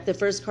Rebel deck, the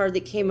first card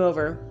that came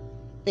over,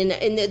 and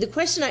the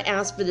question I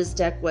asked for this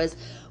deck was,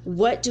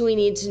 what do we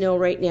need to know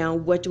right now?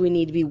 What do we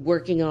need to be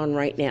working on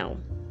right now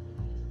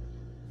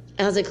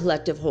as a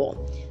collective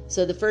whole?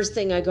 So the first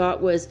thing I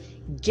got was,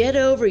 get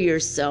over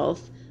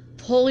yourself,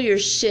 pull your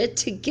shit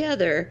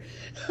together.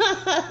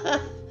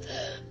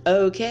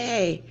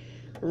 Okay.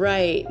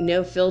 Right,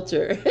 no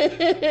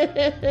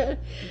filter.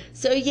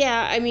 So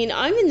yeah, I mean,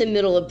 I'm in the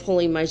middle of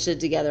pulling my shit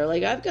together.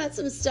 Like, I've got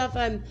some stuff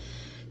I'm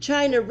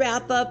trying to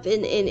wrap up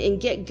and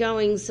get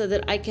going so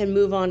that I can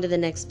move on to the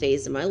next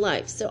phase of my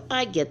life. So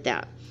I get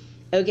that.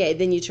 Okay,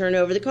 then you turn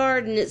over the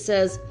card and it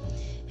says,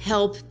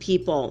 help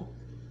people,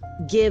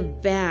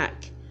 give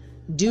back,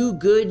 do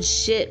good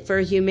shit for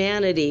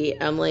humanity.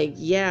 I'm like,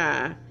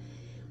 yeah,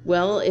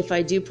 well, if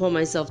I do pull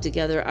myself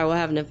together, I will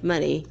have enough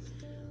money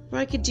or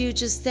I could do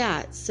just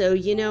that. So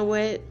you know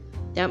what?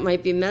 That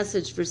might be a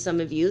message for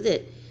some of you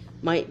that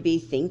might be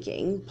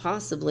thinking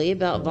possibly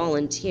about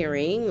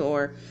volunteering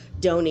or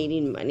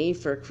donating money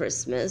for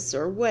Christmas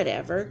or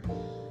whatever.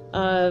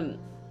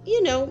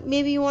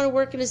 Maybe you want to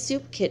work in a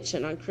soup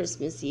kitchen on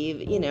Christmas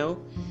Eve.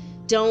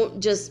 Don't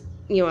just,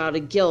 out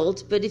of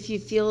guilt, but if you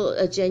feel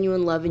a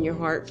genuine love in your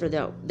heart for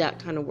that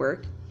kind of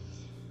work,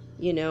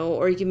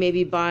 or you can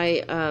maybe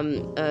buy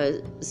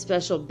a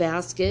special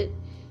basket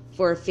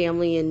for a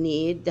family in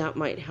need. That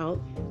might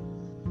help,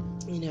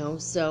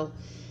 so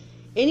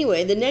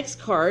anyway, the next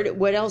card,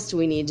 what else do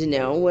we need to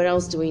know? What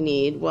else do we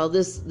need? Well,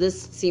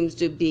 this seems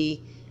to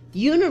be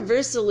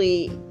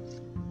universally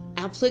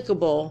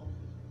applicable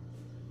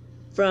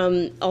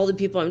from all the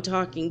people I'm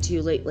talking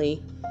to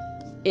lately,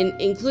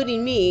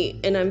 including me,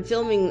 and I'm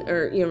filming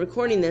or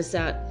recording this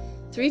at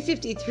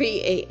 3:53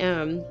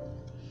 a.m.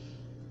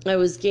 I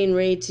was getting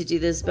ready to do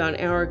this about an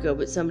hour ago,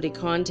 but somebody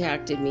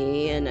contacted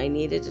me and I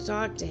needed to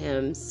talk to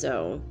him.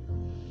 So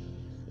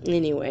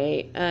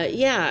anyway,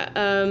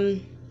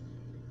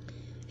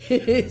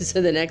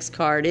 so the next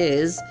card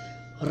is,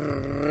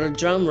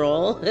 drum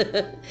roll,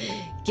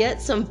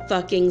 get some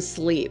fucking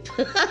sleep.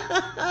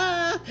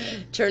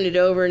 Turn it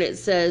over and it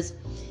says,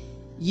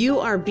 you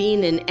are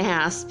being an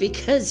ass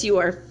because you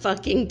are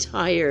fucking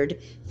tired.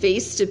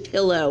 Face to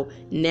pillow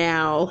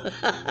now.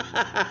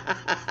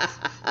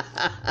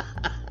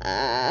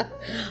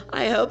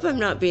 I hope I'm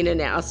not being an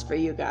ass for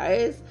you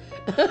guys.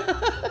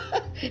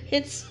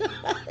 It's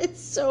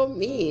so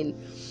mean.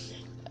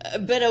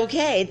 But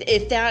okay,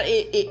 if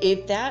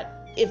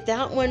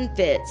that one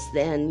fits,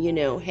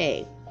 then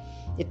hey,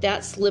 if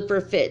that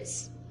slipper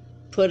fits,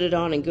 put it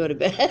on and go to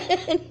bed.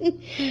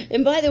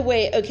 And by the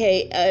way,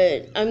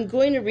 okay, I'm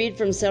going to read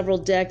from several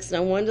decks, and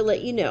I wanted to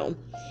let you know,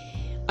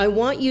 I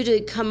want you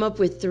to come up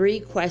with 3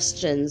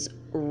 questions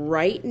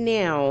right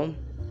now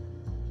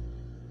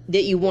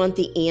that you want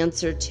the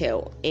answer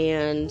to.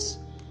 And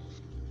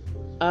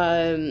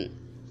I'm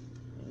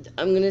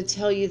going to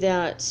tell you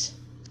that,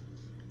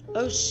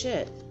 oh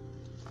shit,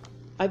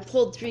 I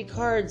pulled 3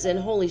 cards and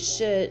holy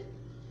shit,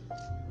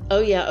 Oh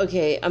yeah,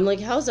 okay. I'm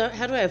like, how do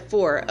I have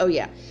 4? Oh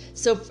yeah.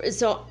 So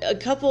a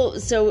couple.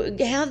 So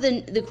have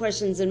the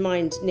questions in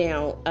mind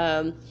now.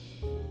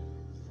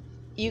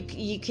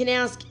 You can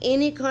ask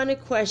any kind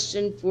of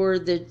question for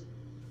the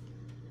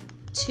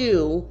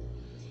 2,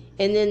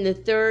 and then the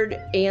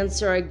third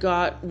answer I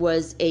got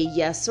was a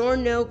yes or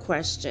no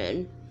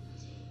question,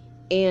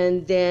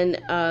 and then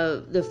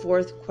the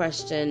fourth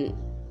question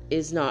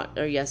is not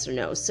a yes or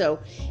no. So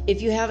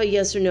if you have a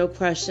yes or no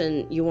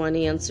question you want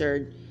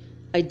answered,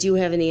 I do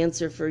have an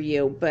answer for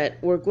you, but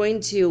we're going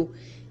to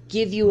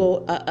give you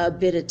a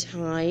bit of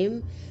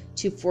time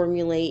to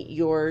formulate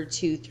your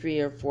 2,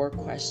 3, or 4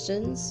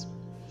 questions,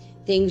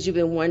 things you've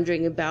been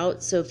wondering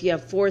about. So if you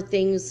have 4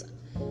 things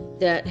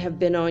that have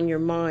been on your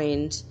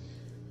mind,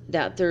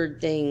 that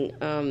third thing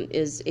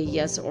is a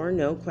yes or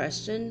no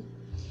question.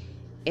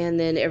 And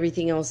then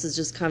everything else is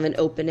just kind of an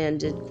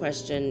open-ended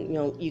question. You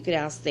know, you could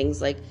ask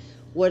things like,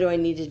 what do I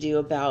need to do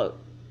about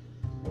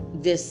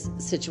this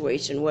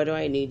situation? What do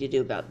I need to do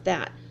about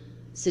that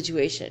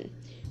situation?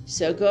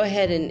 So go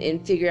ahead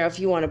and figure out if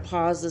you want to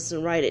pause this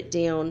and write it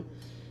down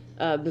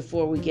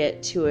before we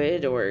get to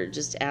it, or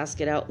just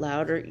ask it out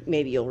loud, or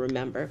maybe you'll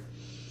remember.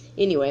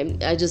 Anyway,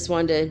 I just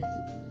wanted to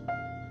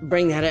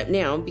bring that up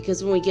now,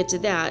 because when we get to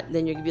that,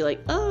 then you're going to be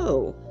like,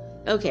 oh,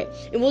 okay.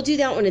 And we'll do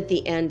that one at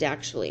the end,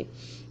 actually.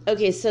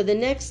 Okay, so the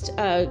next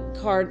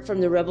card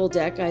from the Rebel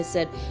deck, I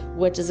said,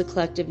 what does a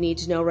collective need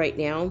to know right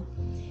now?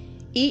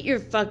 Eat your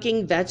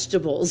fucking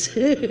vegetables.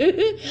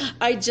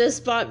 I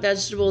just bought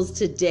vegetables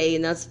today,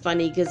 and that's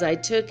funny because I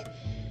took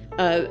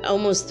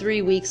almost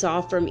 3 weeks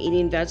off from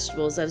eating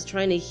vegetables. I was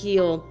trying to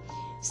heal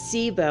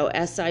SIBO,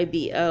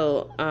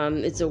 S-I-B-O.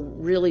 It's a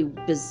really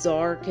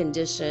bizarre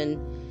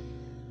condition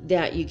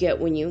that you get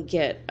when you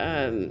get...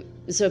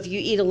 So if you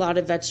eat a lot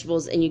of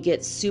vegetables and you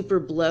get super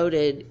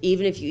bloated,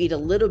 even if you eat a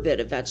little bit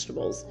of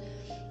vegetables,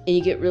 and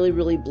you get really,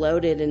 really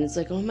bloated, and it's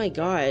like, oh my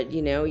God,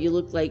 you know, you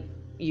look like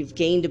you've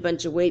gained a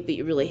bunch of weight, but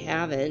you really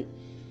haven't,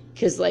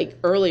 because like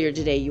earlier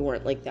today you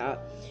weren't like that.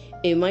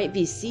 It might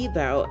be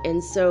SIBO,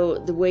 and so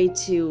the way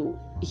to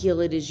heal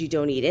it is you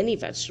don't eat any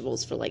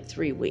vegetables for like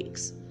 3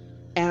 weeks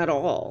at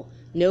all.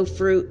 No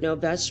fruit, no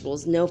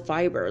vegetables, no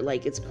fiber.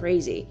 Like, it's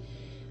crazy.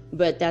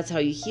 But that's how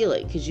you heal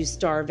it, because you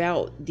starve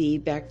out the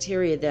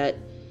bacteria that,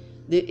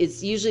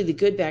 it's usually the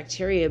good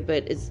bacteria,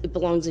 but it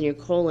belongs in your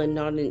colon,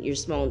 not in your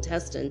small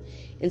intestine.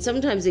 And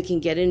sometimes it can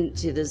get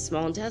into the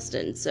small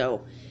intestine. So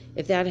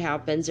if that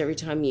happens, every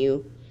time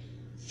you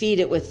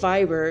feed it with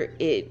fiber,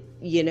 it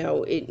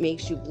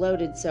makes you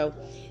bloated. So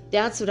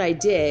that's what I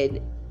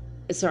did.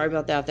 Sorry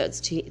about that.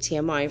 That's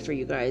TMI for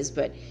you guys.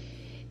 But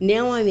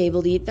now I'm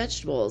able to eat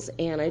vegetables,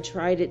 and I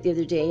tried it the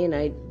other day, and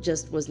I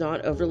just was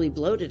not overly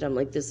bloated. I'm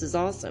like, this is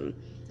awesome.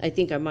 I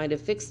think I might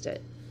have fixed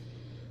it.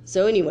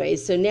 So anyway,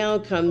 so now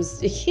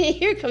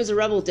here comes a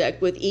Rebel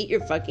deck with eat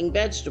your fucking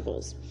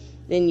vegetables.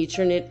 Then you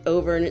turn it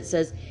over, and it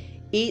says,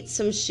 eat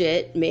some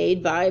shit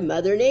made by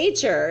Mother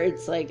Nature.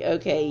 It's like,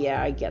 okay,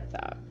 yeah, I get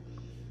that.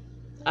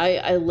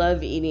 I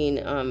love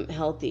eating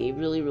healthy,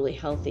 really, really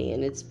healthy,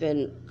 and it's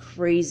been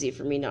crazy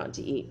for me not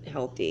to eat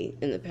healthy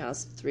in the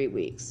past 3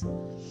 weeks.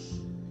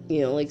 You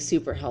know, like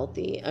super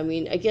healthy. I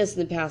mean, I guess in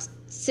the past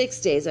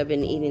 6 days I've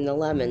been eating the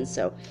lemons,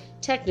 so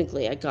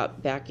technically I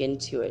got back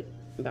into it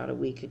about a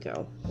week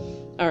ago.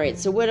 All right,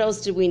 so what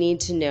else did we need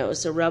to know?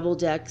 So Rebel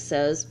deck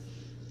says,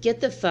 get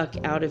the fuck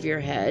out of your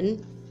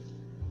head.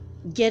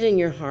 Get in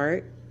your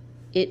heart.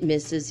 It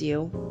misses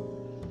you.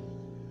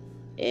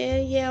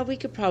 Yeah, we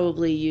could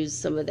probably use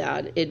some of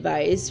that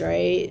advice,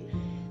 right?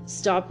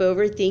 Stop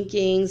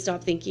overthinking.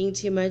 Stop thinking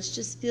too much.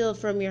 Just feel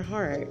from your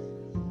heart.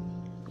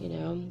 You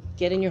know,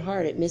 get in your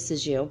heart. It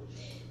misses you.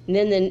 And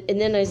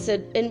then I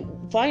said, and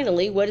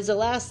finally, what is the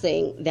last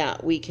thing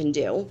that we can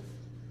do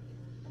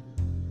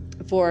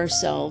for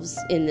ourselves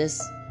in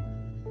this,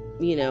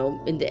 you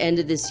know, in the end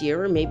of this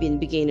year, or maybe in the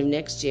beginning of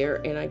next year?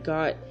 And I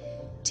got,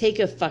 take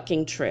a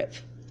fucking trip.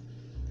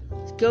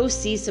 Go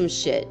see some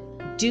shit.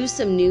 Do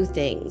some new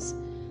things.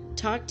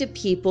 Talk to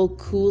people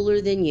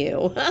cooler than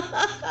you.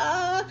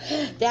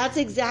 That's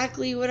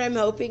exactly what I'm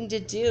hoping to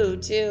do,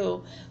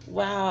 too.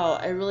 Wow,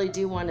 I really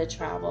do want to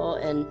travel,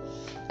 and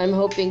I'm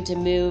hoping to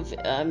move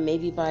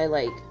maybe by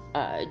like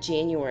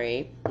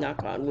January.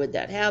 Knock on wood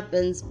that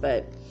happens.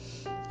 But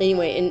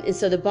anyway, and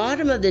so the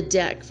bottom of the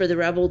deck for the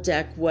Rebel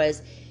deck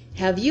was,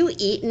 have you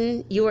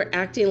eaten? You are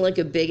acting like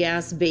a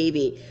big-ass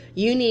baby.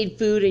 You need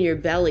food in your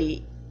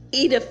belly.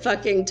 Eat a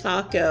fucking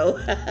taco.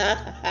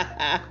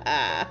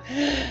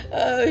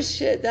 Oh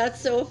shit,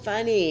 that's so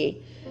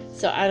funny.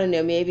 So I don't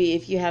know, maybe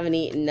if you haven't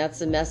eaten,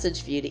 that's a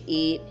message for you to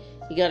eat.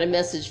 You got a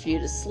message for you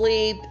to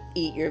sleep,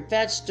 eat your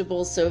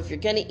vegetables. So if you're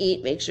gonna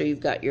eat, make sure you've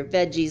got your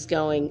veggies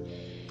going.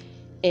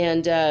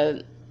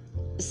 And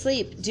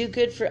sleep, do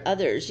good for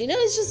others. You know,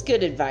 it's just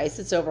good advice.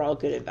 It's overall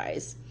good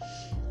advice.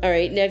 All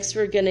right, next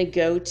we're gonna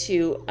go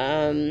to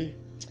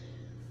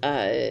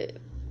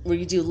we're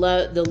going to do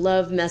the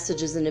love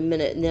messages in a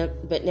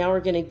minute, but now we're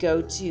going to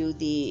go to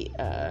the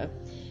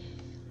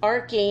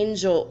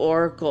Archangel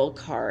Oracle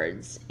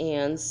cards.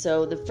 And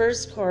so the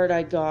first card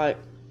I got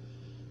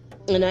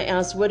And I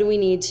asked, what do we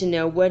need to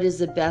know? What is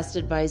the best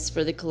advice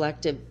for the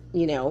collective,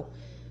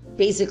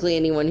 basically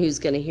anyone who's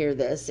going to hear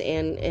this.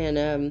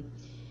 And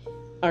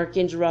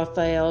Archangel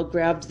Raphael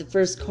grabbed the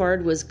first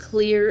card, was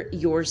clear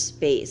your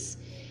space.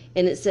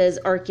 And it says,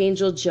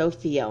 Archangel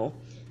Jophiel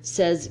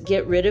says,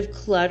 get rid of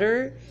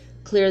clutter,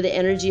 clear the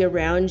energy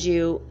around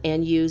you,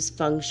 and use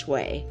feng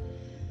shui.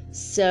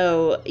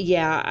 So,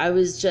 yeah, I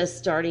was just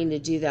starting to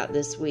do that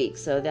this week.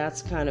 So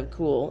that's kind of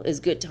cool. It's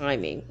good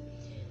timing.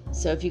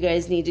 So if you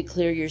guys need to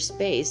clear your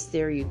space,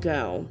 there you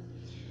go.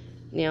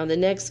 Now, the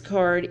next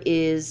card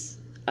is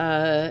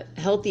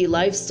healthy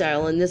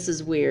lifestyle, and this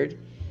is weird.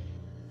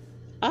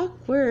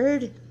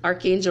 Awkward.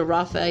 Archangel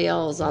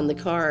Raphael is on the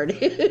card.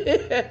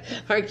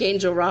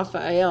 Archangel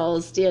Raphael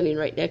is standing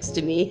right next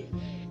to me.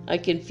 I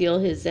can feel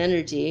his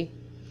energy.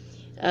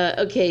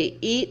 Okay,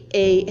 eat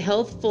a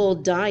healthful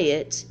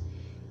diet,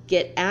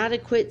 get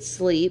adequate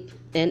sleep,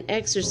 and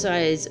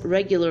exercise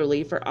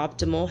regularly for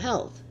optimal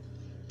health.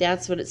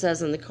 That's what it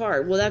says on the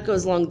card. Well, that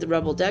goes along with the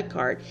Rebel Deck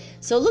card.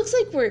 So it looks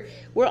like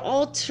we're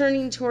all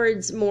turning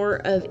towards more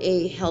of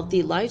a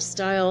healthy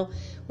lifestyle.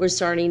 We're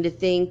starting to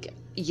think,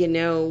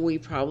 we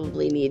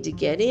probably need to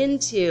get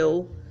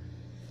into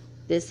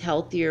this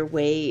healthier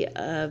way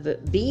of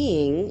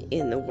being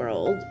in the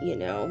world,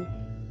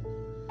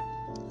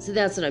 So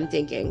that's what I'm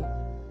thinking.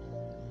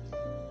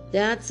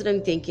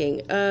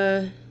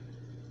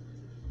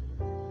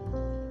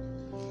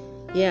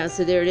 Yeah,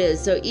 so there it is.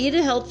 So eat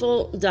a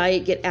healthful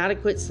diet, get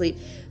adequate sleep.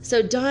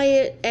 So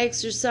diet,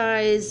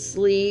 exercise,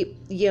 sleep,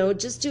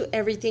 just do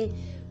everything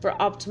for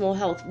optimal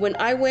health. When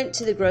I went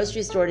to the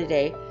grocery store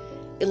today,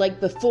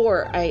 like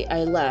before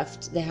I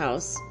left the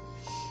house,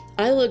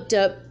 I looked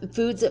up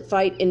foods that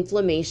fight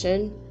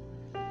inflammation,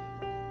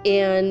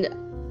 and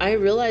I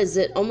realized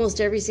that almost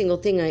every single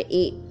thing I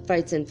eat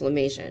fights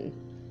inflammation.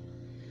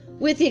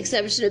 With the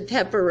exception of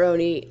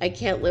pepperoni. I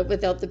can't live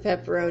without the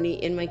pepperoni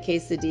in my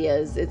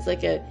quesadillas. It's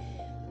like a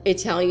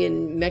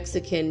Italian,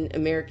 Mexican,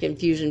 American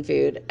fusion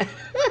food.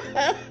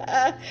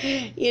 And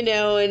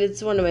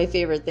it's one of my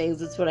favorite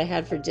things. It's what I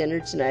had for dinner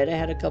tonight. I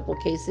had a couple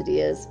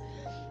quesadillas.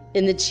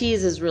 And the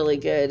cheese is really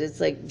good. It's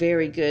like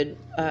very good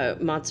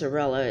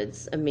mozzarella.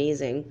 It's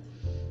amazing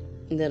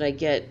that I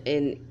get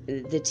in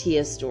the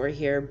Tia store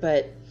here.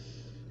 But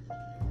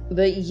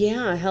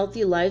yeah,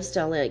 healthy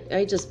lifestyle. Like,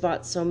 I just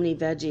bought so many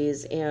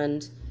veggies,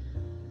 and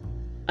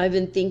I've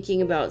been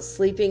thinking about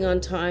sleeping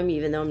on time,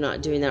 even though I'm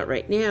not doing that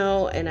right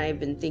now. And I've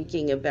been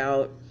thinking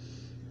about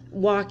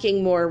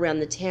walking more around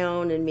the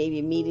town and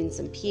maybe meeting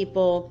some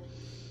people.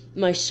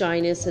 My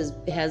shyness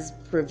has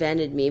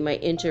prevented me. My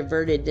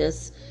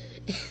introvertedness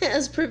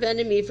has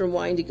prevented me from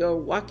wanting to go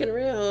walking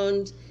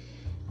around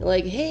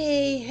like,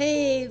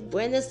 hey,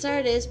 buenas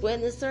tardes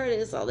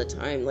all the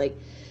time. Like,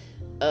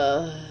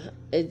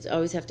 I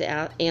always have to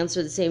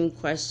answer the same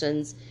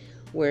questions.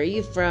 Where are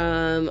you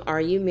from?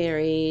 Are you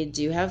married?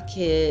 Do you have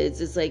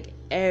kids? It's like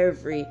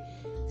every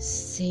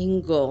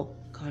single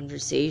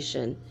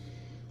conversation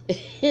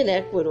in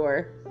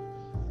Ecuador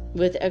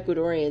with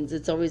Ecuadorians,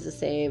 it's always the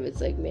same.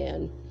 It's like,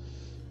 man.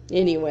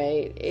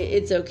 Anyway,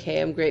 it's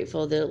okay. I'm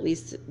grateful that at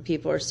least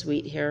people are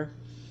sweet here.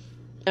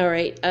 All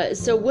right.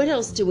 So what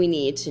else do we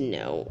need to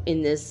know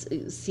in this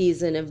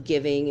season of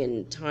giving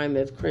and time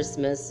of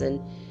Christmas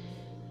and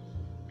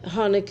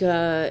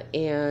Hanukkah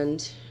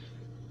and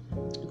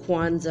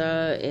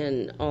Kwanzaa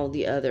and all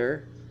the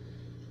other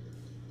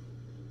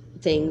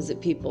things that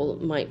people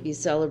might be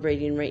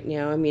celebrating right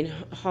now? I mean,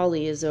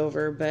 Holi is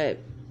over, but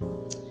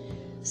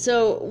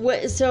So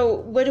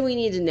what do we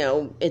need to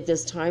know at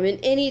this time? And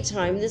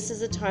anytime, this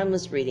is a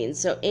timeless reading.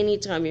 So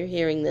anytime you're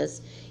hearing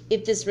this,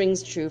 if this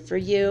rings true for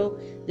you,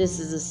 this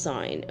is a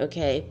sign,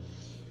 okay?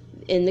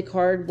 And the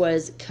card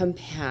was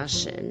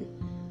compassion.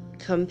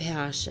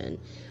 Compassion.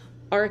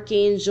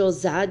 Archangel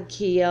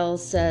Zadkiel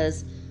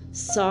says,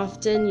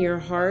 soften your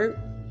heart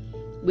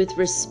with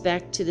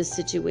respect to the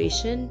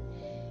situation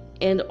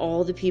and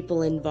all the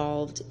people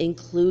involved,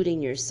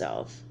 including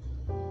yourself.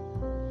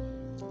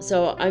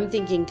 So I'm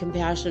thinking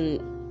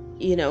compassion,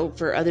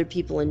 for other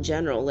people in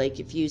general. Like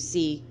if you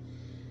see,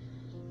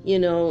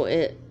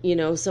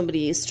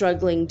 somebody is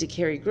struggling to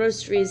carry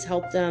groceries,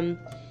 help them,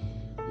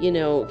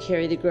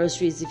 carry the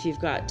groceries if you've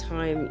got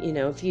time.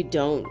 If you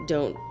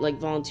don't like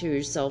volunteer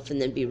yourself and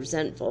then be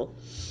resentful.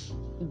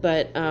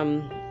 But,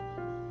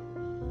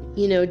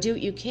 do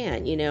what you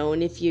can,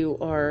 and if you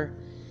are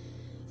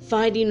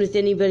fighting with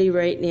anybody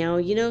right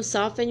now,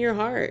 soften your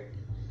heart.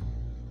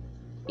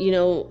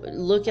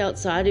 Look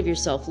outside of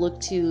yourself, look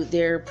to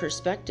their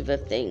perspective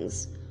of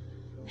things,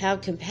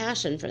 have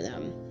compassion for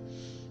them,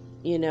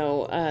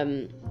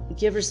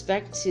 give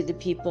respect to the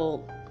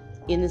people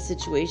in the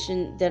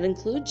situation that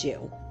includes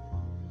you,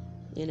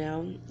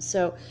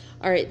 So,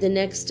 all right, the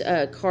next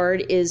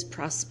card is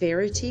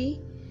prosperity.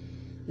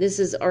 This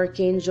is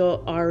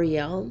Archangel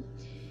Ariel.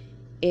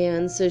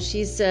 And so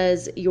she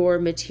says, your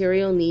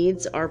material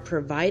needs are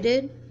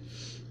provided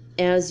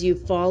as you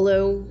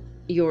follow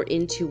your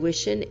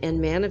intuition and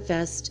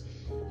manifest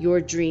your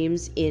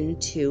dreams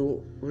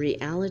into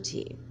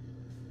reality.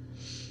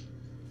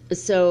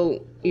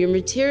 So your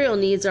material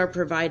needs are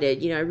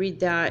provided. I read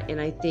that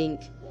and I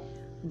think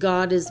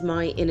God is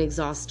my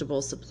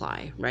inexhaustible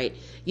supply, right?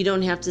 You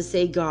don't have to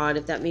say God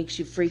if that makes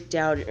you freaked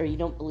out, or you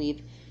don't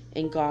believe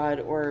in God,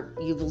 or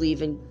you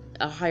believe in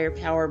a higher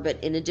power,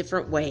 but in a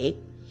different way.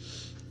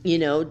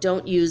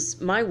 Don't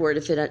use my word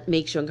if it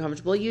makes you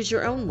uncomfortable. Use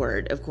your own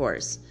word, of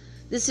course.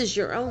 This is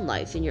your own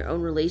life and your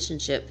own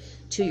relationship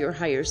to your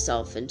higher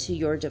self and to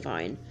your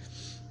divine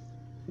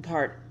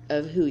part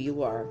of who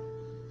you are.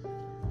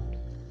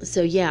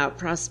 So yeah,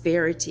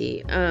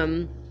 prosperity.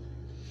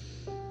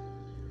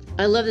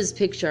 I love this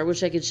picture. I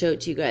wish I could show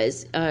it to you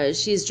guys.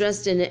 She's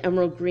dressed in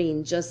emerald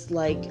green, just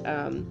like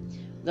the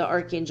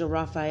Archangel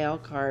Raphael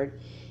card.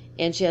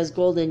 And she has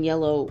golden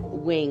yellow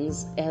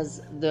wings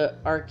as the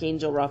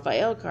Archangel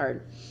Raphael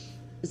card.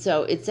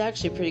 So it's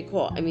actually pretty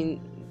cool. I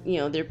mean,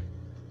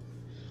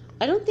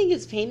 I don't think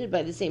it's painted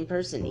by the same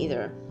person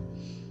either.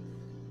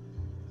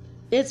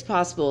 It's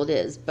possible it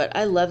is, but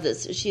I love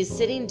this. She's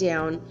sitting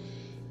down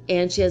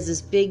and she has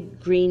this big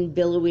green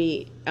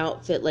billowy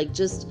outfit, like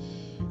just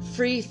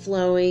free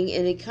flowing,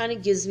 and it kind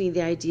of gives me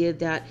the idea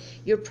that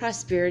your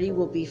prosperity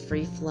will be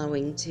free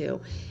flowing too.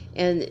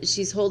 And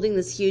she's holding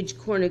this huge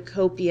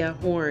cornucopia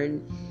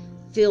horn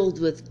filled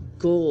with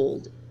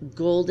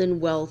golden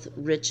wealth,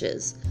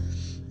 riches.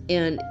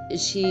 And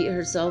she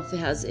herself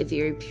has a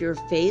very pure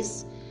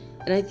face.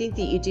 And I think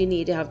that you do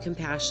need to have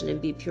compassion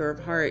and be pure of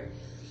heart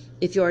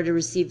if you are to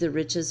receive the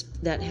riches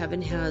that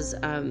heaven has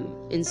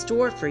in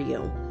store for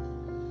you.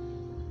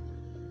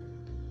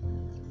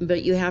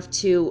 But you have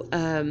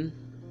to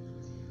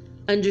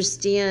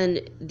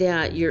understand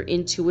that your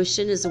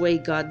intuition is the way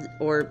God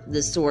or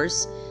the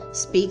source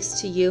speaks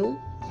to you,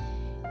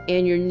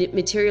 and your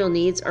material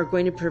needs are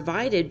going to be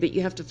provided, but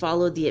you have to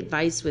follow the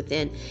advice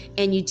within,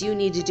 and you do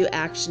need to do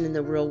action in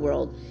the real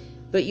world.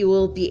 But you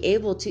will be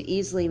able to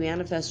easily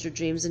manifest your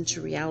dreams into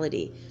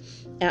reality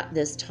at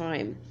this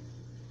time.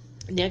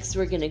 Next,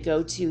 we're going to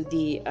go to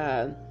the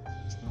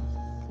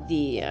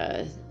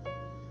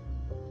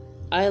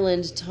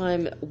Island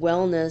Time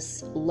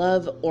Wellness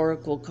Love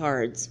Oracle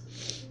cards.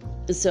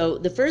 So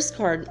the first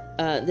card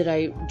that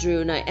I drew,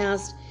 and I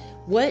asked,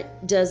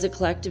 what does a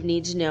collective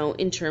need to know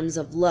in terms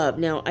of love?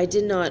 Now, I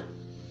did not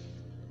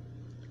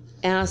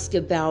ask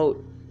about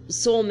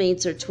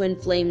soulmates or twin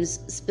flames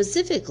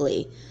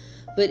specifically,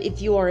 but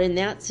if you are in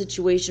that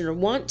situation or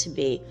want to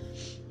be,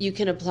 you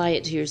can apply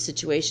it to your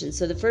situation.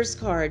 So the first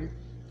card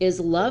is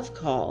Love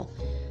Call.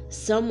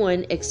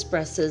 Someone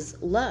expresses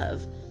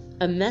love,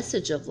 a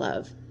message of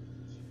love,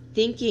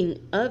 thinking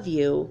of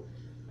you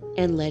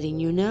and letting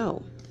you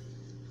know.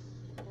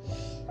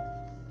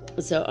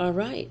 So, all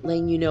right,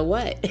 letting you know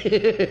what?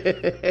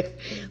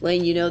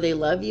 Letting you know they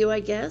love you, I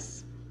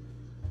guess.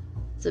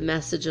 It's a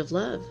message of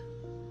love.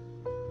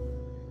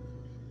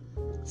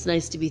 It's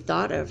nice to be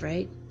thought of,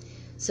 right?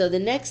 So the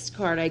next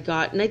card I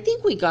got, and I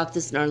think we got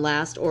this in our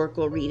last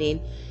oracle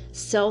reading,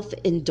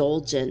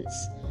 self-indulgence.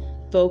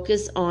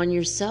 Focus on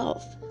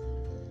yourself.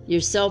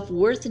 Your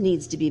self-worth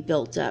needs to be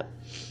built up.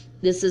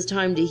 This is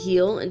time to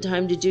heal and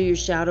time to do your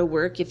shadow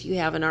work if you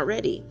haven't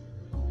already.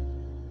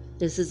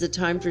 This is a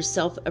time for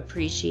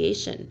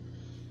self-appreciation.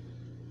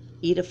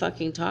 Eat a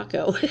fucking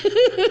taco.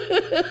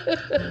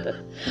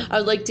 I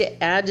would like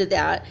to add to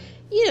that,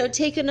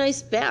 take a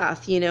nice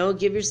bath,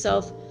 give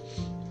yourself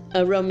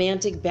a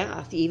romantic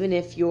bath, even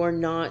if you're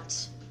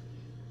not,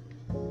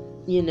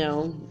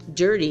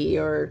 dirty,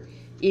 or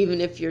even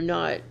if you're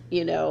not,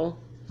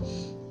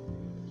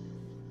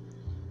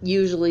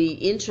 usually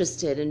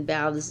interested in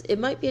baths. It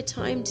might be a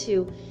time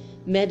to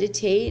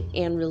meditate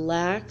and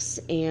relax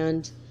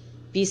and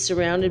be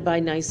surrounded by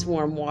nice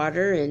warm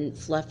water and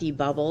fluffy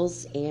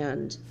bubbles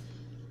and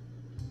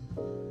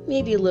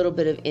maybe a little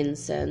bit of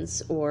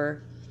incense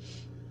or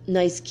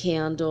nice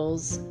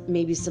candles,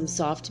 maybe some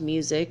soft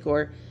music,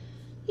 or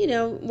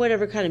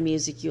whatever kind of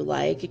music you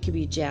like. It could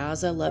be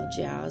jazz. I love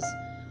jazz.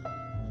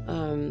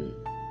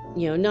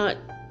 Not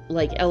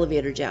like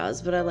elevator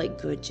jazz, but I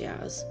like good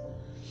jazz.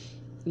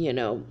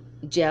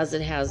 Jazz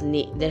that have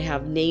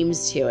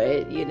names to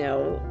it.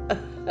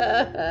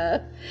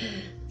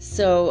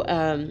 So,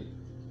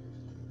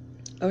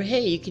 or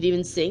hey, you could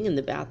even sing in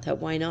the bathtub.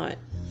 Why not?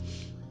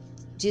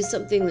 Do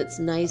something that's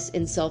nice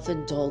and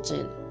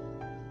self-indulgent.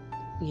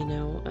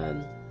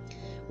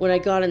 When I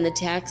got in the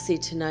taxi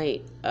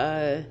tonight,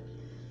 there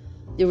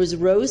was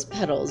rose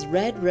petals,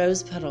 red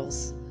rose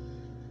petals.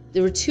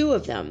 There were two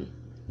of them.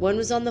 One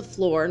was on the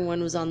floor and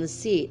one was on the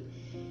seat.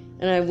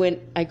 And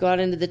I got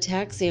into the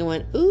taxi and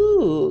went,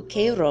 ooh,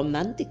 que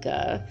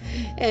romantica.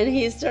 And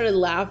he started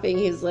laughing.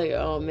 He's like,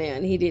 oh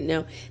man, he didn't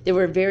know. They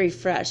were very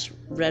fresh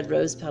red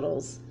rose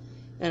petals.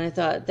 And I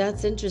thought,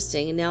 that's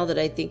interesting. And now that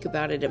I think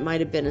about it, it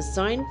might have been a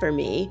sign for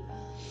me.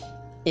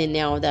 And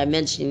now that I'm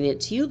mentioning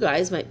it to you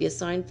guys, might be a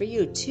sign for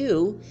you.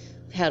 2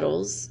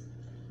 petals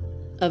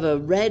of a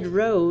red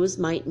rose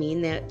might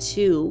mean that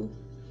 2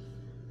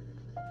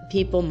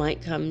 people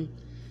might come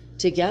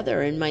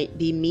together and might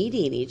be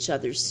meeting each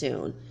other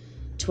soon.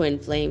 Twin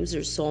flames or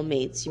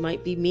soulmates, you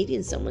might be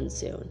meeting someone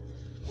soon.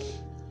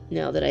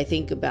 Now that I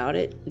think about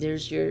it,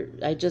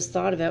 I just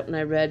thought about when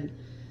I read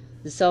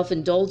the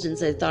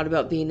self-indulgence, I thought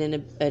about being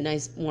in a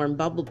nice warm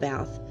bubble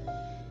bath.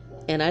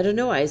 And I don't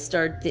know, I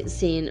started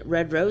seeing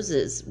red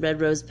rose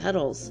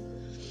petals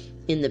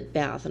in the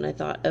bath. And I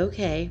thought,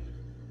 okay,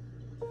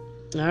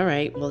 all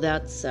right, well,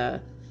 that's, I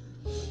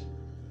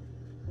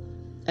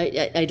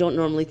don't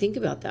normally think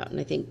about that. And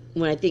I think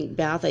when I think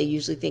bath, I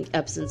usually think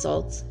Epsom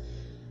salts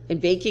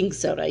and baking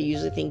soda. I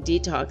usually think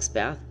detox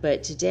bath.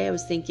 But today I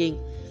was thinking,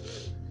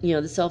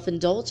 the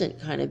self-indulgent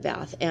kind of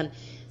bath. And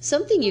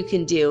something you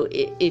can do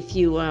if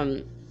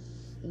you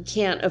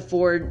can't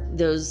afford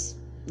those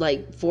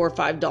like $4 or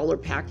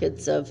 $5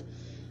 packets of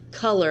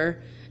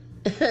colored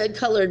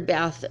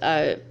bath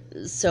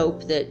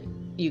soap that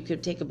you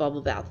could take a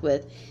bubble bath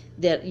with,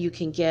 that you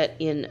can get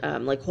in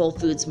like Whole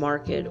Foods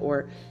Market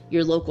or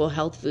your local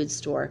health food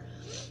store.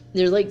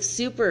 They're like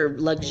super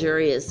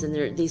luxurious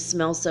and they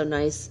smell so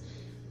nice,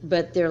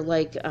 but they're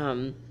like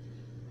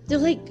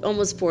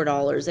almost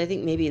 $4. I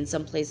think maybe in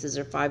some places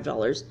are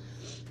 $5,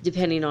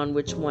 depending on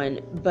which one.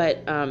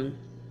 But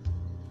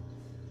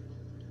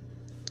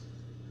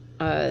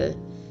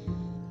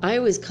I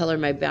always color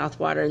my bath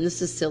water, and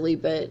this is silly,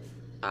 but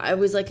I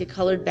always like a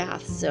colored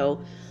bath,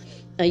 so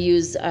I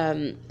use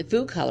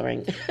food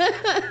coloring.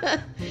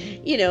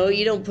 You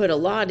don't put a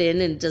lot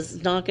in, and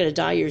it's not going to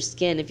dye your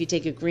skin. If you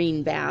take a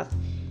green bath,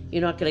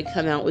 you're not going to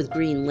come out with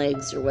green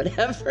legs or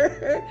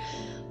whatever.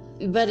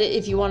 But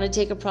if you want to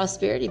take a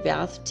prosperity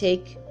bath,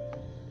 take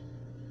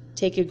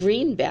a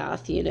green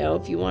bath.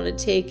 If you want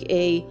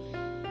to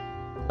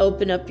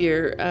open up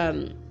your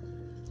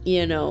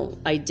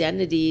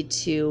identity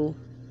to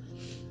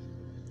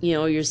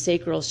your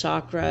sacral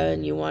chakra,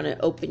 and you want to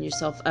open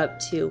yourself up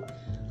to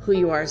who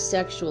you are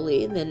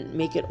sexually, and then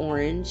make it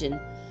orange, and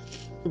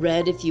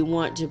red if you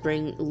want to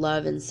bring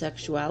love and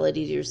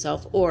sexuality to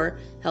yourself, or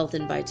health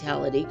and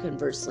vitality,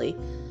 conversely.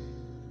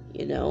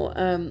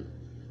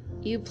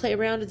 You play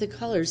around with the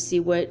colors, see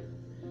what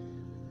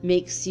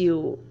makes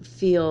you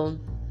feel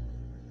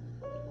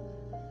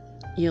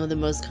the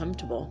most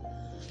comfortable.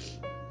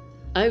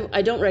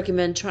 I don't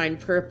recommend trying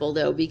purple,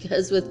 though,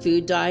 because with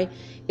food dye,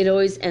 it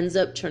always ends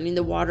up turning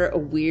the water a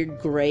weird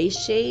gray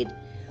shade,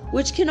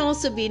 which can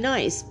also be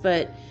nice,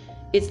 but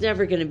it's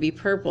never going to be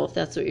purple if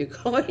that's what you're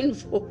going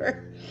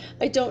for.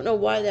 I don't know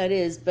why that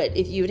is, but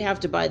if you would have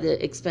to buy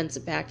the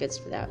expensive packets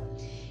for that.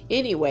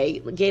 Anyway,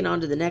 getting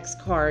on to the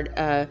next card.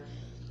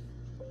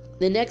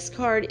 The next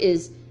card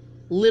is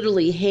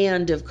literally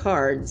hand of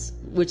cards,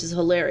 which is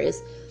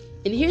hilarious.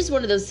 And here's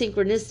one of those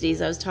synchronicities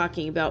I was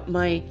talking about.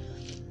 My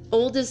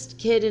oldest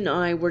kid and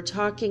I were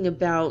talking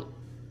about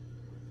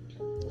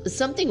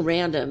something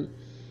random,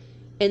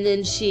 and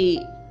then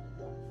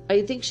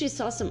I think she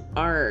saw some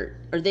art,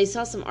 or they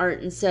saw some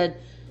art and said,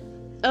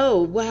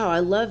 "Oh, wow, I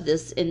love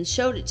this," and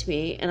showed it to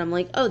me. And I'm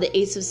like, "Oh, the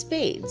Ace of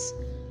Spades.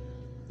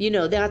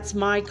 That's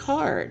my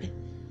card.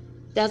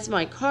 That's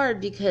my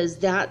card because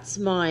that's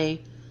my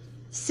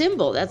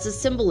symbol. That's a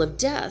symbol of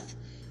death.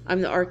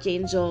 I'm the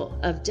Archangel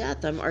of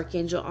Death. I'm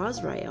Archangel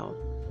Azrael,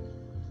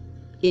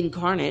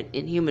 incarnate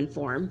in human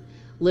form,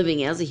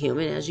 living as a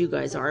human, as you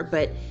guys are,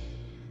 but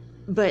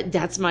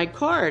that's my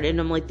card." And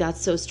I'm like,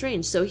 that's so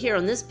strange. So here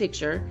on this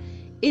picture,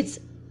 it's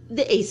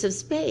the Ace of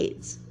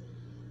Spades,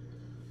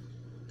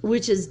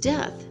 which is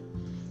death.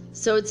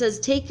 So it says,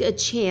 take a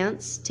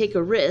chance, take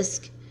a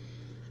risk,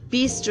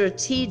 be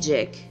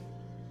strategic,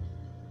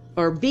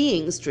 or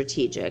being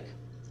strategic,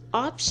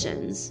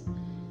 options,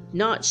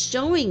 not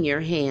showing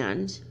your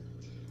hand,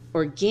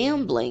 or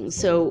gambling.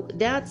 So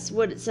that's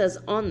what it says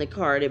on the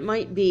card. It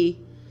might be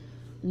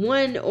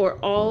one or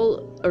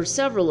all or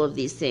several of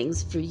these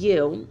things for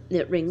you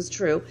that rings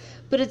true,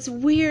 but it's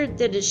weird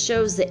that it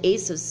shows the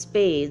Ace of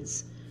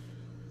Spades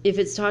if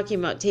it's talking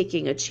about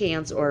taking a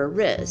chance or a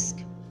risk.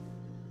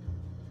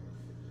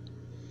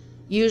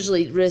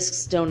 Usually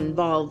risks don't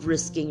involve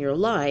risking your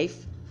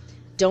life.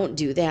 Don't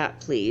do that,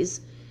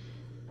 please.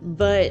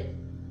 But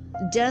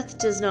death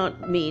does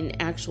not mean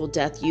actual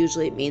death.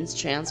 Usually it means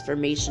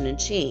transformation and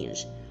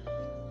change.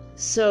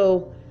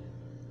 So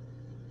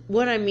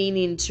what I'm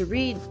meaning to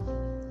read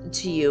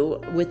to you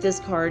with this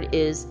card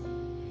is,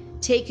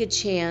 take a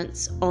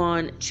chance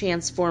on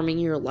transforming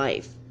your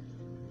life.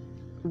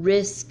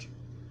 Risk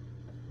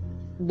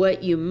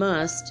what you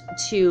must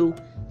to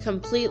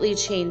completely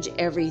change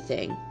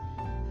everything.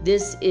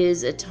 This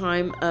is a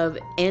time of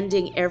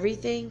ending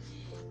everything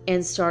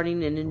and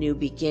starting in a new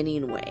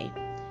beginning way.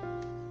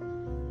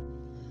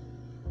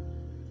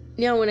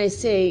 Now, when I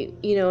say,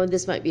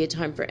 this might be a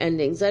time for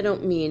endings, I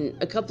don't mean,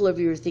 a couple of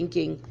you are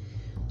thinking,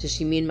 does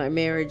she mean my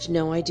marriage?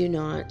 No, I do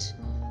not.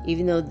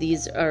 Even though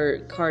these are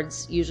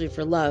cards usually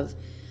for love,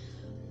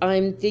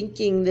 I'm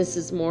thinking this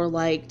is more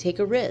like take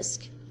a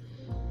risk.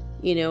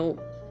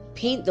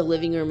 Paint the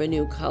living room a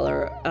new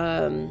color.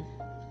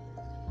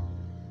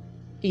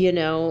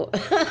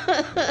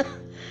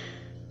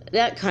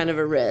 That kind of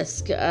a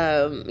risk.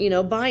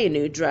 Buy a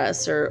new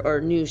dress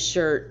or new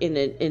shirt in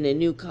a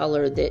new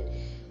color that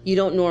you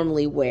don't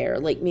normally wear.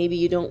 Like maybe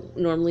you don't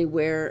normally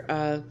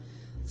wear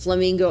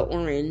flamingo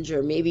orange,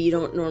 or maybe you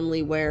don't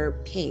normally wear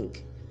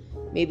pink.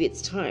 Maybe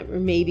it's time. Or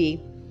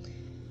maybe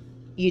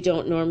you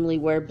don't normally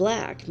wear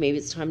black. Maybe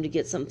it's time to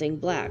get something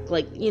black.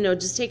 Like,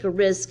 just take a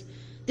risk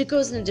that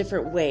goes in a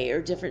different way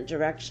or different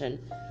direction.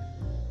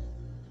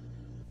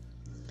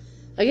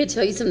 I gotta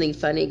tell you something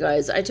funny,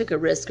 guys. I took a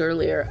risk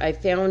earlier. I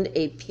found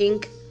a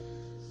pink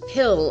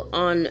pill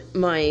on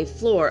my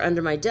floor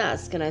under my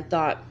desk, and I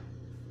thought,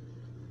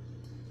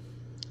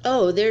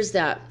 oh, there's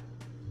that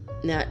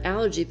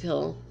allergy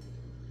pill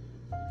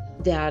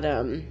that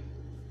I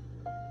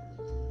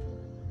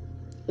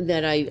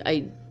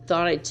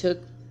thought I took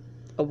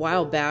a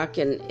while back,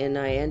 and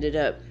I ended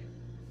up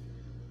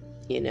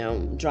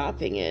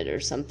dropping it or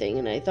something,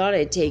 and I thought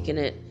I'd taken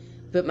it,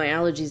 but my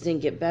allergies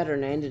didn't get better,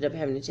 and I ended up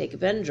having to take a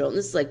Benadryl, and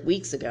this is like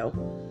weeks ago,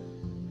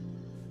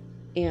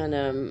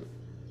 and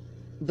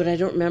but I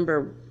don't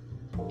remember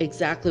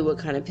exactly what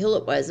kind of pill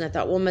it was, and I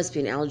thought, well, it must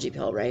be an allergy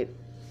pill, right?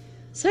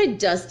 So I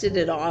dusted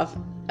it off.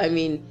 I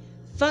mean,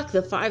 fuck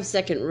the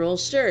 5-second rule.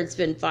 Sure, it's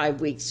been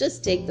 5 weeks.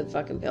 Just take the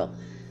fucking pill.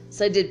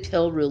 So I did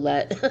pill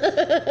roulette.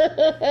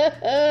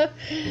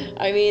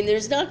 I mean,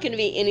 there's not going to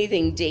be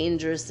anything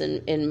dangerous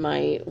in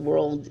my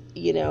world,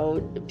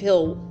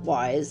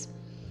 pill-wise,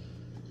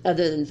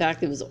 other than the fact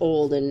that it was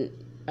old and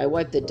I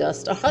wiped the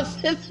dust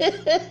off of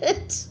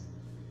it.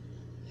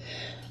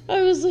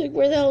 I was like,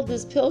 where the hell did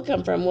this pill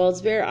come from? Well,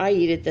 it's better I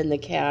eat it than the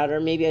cat, or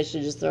maybe I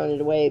should have just thrown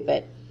it away,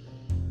 but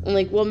I'm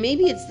like, well,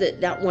 maybe it's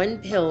that one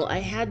pill. I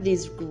had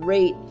these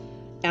great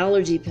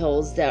allergy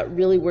pills that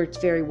really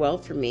worked very well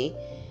for me,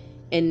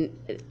 and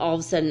all of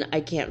a sudden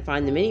I can't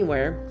find them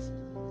anywhere.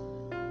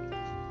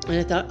 And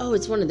I thought, oh,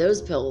 it's one of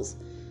those pills.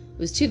 It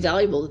was too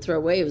valuable to throw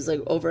away. It was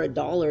like over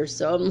 $1.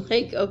 So I'm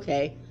like,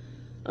 okay,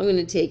 I'm going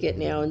to take it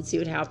now and see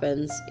what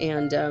happens.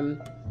 And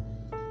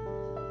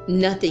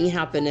nothing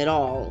happened at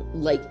all,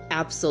 like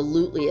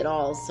absolutely at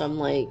all. So I'm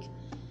like,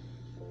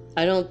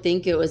 I don't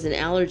think it was an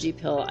allergy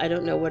pill. I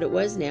don't know what it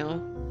was now.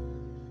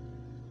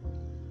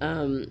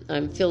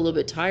 I feel a little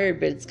bit tired,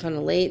 but it's kind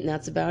of late, and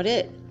that's about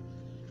it.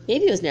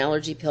 Maybe it was an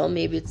allergy pill.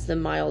 Maybe it's the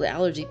mild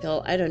allergy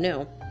pill. I don't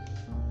know.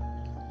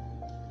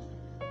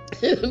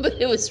 But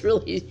it was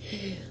really,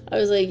 I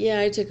was like, yeah,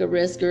 I took a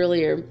risk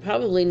earlier.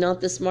 Probably not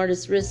the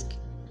smartest risk,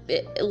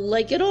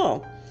 like at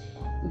all.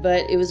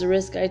 But it was a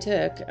risk I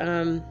took.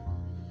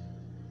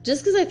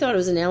 Just because I thought it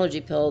was an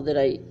allergy pill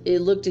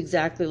it looked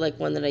exactly like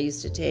one that I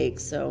used to take.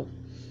 So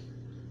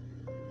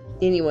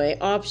anyway,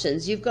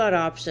 options. You've got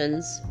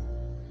options.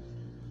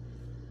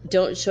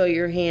 Don't show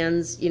your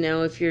hands.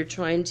 If you're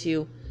trying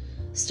to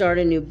start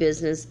a new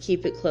business,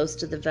 keep it close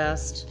to the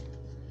vest.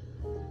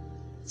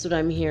 That's what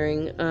I'm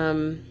hearing.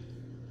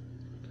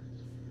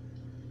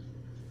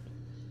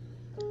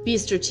 Be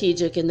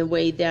strategic in the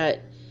way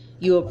that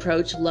you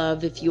approach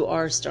love if you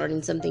are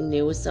starting something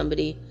new with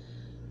somebody.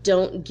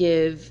 Don't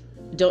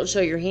show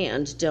your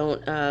hand.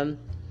 Don't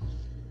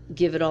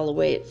give it all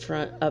away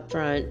up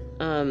front.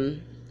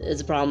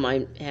 It's a problem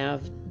I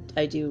have.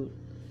 I do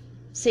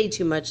say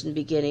too much in the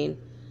beginning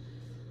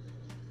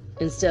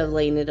instead of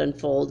letting it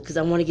unfold, because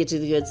I want to get to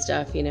the good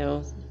stuff,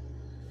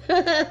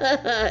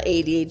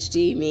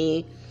 ADHD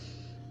me.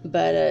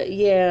 But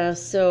yeah,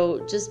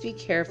 so just be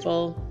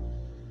careful.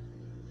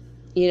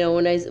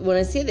 When I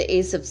see the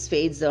Ace of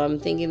Spades, though, I'm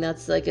thinking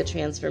that's like a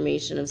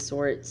transformation of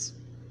sorts.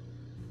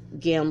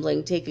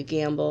 Gambling, take a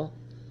gamble.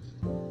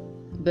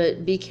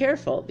 But be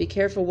careful. Be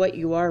careful what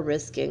you are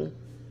risking.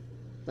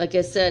 Like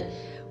I said,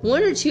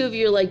 one or two of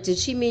you are like, did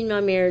she mean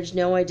my marriage?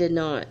 No, I did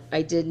not.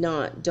 I did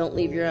not. Don't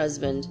leave your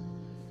husband.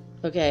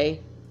 Okay?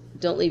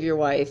 Don't leave your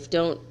wife.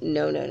 No,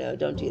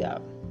 don't do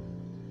that.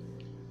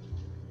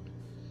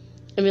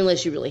 I mean,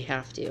 unless you really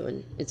have to,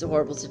 and it's a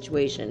horrible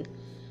situation.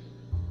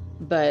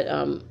 But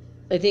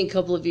I think a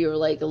couple of you are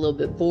like a little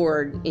bit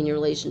bored in your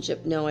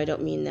relationship. No, I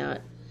don't mean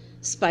that.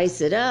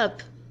 Spice it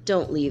up.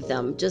 Don't leave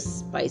them. Just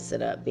spice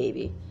it up,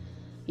 baby.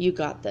 You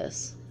got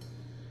this.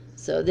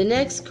 So the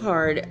next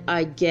card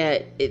I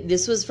get,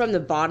 this was from the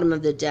bottom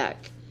of the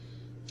deck,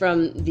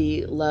 from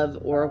the Love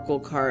Oracle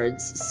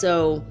cards.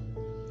 So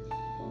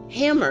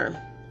hammer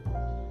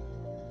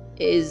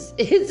it's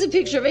a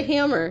picture of a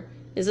hammer.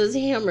 It says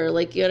hammer,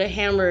 like you gotta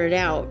hammer it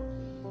out.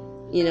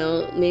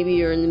 Maybe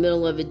you're in the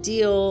middle of a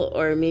deal,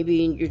 or maybe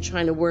you're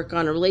trying to work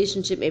on a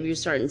relationship. Maybe you're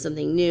starting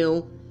something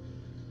new.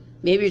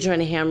 Maybe you're trying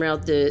to hammer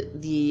out the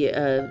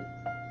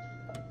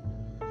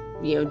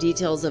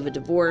details of a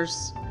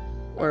divorce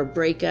or a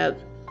breakup.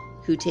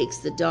 Who takes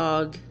the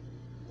dog?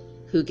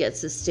 Who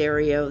gets the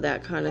stereo?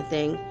 That kind of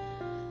thing.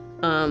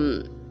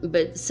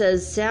 But it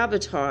says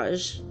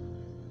sabotage.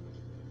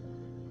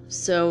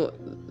 So,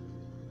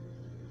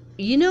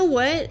 you know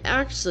what?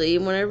 Actually,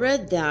 when I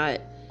read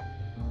that,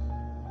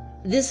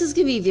 this is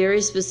going to be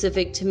very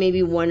specific to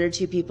maybe one or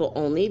two people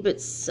only, but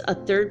a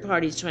third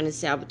party is trying to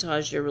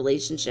sabotage your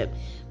relationship.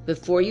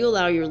 Before you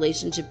allow your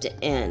relationship to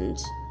end,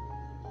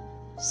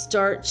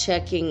 start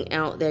checking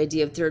out the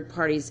idea of third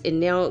parties. And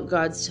now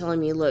God's telling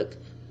me, look,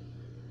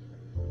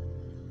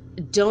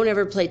 don't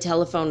ever play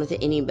telephone with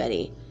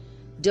anybody.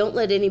 Don't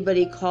let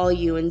anybody call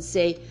you and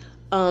say,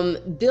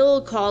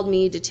 Bill called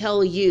me to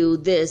tell you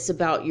this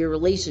about your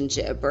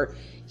relationship, or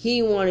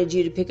he wanted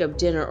you to pick up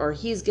dinner, or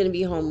he's going to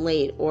be home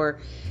late, or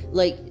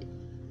like,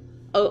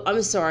 oh,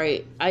 I'm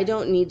sorry, I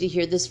don't need to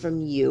hear this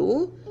from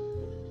you.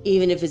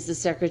 Even if it's the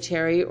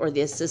secretary or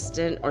the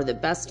assistant or the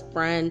best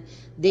friend,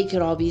 they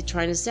could all be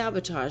trying to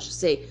sabotage.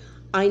 Say,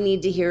 I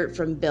need to hear it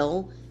from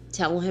Bill.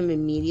 Tell him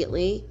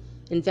immediately.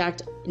 In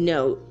fact,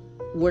 no,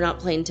 we're not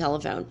playing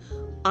telephone.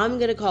 I'm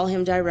going to call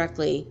him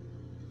directly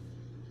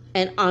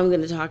and I'm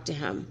going to talk to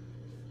him.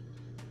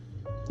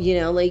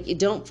 You know, like,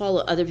 don't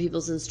follow other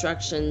people's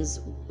instructions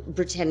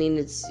pretending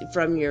it's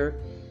from your,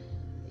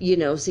 you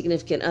know,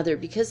 significant other,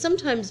 because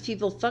sometimes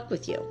people fuck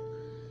with you.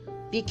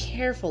 Be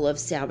careful of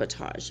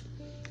sabotage.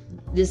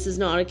 This is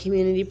not a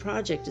community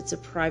project. It's a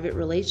private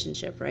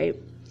relationship, right?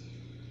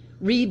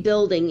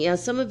 Rebuilding. Yeah,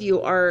 some of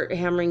you are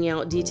hammering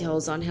out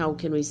details on how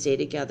can we stay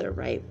together,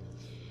 right?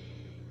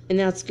 And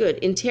that's good.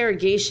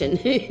 Interrogation.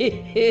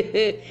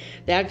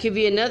 That could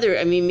be another.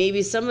 I mean,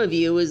 maybe some of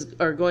you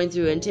are going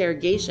through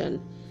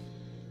interrogation.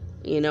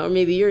 You know, or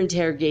maybe you're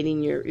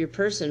interrogating your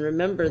person.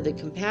 Remember the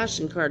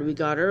compassion card we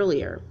got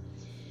earlier.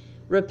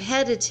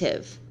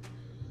 Repetitive.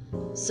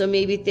 So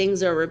maybe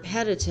things are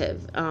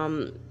repetitive.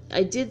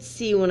 I did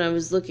see when I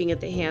was looking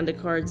at the hand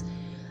of cards,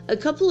 a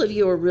couple of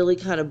you are really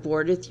kind of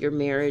bored with your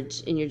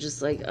marriage, and you're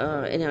just like,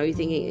 and now you're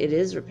thinking it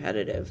is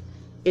repetitive.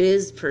 It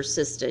is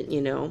persistent,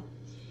 you know.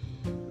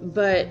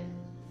 But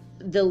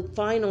the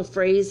final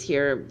phrase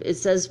here, it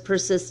says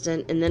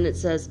persistent, and then it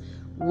says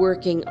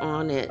working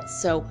on it.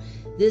 So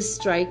this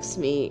strikes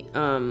me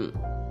that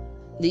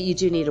you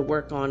do need to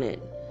work on it.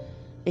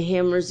 A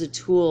hammer is a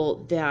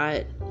tool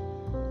that,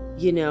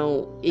 you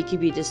know, it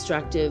could be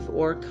destructive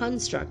or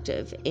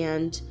constructive,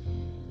 and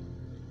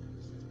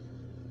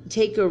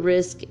take a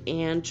risk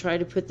and try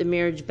to put the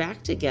marriage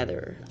back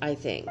together, I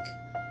think.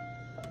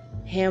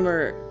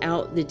 Hammer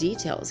out the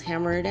details.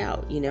 Hammer it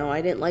out. You know,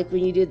 I didn't like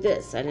when you did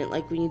this. I didn't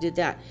like when you did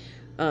that.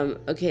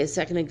 Okay, a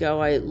second ago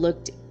I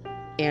looked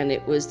and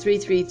it was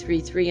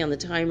 3333 on the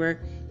timer.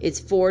 It's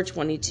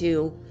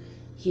 4:22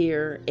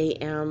 here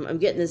a.m. I'm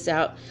getting this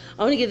out.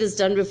 I want to get this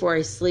done before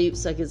I sleep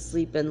so I can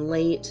sleep in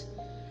late.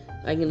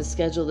 I'm going to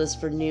schedule this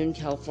for noon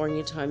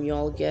California time. You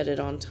all get it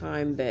on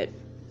time, but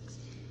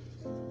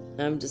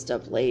I'm just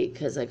up late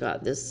because I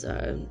got this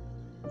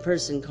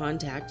person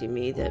contacting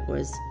me that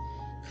was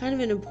kind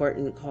of an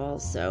important call.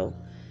 So,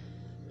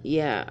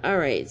 yeah. All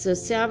right. So,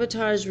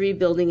 sabotage,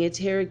 rebuilding,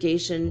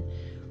 interrogation,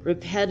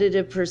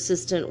 repetitive,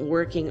 persistent,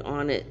 working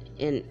on it.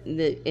 And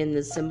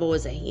the symbol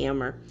was a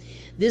hammer.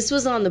 This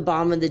was on the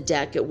bottom of the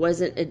deck. It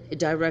wasn't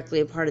directly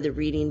a part of the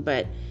reading,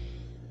 but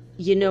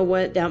you know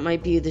what? That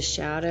might be the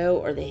shadow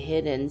or the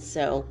hidden.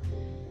 So,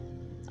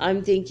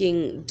 I'm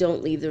thinking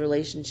don't leave the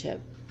relationship.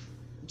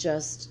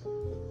 Just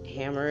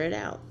hammer it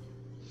out.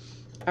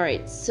 All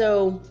right,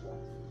 so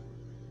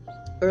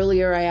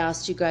earlier I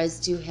asked you guys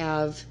to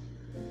have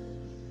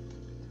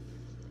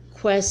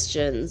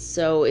questions.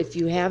 So if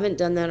you haven't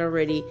done that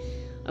already,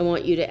 I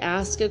want you to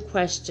ask a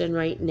question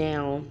right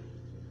now.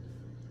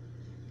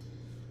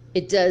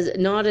 It does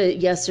not a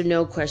yes or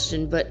no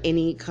question, but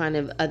any kind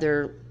of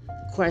other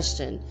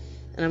question.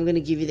 And I'm going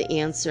to give you the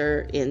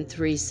answer in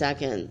 3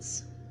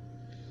 seconds.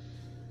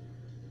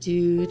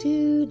 Do,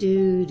 do,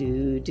 do,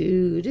 do,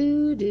 do,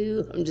 do,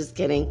 do. I'm just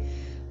kidding.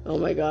 Oh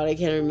my God, I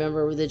can't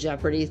remember the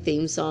Jeopardy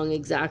theme song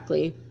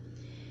exactly.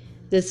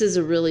 This is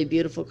a really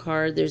beautiful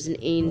card. There's an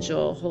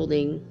angel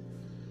holding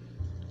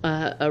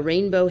a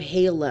rainbow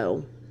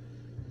halo.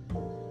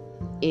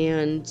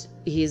 And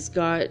he's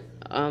got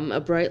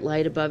a bright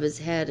light above his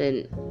head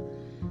and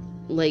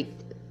like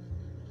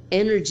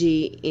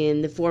energy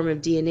in the form of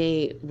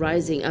DNA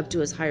rising up to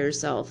his higher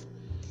self.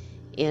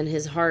 And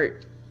his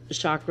heart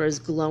chakra is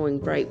glowing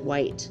bright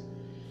white,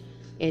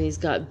 and he's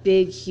got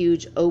big,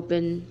 huge,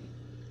 open,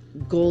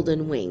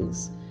 golden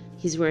wings.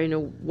 He's wearing a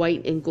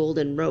white and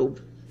golden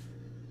robe.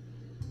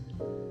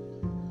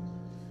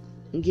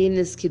 Again,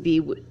 this could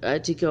be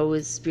to go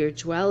with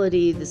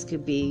spirituality. This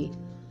could be,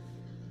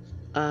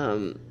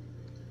 I'm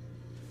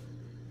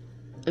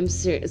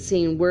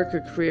seeing work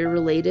or career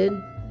related.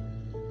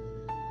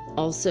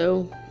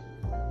 Also,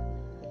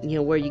 you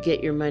know, where you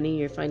get your money,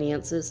 your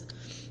finances.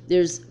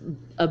 There's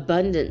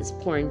abundance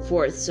pouring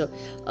forth. So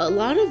a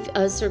lot of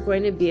us are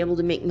going to be able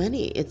to make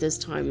money at this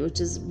time, which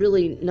is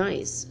really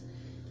nice.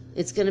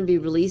 It's going to be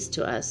released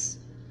to us.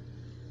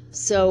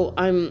 So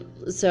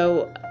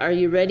are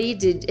you ready?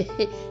 Did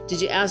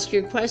you ask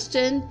your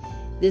question?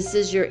 This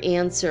is your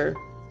answer.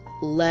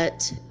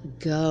 Let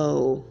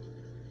go.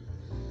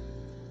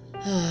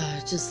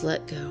 Just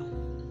let go.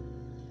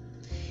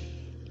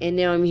 And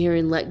now I'm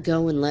hearing let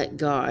go and let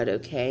God,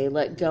 okay?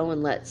 Let go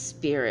and let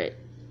Spirit.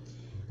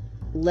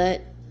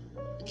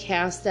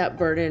 Cast that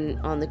burden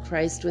on the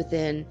Christ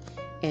within,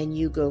 and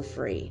you go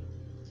free.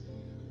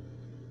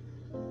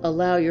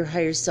 Allow your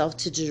higher self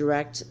to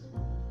direct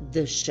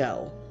the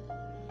show.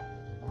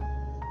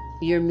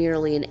 You're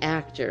merely an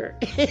actor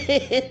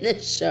in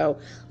this show.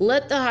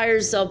 Let the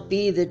higher self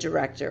be the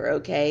director,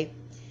 okay?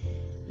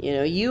 You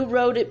know, you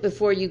wrote it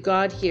before you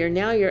got here.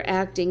 Now you're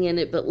acting in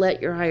it, but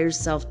let your higher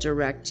self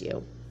direct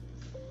you.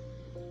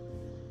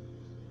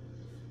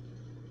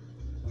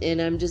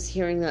 And I'm just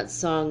hearing that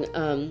song,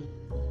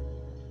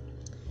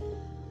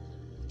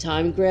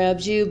 time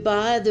grabs you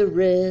by the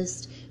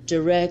wrist,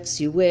 directs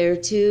you where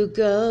to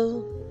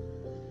go.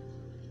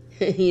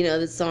 You know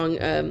the song,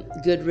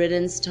 Good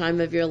Riddance, Time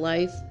of Your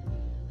Life,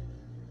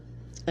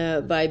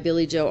 by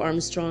Billie Joe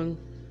Armstrong,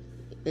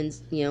 and,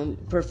 you know,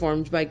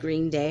 performed by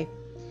Green Day.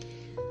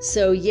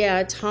 So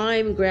yeah,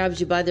 time grabs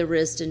you by the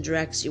wrist and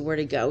directs you where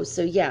to go.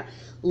 So yeah,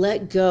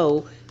 let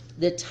go.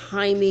 The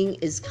timing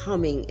is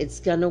coming. It's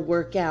gonna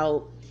work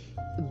out,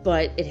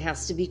 but it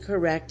has to be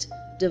correct,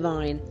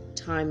 divine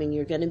timing.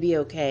 You're gonna be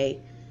okay,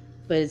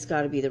 but it's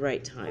got to be the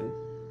right time.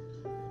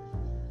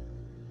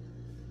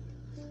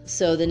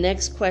 So the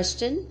next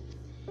question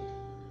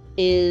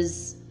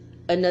is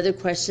another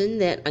question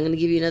that I'm going to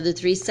give you another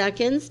 3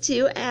 seconds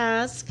to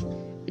ask.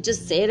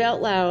 Just say it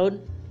out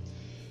loud.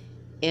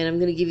 And I'm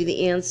going to give you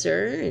the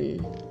answer.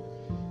 And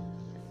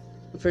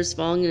first of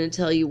all, I'm going to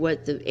tell you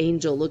what the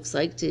angel looks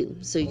like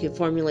so you can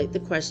formulate the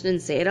question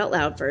and say it out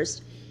loud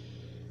first.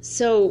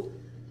 So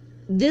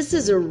this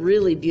is a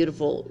really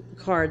beautiful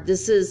card.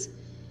 This is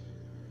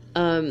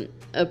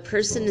a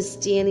person is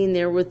standing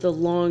there with a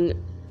long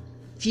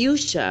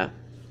fuchsia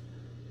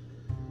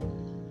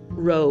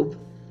robe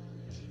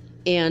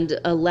and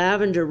a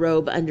lavender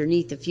robe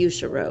underneath the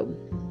fuchsia robe.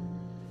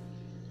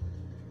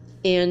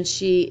 And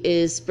she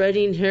is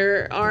spreading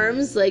her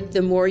arms like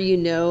the more you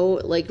know,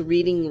 like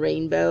reading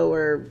Rainbow,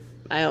 or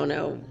I don't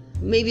know.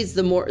 Maybe it's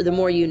the more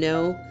you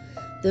know.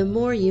 The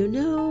more you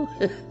know.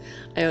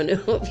 I don't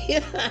know.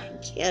 I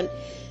can't.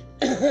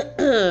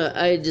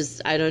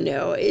 I don't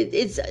know.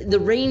 It's the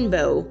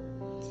rainbow.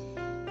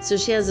 So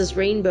she has this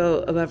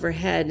rainbow above her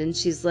head, and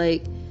she's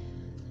like,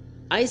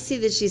 I see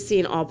that she's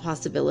seeing all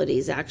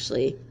possibilities,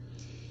 actually.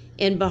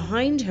 And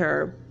behind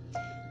her,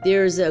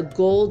 there's a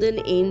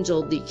golden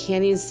angel that you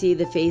can't even see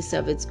the face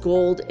of. It's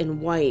gold and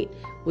white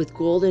with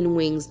golden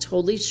wings,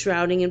 totally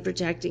shrouding and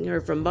protecting her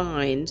from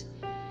behind,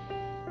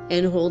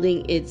 and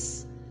holding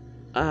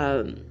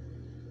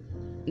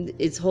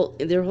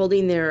they're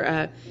holding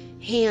their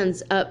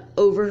hands up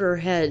over her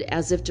head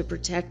as if to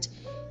protect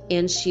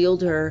and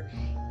shield her,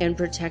 and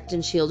protect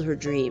and shield her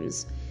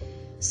dreams.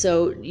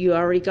 So you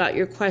already got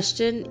your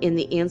question, and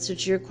the answer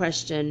to your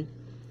question: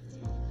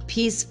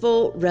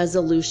 peaceful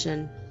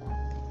resolution.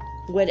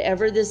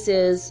 Whatever this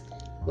is,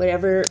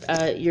 whatever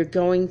you're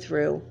going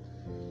through,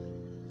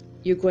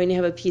 you're going to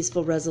have a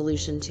peaceful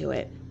resolution to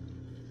it.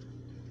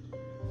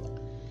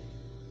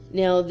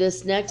 Now,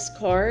 this next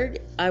card,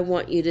 I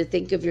want you to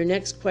think of your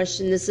next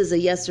question. This is a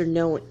yes or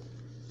no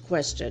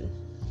question.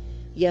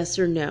 Yes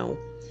or no.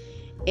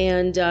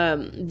 And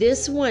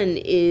this one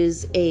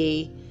is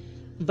a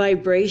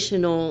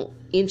vibrational,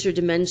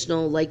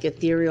 interdimensional, like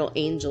ethereal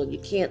angel. You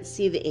can't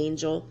see the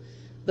angel,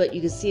 but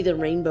you can see the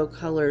rainbow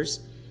colors.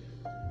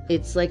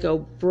 It's like a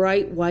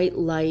bright white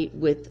light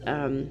with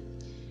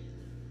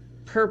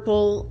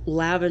purple,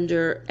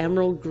 lavender,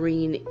 emerald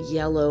green,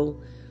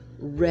 yellow,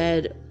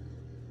 red,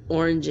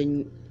 orange,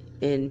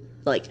 and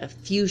like a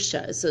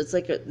fuchsia. So it's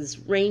like this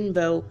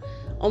rainbow,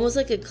 almost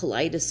like a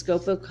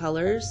kaleidoscope of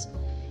colors.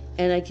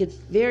 And I could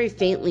very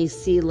faintly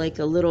see like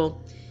a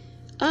little,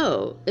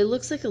 it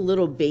looks like a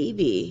little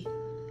baby.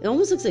 It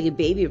almost looks like a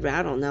baby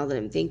rattle now that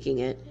I'm thinking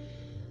it.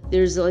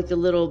 There's like a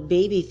little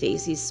baby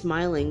face. He's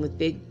smiling with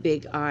big,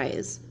 big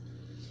eyes.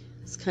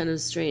 It's kind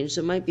of strange.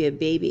 So it might be a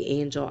baby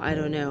angel. I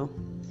don't know.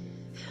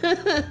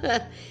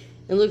 It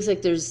looks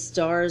like there's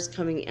stars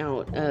coming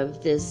out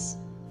of this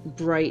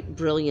bright,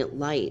 brilliant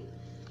light.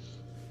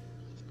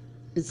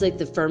 It's like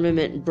the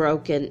firmament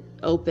broke and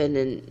open,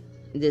 and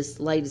this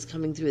light is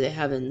coming through the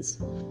heavens,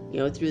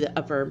 through the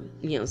upper,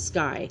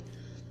 sky.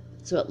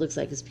 So it looks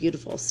like it's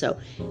beautiful. So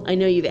I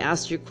know you've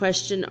asked your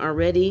question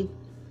already.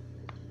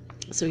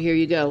 So here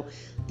you go.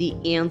 The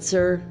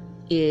answer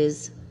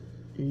is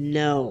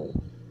no.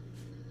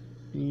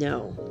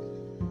 No.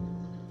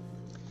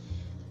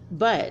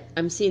 But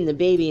I'm seeing the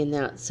baby in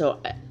that. So,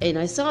 and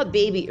I saw a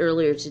baby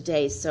earlier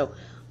today, so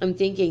I'm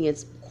thinking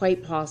it's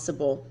quite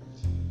possible.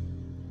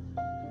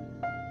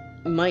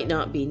 Might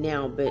not be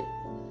now, but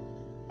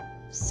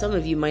some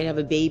of you might have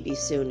a baby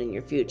soon in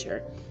your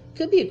future.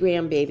 Could be a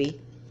grandbaby.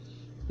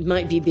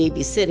 Might be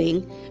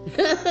babysitting.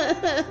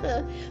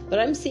 But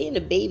I'm seeing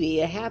a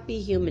baby, a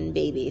happy human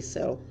baby.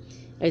 So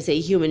I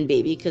say human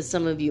baby because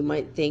some of you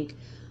might think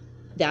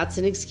that's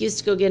an excuse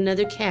to go get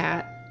another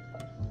cat.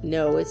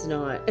 No, it's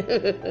not.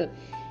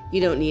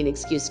 You don't need an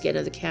excuse to get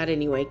another cat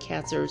anyway.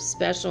 Cats are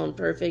special and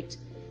perfect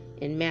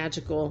and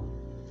magical.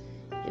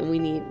 And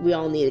we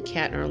all need a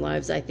cat in our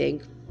lives, I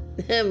think.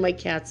 My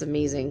cat's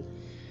amazing.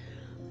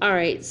 All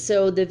right,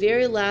 so the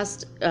very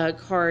last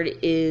card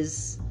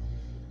is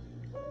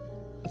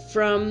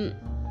from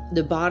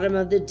the bottom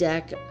of the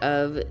deck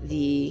of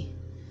the...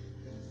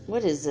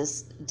 What is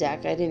this deck?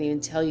 I didn't even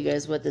tell you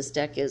guys what this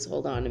deck is.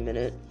 Hold on a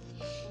minute.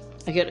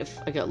 I got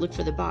to look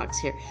for the box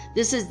here.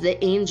 This is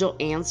the Angel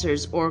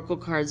Answers Oracle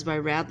Cards by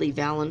Radleigh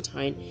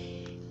Valentine.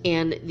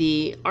 And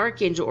the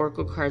Archangel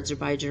Oracle cards are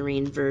by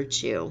Doreen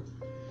Virtue.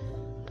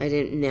 I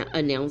didn't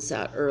announce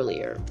that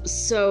earlier.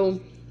 So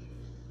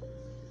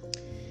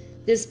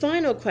this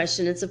final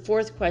question, it's a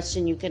fourth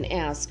question you can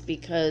ask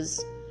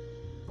because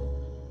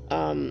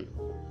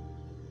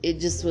it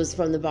just was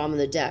from the bottom of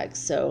the deck.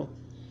 So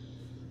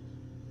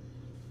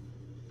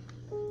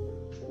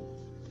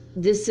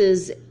this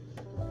is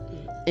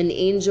an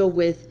angel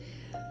with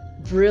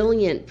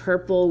brilliant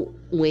purple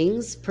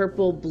wings,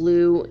 purple,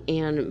 blue,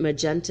 and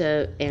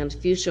magenta and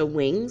fuchsia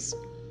wings.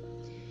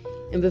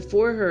 And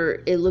before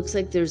her, it looks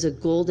like there's a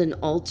golden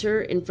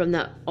altar. And from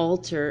that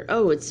altar,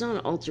 oh, it's not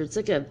an altar. It's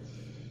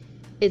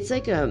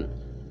like a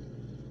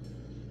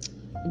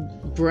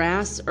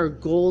brass or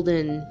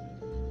golden.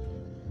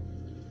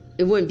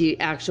 It wouldn't be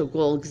actual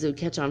gold because it would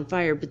catch on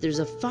fire, but there's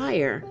a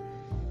fire.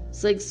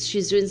 It's like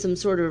she's doing some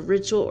sort of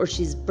ritual, or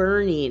she's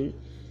burning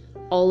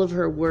all of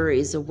her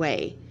worries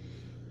away.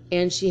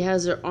 And she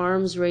has her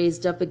arms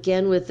raised up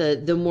again with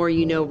the more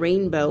you know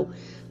rainbow,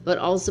 but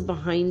also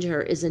behind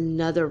her is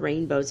another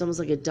rainbow. It's almost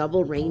like a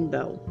double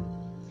rainbow.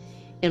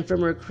 And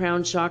from her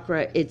crown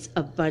chakra, it's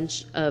a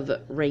bunch of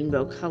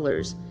rainbow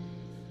colors.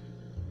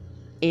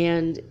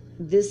 And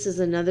this is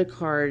another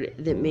card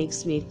that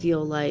makes me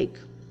feel like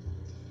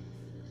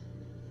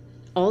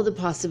all the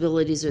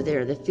possibilities are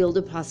there. The field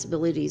of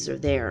possibilities are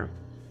there.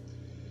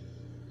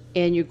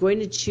 And you're going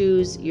to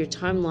choose your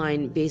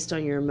timeline based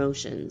on your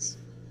emotions.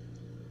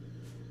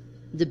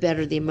 The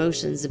better the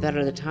emotions, the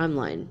better the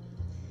timeline.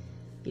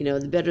 You know,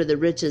 the better the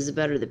riches, the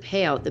better the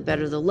payout, the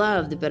better the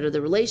love, the better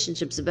the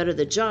relationships, the better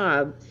the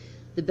job,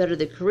 the better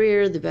the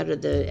career, the better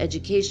the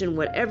education,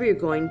 whatever you're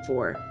going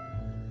for.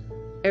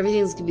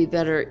 Everything's going to be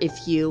better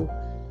if you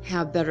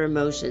have better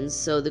emotions.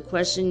 So the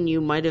question you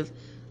might have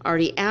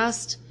already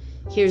asked,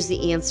 here's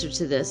the answer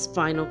to this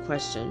final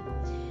question.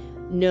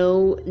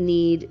 No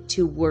need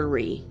to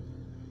worry.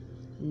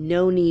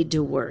 No need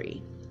to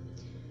worry.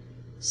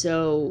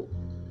 So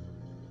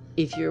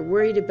if you're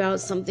worried about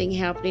something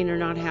happening or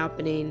not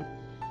happening,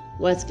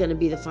 what's going to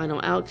be the final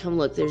outcome?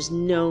 Look, there's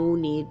no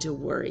need to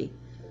worry.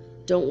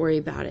 Don't worry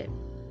about it.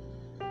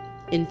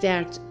 In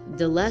fact,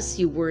 the less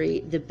you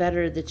worry, the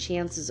better the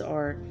chances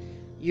are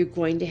you're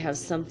going to have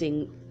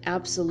something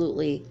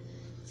absolutely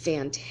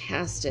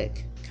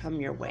fantastic come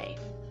your way.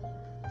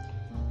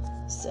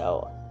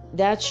 So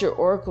that's your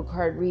oracle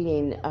card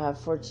reading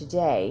for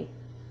today.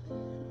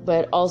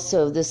 But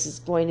also this is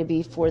going to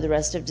be for the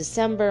rest of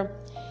December.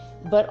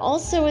 But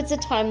also it's a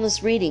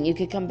timeless reading. You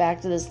could come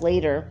back to this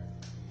later,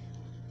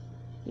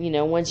 you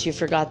know, once you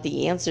forgot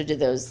the answer to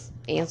those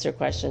answer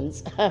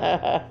questions.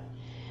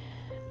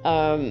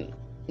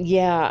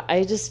 Yeah,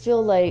 I just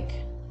feel like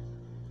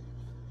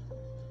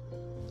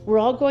we're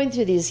all going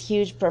through these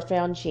huge,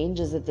 profound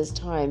changes at this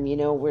time. You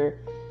know, we're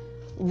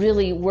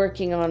really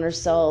working on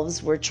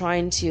ourselves. We're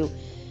trying to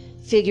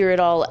figure it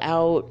all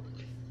out.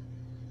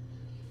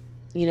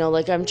 You know,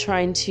 like I'm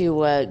trying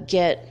to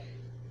get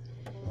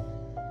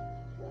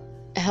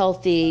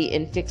healthy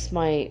and fix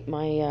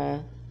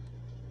the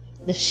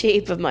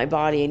shape of my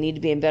body. I need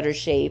to be in better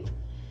shape.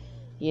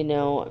 You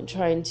know, I'm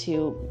trying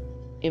to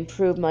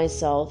improve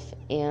myself,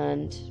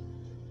 and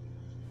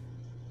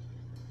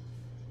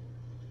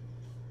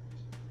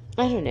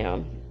I don't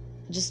know,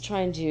 just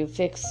trying to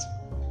fix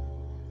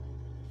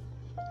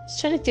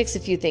a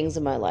few things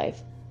in my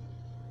life.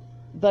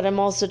 But I'm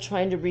also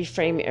trying to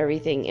reframe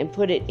everything and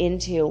put it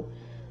into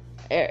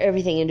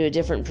everything into a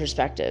different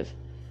perspective.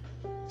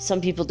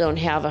 Some people don't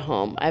have a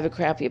home. I have a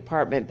crappy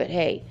apartment, but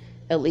hey,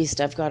 at least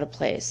I've got a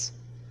place,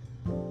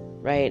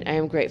 right? I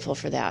am grateful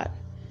for that.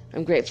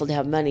 I'm grateful to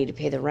have money to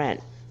pay the rent.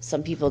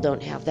 Some people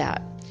don't have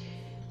that,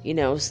 you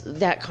know,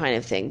 that kind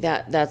of thing.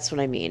 That's what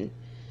I mean.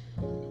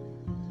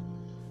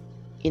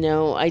 You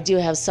know, I do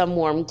have some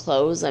warm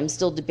clothes. I'm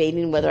still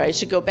debating whether I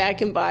should go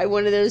back and buy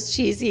one of those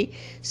cheesy,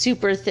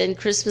 super thin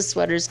Christmas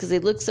sweaters because they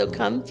look so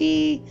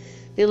comfy.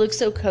 They look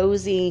so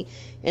cozy.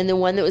 And the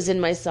one that was in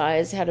my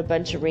size had a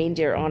bunch of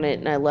reindeer on it,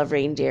 and I love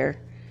reindeer.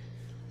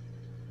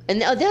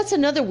 And that's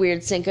another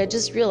weird sync. I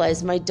just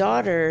realized my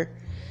daughter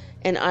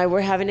and I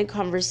were having a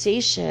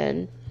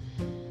conversation,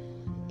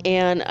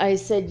 and I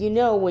said, you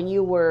know, when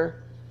you were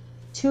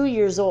 2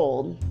 years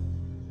old,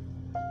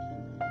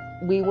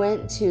 we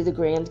went to the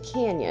Grand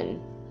Canyon.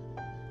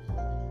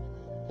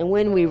 And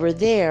when we were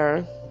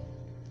there,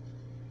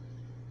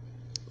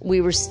 we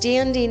were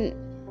standing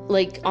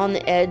like on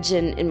the edge,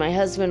 and my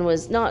husband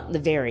was not the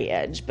very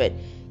edge, but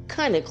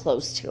kind of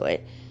close to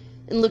it,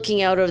 and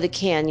looking out over the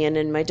canyon,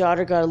 and my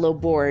daughter got a little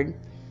bored,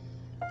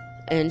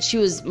 and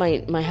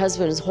my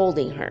husband was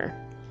holding her.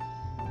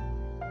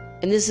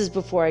 And this is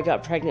before I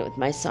got pregnant with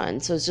my son,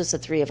 so it's just the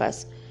three of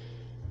us.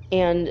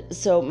 And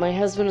so my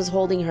husband was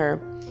holding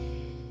her,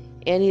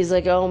 and he's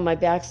like, oh, my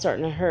back's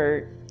starting to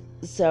hurt,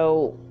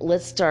 so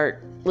let's go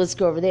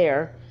over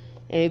there.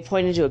 And he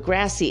pointed to a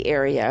grassy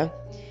area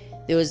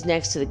that was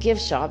next to the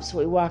gift shop, so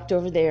we walked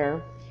over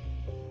there,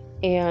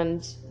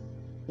 and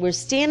we're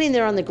standing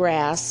there on the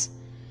grass,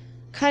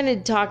 kind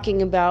of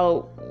talking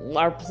about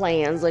our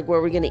plans, like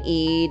where we're going to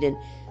eat and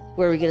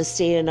where we're going to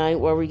stay tonight,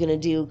 what we're going to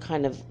do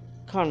kind of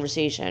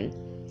conversation.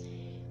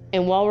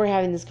 And while we're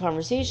having this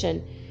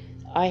conversation,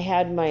 I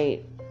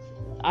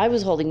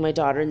was holding my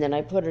daughter, and then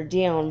I put her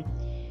down,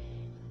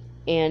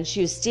 and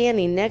she was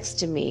standing next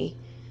to me.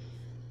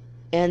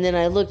 And then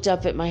I looked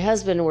up at my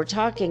husband, and we're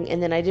talking,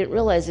 and then I didn't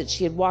realize that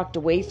she had walked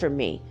away from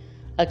me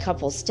a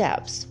couple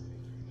steps.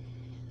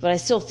 But I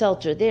still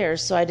felt her there,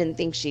 so I didn't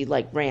think she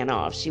ran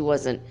off. She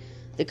wasn't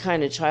the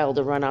kind of child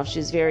to run off. She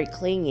was very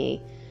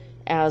clingy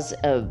as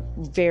a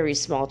very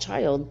small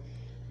child.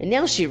 And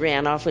now she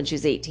ran off when she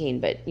was 18,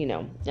 but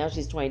now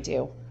she's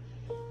 22.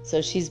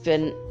 So she's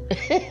been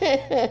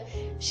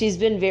she's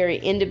been very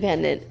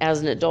independent as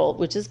an adult,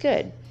 which is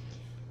good.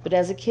 But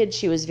as a kid,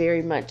 she was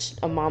very much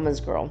a mama's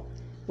girl,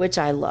 which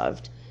I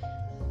loved.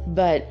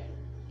 But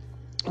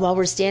while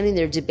we're standing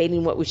there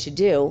debating what we should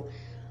do,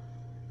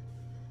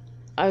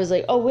 I was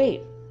like, oh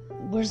wait,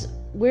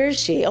 where is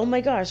she? Oh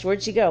my gosh,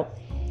 where'd she go?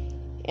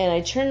 And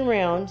I turn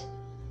around,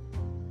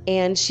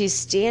 and she's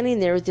standing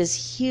there with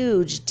this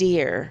huge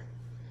deer,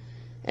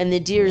 and the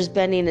deer is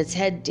bending its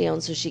head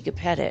down so she could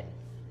pet it.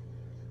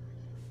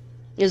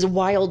 There's a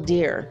wild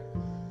deer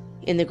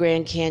in the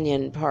Grand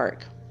Canyon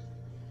Park.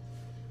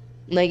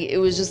 It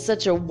was just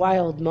such a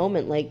wild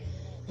moment.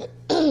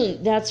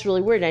 That's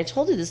really weird. And I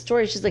told her the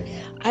story. She's like,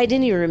 I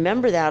didn't even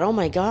remember that. Oh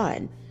my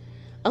God.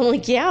 I'm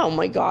like, yeah, oh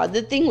my God.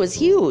 The thing was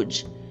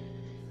huge.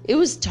 It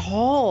was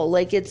tall.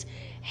 Its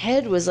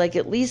head was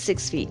at least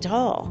 6 feet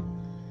tall.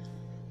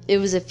 It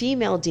was a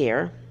female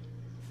deer.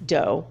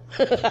 Doe.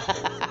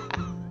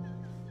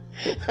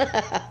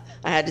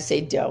 I had to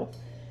say doe.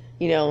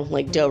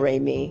 Do, re,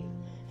 mi.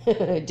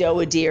 Doe,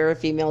 a deer, a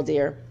female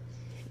deer.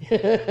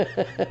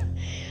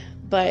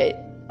 But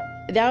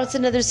that was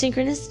another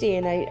synchronicity.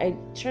 And I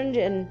turned,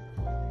 and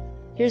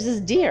here's this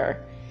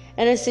deer.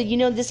 And I said,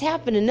 this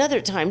happened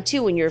another time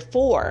too when you're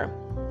 4.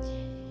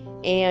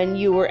 And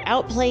you were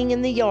out playing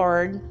in the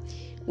yard.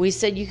 We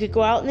said you could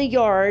go out in the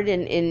yard,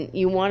 and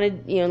you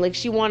wanted,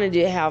 she wanted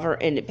to have her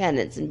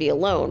independence and be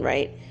alone,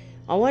 right?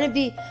 I want to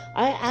be,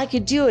 I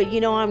could do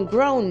it. I'm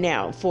grown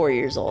now, 4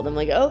 years old. I'm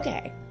like,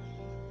 okay.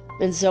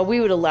 And so we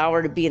would allow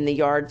her to be in the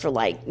yard for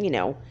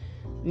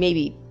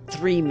maybe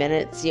 3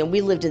 minutes.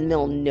 We lived in the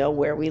middle of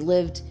nowhere. We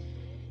lived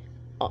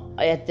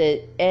at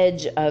the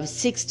edge of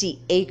 60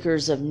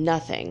 acres of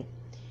nothing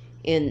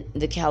in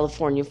the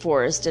California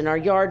forest. And our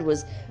yard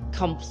was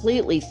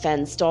completely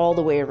fenced all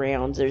the way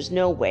around. There's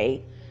no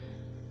way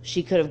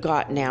she could have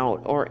gotten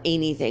out or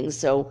anything.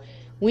 So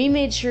we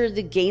made sure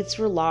the gates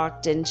were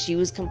locked and she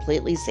was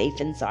completely safe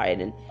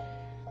inside. And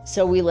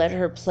so we let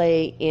her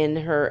play in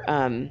her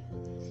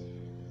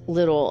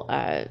little,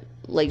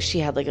 she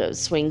had a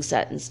swing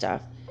set and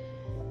stuff.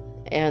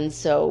 And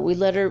so we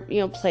let her,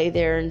 play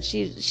there, and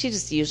she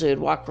just usually would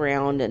walk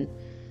around and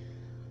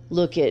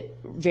look at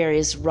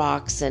various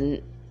rocks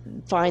and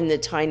find the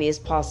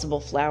tiniest possible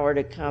flower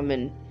to come.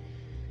 And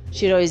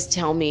she'd always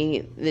tell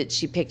me that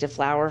she picked a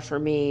flower for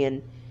me.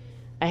 And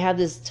I had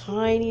this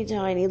tiny,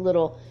 tiny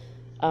little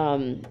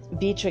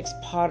Beatrix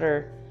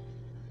Potter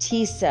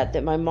tea set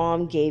that my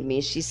mom gave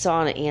me. She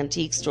saw in an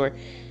antique store.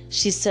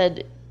 She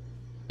said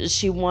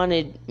she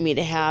wanted me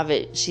to have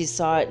it. She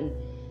saw it, and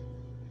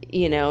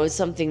it's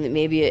something that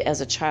maybe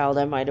as a child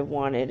I might have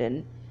wanted.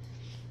 And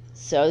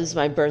so this is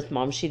my birth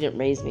mom. She didn't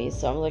raise me.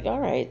 So I'm like, all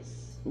right,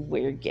 it's a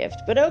weird gift,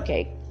 but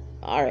okay.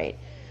 All right.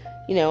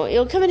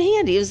 It'll come in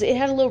handy. It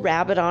had a little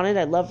rabbit on it.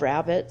 I love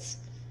rabbits.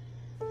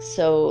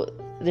 So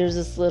there's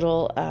this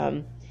little,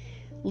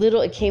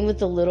 it came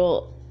with a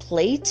little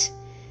plate.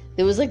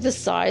 It was the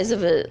size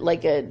of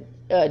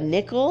a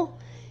nickel.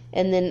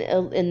 And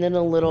then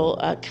a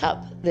little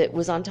cup that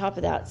was on top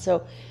of that.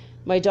 So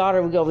my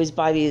daughter would always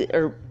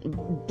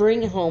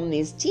bring home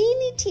these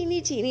teeny,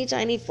 teeny, teeny,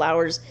 tiny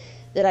flowers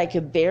that I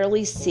could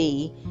barely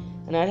see.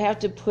 And I'd have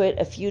to put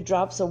a few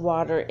drops of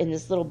water in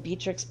this little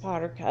Beatrix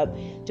Potter cup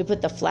to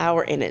put the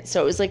flower in it.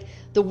 So it was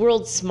the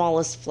world's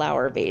smallest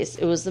flower vase.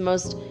 It was the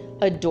most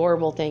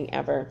adorable thing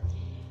ever.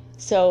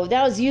 So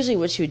that was usually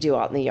what she would do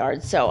out in the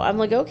yard. So I'm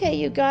like,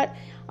 okay, I'm going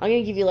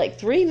to give you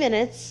 3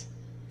 minutes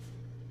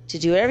to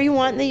do whatever you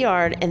want in the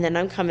yard, and then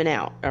I'm coming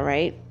out, all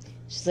right?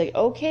 She's like,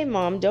 okay,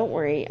 Mom, don't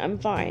worry, I'm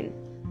fine.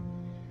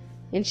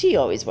 And she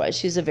always was.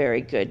 She's a very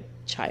good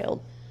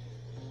child.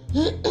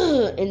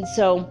 And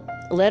so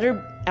let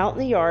her out in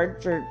the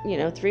yard for,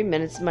 3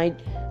 minutes. My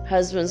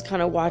husband's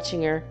kind of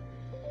watching her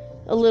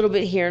a little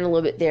bit here and a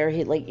little bit there.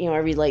 He'd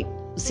every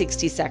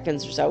 60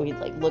 seconds or so, he'd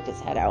look his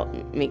head out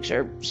and make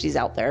sure she's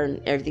out there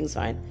and everything's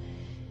fine.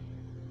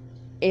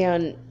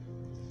 And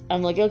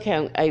I'm like,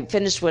 okay, I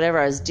finished whatever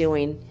I was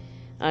doing.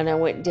 And I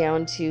went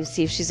down to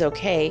see if she's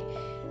okay.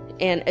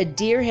 And a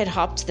deer had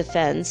hopped the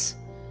fence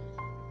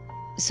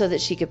so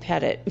that she could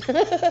pet it.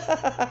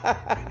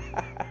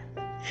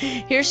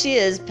 Here she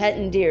is,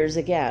 petting deers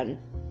again.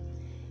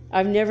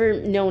 I've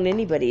never known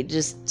anybody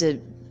just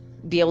to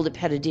be able to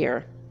pet a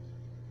deer.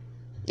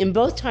 And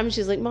both times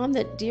she's like, Mom,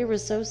 that deer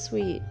was so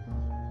sweet.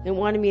 It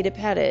wanted me to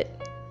pet it.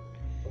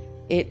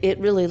 It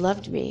really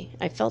loved me.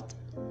 I felt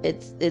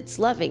it's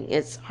loving.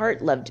 Its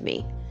heart loved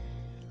me.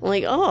 I'm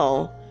like,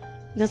 oh,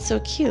 that's so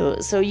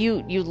cute. So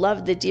you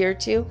loved the deer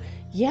too?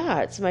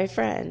 yeah, it's my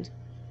friend.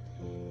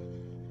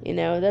 You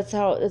know, that's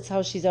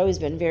how she's always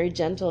been. Very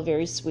gentle,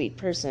 very sweet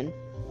person.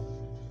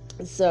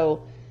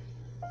 So,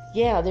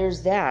 yeah,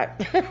 there's that.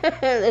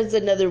 That's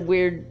another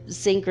weird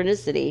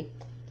synchronicity.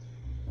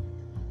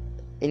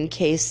 In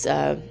case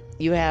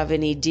you have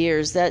any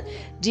deers.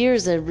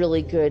 Deer's a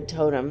really good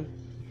totem.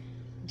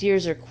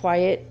 Deers are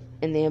quiet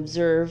and they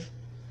observe.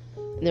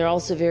 And they're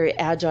also very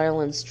agile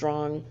and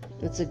strong.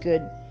 It's a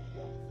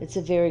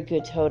very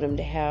good totem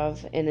to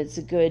have, and it's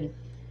a good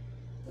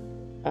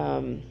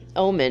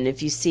omen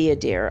if you see a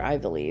deer, I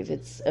believe.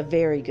 It's a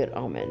very good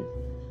omen.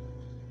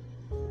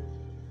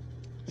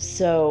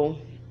 So,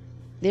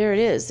 there it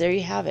is. There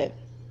you have it.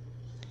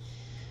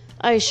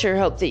 I sure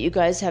hope that you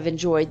guys have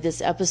enjoyed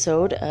this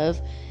episode of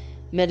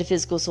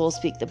Metaphysical Soul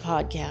Speak, the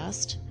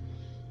podcast.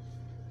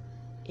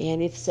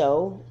 And if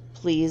so,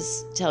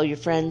 please tell your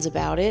friends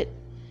about it.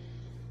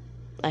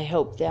 I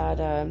hope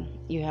that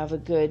you have a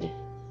good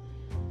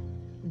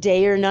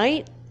day or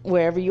night,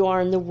 wherever you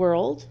are in the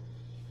world.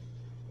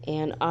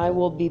 And I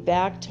will be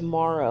back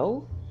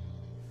tomorrow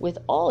with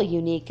all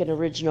unique and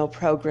original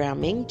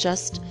programming,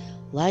 just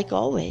like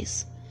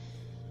always.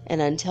 And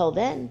until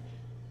then,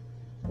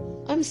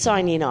 I'm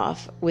signing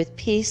off with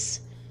peace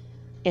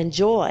and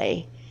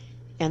joy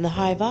and the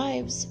high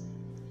vibes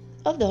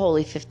of the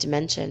Holy Fifth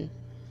Dimension.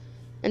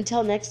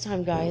 Until next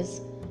time, guys,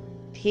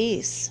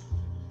 peace.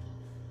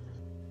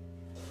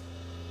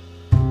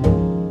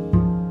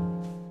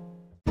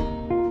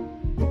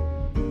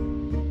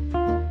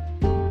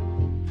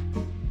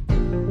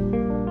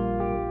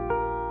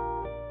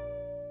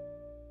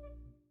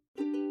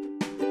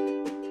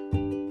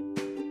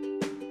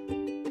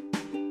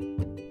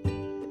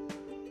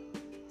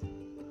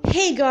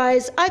 Hey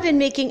guys, I've been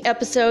making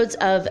episodes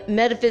of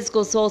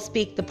Metaphysical Soul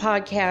Speak, the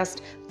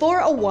podcast, for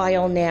a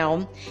while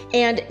now,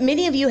 and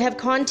many of you have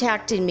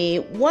contacted me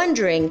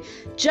wondering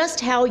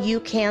just how you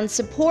can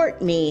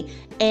support me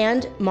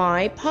and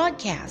my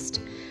podcast.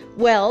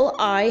 Well,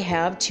 I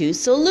have two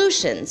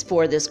solutions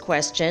for this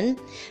question.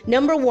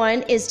 Number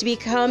one is to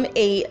become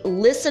a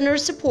listener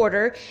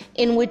supporter,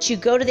 in which you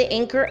go to the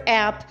Anchor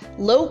app,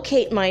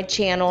 locate my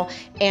channel,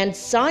 and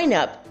sign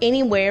up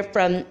anywhere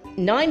from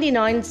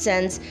 99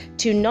 cents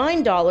to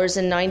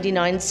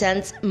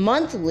 $9.99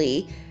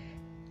 monthly,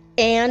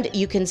 and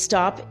you can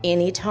stop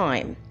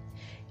anytime.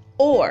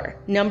 Or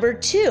number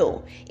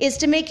two is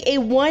to make a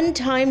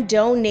one-time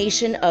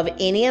donation of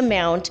any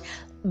amount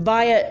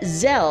via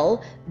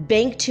Zelle,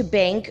 bank to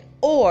bank,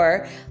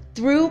 or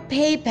through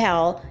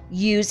PayPal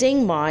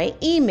using my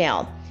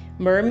email,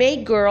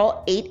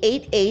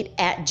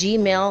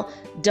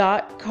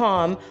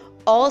 mermaidgirl888@gmail.com,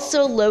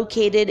 also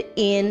located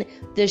in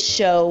the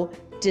show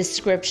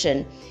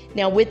description.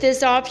 Now, with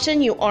this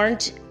option, you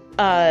aren't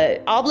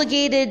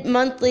obligated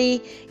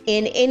monthly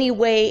in any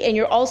way, and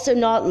you're also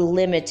not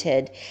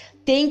limited.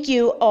 Thank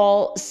you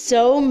all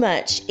so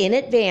much in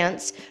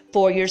advance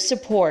for your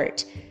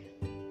support.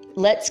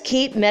 Let's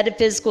keep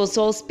Metaphysical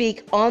Soul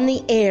Speak on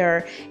the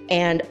air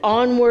and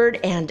onward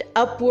and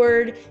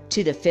upward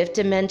to the fifth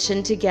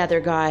dimension together,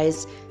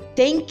 guys.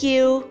 Thank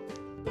you.